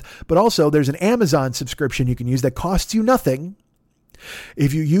it every month. But also, there's an Amazon subscription you can use that costs you nothing.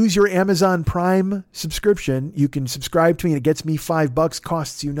 If you use your Amazon Prime subscription, you can subscribe to me and it gets me $5,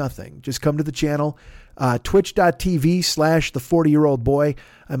 costs you nothing. Just come to the channel, twitch.tv/the40year-old-boy.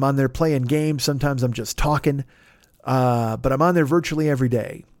 I'm on there playing games. Sometimes I'm just talking, but I'm on there virtually every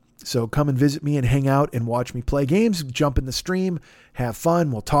day. So come and visit me and hang out and watch me play games, jump in the stream, have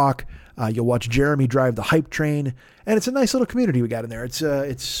fun. We'll talk. You'll watch Jeremy drive the hype train, and it's a nice little community we got in there.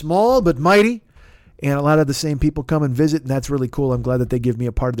 It's small but mighty. And a lot of the same people come and visit, and that's really cool. I'm glad that they give me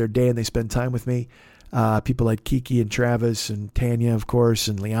a part of their day and they spend time with me. People like Kiki and Travis and Tanya, of course,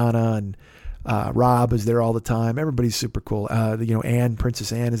 and Liana and Rob is there all the time. Everybody's super cool. Anne,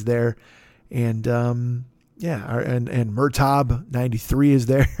 Princess Anne is there. And and Murtab 93 is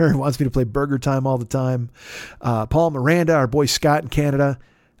there. He wants me to play Burger Time all the time. Paul Miranda, our boy Scott in Canada.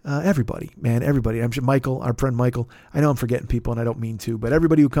 Everybody, man, everybody. I'm sure Michael, our friend Michael. I know I'm forgetting people and I don't mean to, but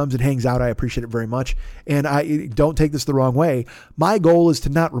everybody who comes and hangs out, I appreciate it very much. And I don't take this the wrong way. My goal is to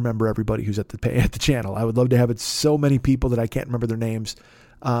not remember everybody who's at the channel. I would love to have it so many people that I can't remember their names.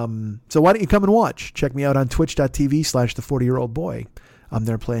 So why don't you come and watch? Check me out on twitch.tv/the40year-old-boy. I'm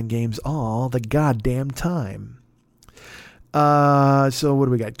there playing games all the goddamn time. So what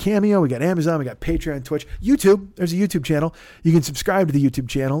do we got? Cameo, we got Amazon, we got Patreon, Twitch, YouTube. There's a YouTube channel. You can subscribe to the YouTube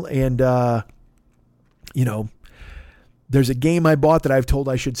channel. And, there's a game I bought that I've told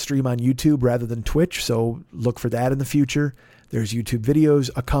I should stream on YouTube rather than Twitch. So look for that in the future. There's YouTube videos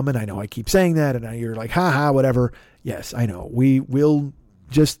coming. I know I keep saying that and you're like, whatever. Yes, I know. We will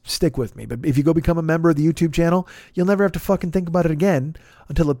just stick with me. But if you go become a member of the YouTube channel, you'll never have to fucking think about it again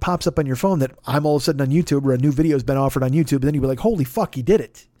until it pops up on your phone that I'm all of a sudden on YouTube or a new video has been offered on YouTube. And then you'll be like, holy fuck, he did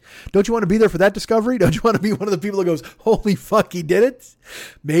it. Don't you want to be there for that discovery? Don't you want to be one of the people that goes, holy fuck, he did it?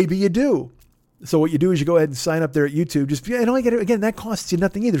 Maybe you do. So what you do is you go ahead and sign up there at YouTube. Just, again, that costs you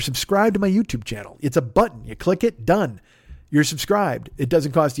nothing either. Subscribe to my YouTube channel. It's a button. You click it, done. You're subscribed. It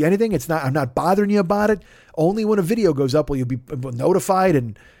doesn't cost you anything. I'm not bothering you about it. Only when a video goes up will you be notified,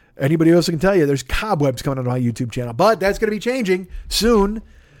 and anybody else can tell you there's cobwebs coming on my YouTube channel. But that's going to be changing soon.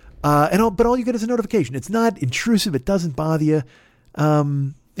 But all you get is a notification. It's not intrusive. It doesn't bother you.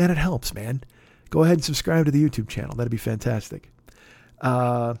 And it helps, man. Go ahead and subscribe to the YouTube channel. That'd be fantastic.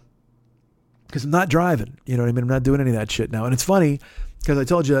 Because I'm not driving. You know what I mean? I'm not doing any of that shit now. And it's funny because I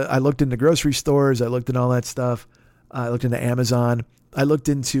told you I looked into grocery stores. I looked at all that stuff. I looked into Amazon. I looked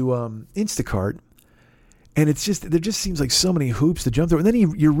into Instacart. And there just seems like so many hoops to jump through. And then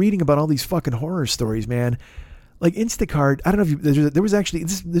you're reading about all these fucking horror stories, man. Like Instacart, I don't know if there was actually,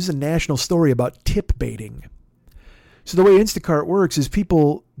 this is a national story about tip baiting. So the way Instacart works is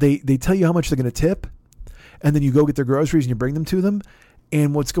people, they tell you how much they're going to tip. And then you go get their groceries and you bring them to them.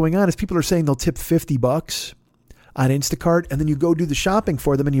 And what's going on is people are saying they'll tip $50 on Instacart, and then you go do the shopping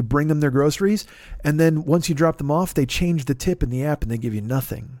for them and you bring them their groceries. And then once you drop them off, they change the tip in the app and they give you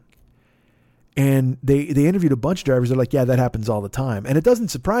nothing. And they interviewed a bunch of drivers. They're like, yeah, that happens all the time. And it doesn't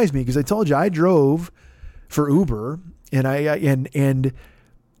surprise me because I told you I drove for Uber and 90%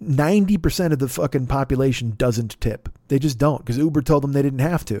 of the fucking population doesn't tip. They just don't because Uber told them they didn't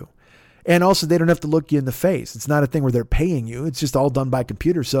have to. And also they don't have to look you in the face. It's not a thing where they're paying you. It's just all done by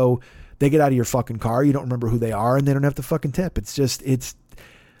computer. So they get out of your fucking car. You don't remember who they are and they don't have to fucking tip.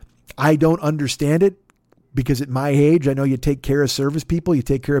 I don't understand it because at my age, I know you take care of service people. You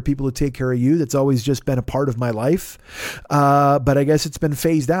take care of people who take care of you. That's always just been a part of my life. But I guess it's been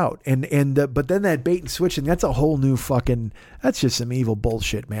phased out. But then that bait and switching, that's a whole new that's just some evil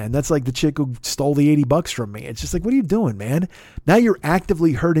bullshit, man. That's like the chick who stole the $80 from me. It's just like, what are you doing, man? Now you're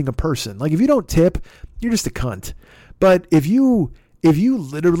actively hurting a person. Like if you don't tip, you're just a cunt. But if you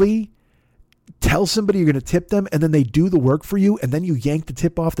literally tell somebody you're going to tip them and then they do the work for you and then you yank the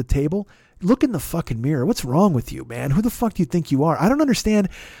tip off the table, look in the fucking mirror. What's wrong with you, man? Who the fuck do you think you are? I don't understand.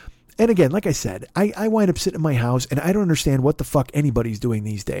 And again, like I said, I wind up sitting in my house and I don't understand what the fuck anybody's doing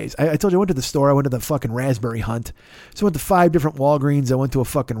these days. I told you I went to the store. I went to the fucking raspberry hunt. So I went to 5 different Walgreens. I went to a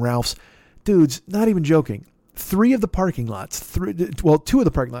fucking Ralph's. Dudes, not even joking. 2 of the parking lots. 2 of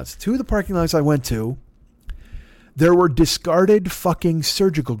the parking lots I went to, there were discarded fucking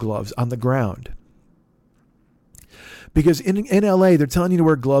surgical gloves on the ground. Because in LA, they're telling you to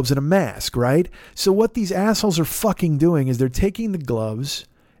wear gloves and a mask, right? So what these assholes are fucking doing is they're taking the gloves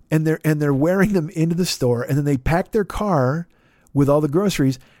and they're wearing them into the store, and then they pack their car with all the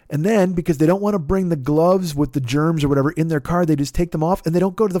groceries And then because they don't want to bring the gloves with the germs or whatever in their car, they just take them off and they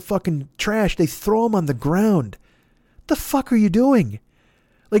don't go to the fucking trash. They throw them on the ground. The fuck are you doing?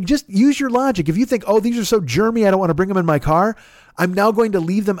 Like, just use your logic. If you think, oh, these are so germy, I don't want to bring them in my car, I'm now going to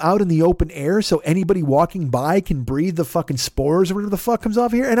leave them out in the open air so anybody walking by can breathe the fucking spores or whatever the fuck comes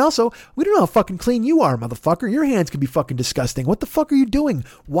off here. And also, we don't know how fucking clean you are, motherfucker. Your hands could be fucking disgusting. What the fuck are you doing?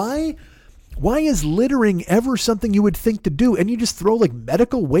 Why is littering ever something you would think to do? And you just throw like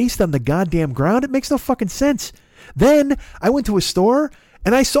medical waste on the goddamn ground? It makes no fucking sense. Then I went to a store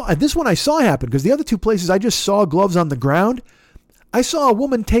and I saw, this one I saw happen because the other two places I just saw gloves on the ground. I saw a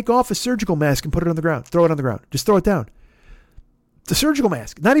woman take off a surgical mask and put it on the ground. Throw it on the ground. Just throw it down. The surgical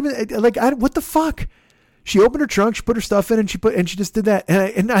mask. Not even like, what the fuck? She opened her trunk, she put her stuff in and she just did that.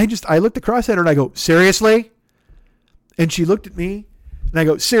 And I looked across at her and I go, seriously? And she looked at me and I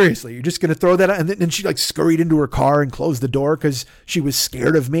go, seriously, you're just going to throw that out? And then she like scurried into her car and closed the door because she was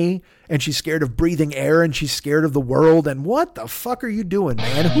scared of me and she's scared of breathing air and she's scared of the world. And what the fuck are you doing,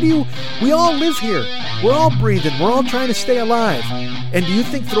 man? We all live here. We're all breathing. We're all trying to stay alive. And do you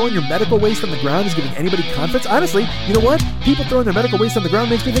think throwing your medical waste on the ground is giving anybody confidence? Honestly, you know what? People throwing their medical waste on the ground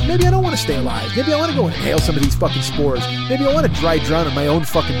makes me think maybe I don't want to stay alive. Maybe I want to go and inhale some of these fucking spores. Maybe I want to drown in my own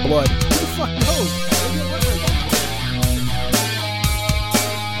fucking blood. Who the fuck knows?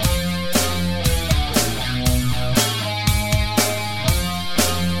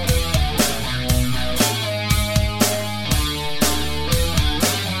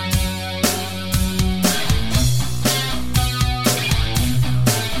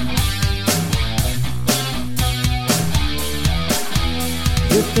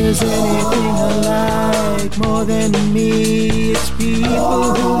 If there's anything I like more than me, it's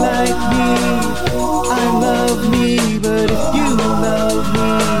people who like me. I love me, but if you love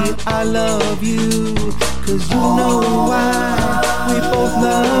me, I love you. 'Cause you know why we both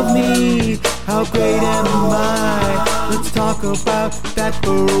love me. How great am I? Let's talk about that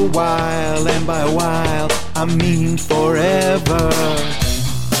for a while. And by a while, I mean forever.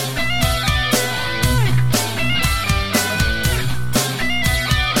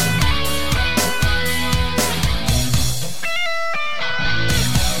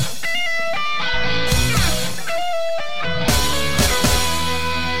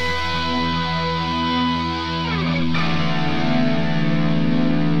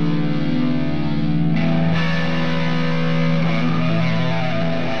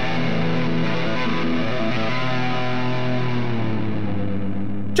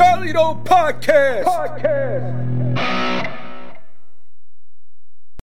 Charlie Doe Podcast.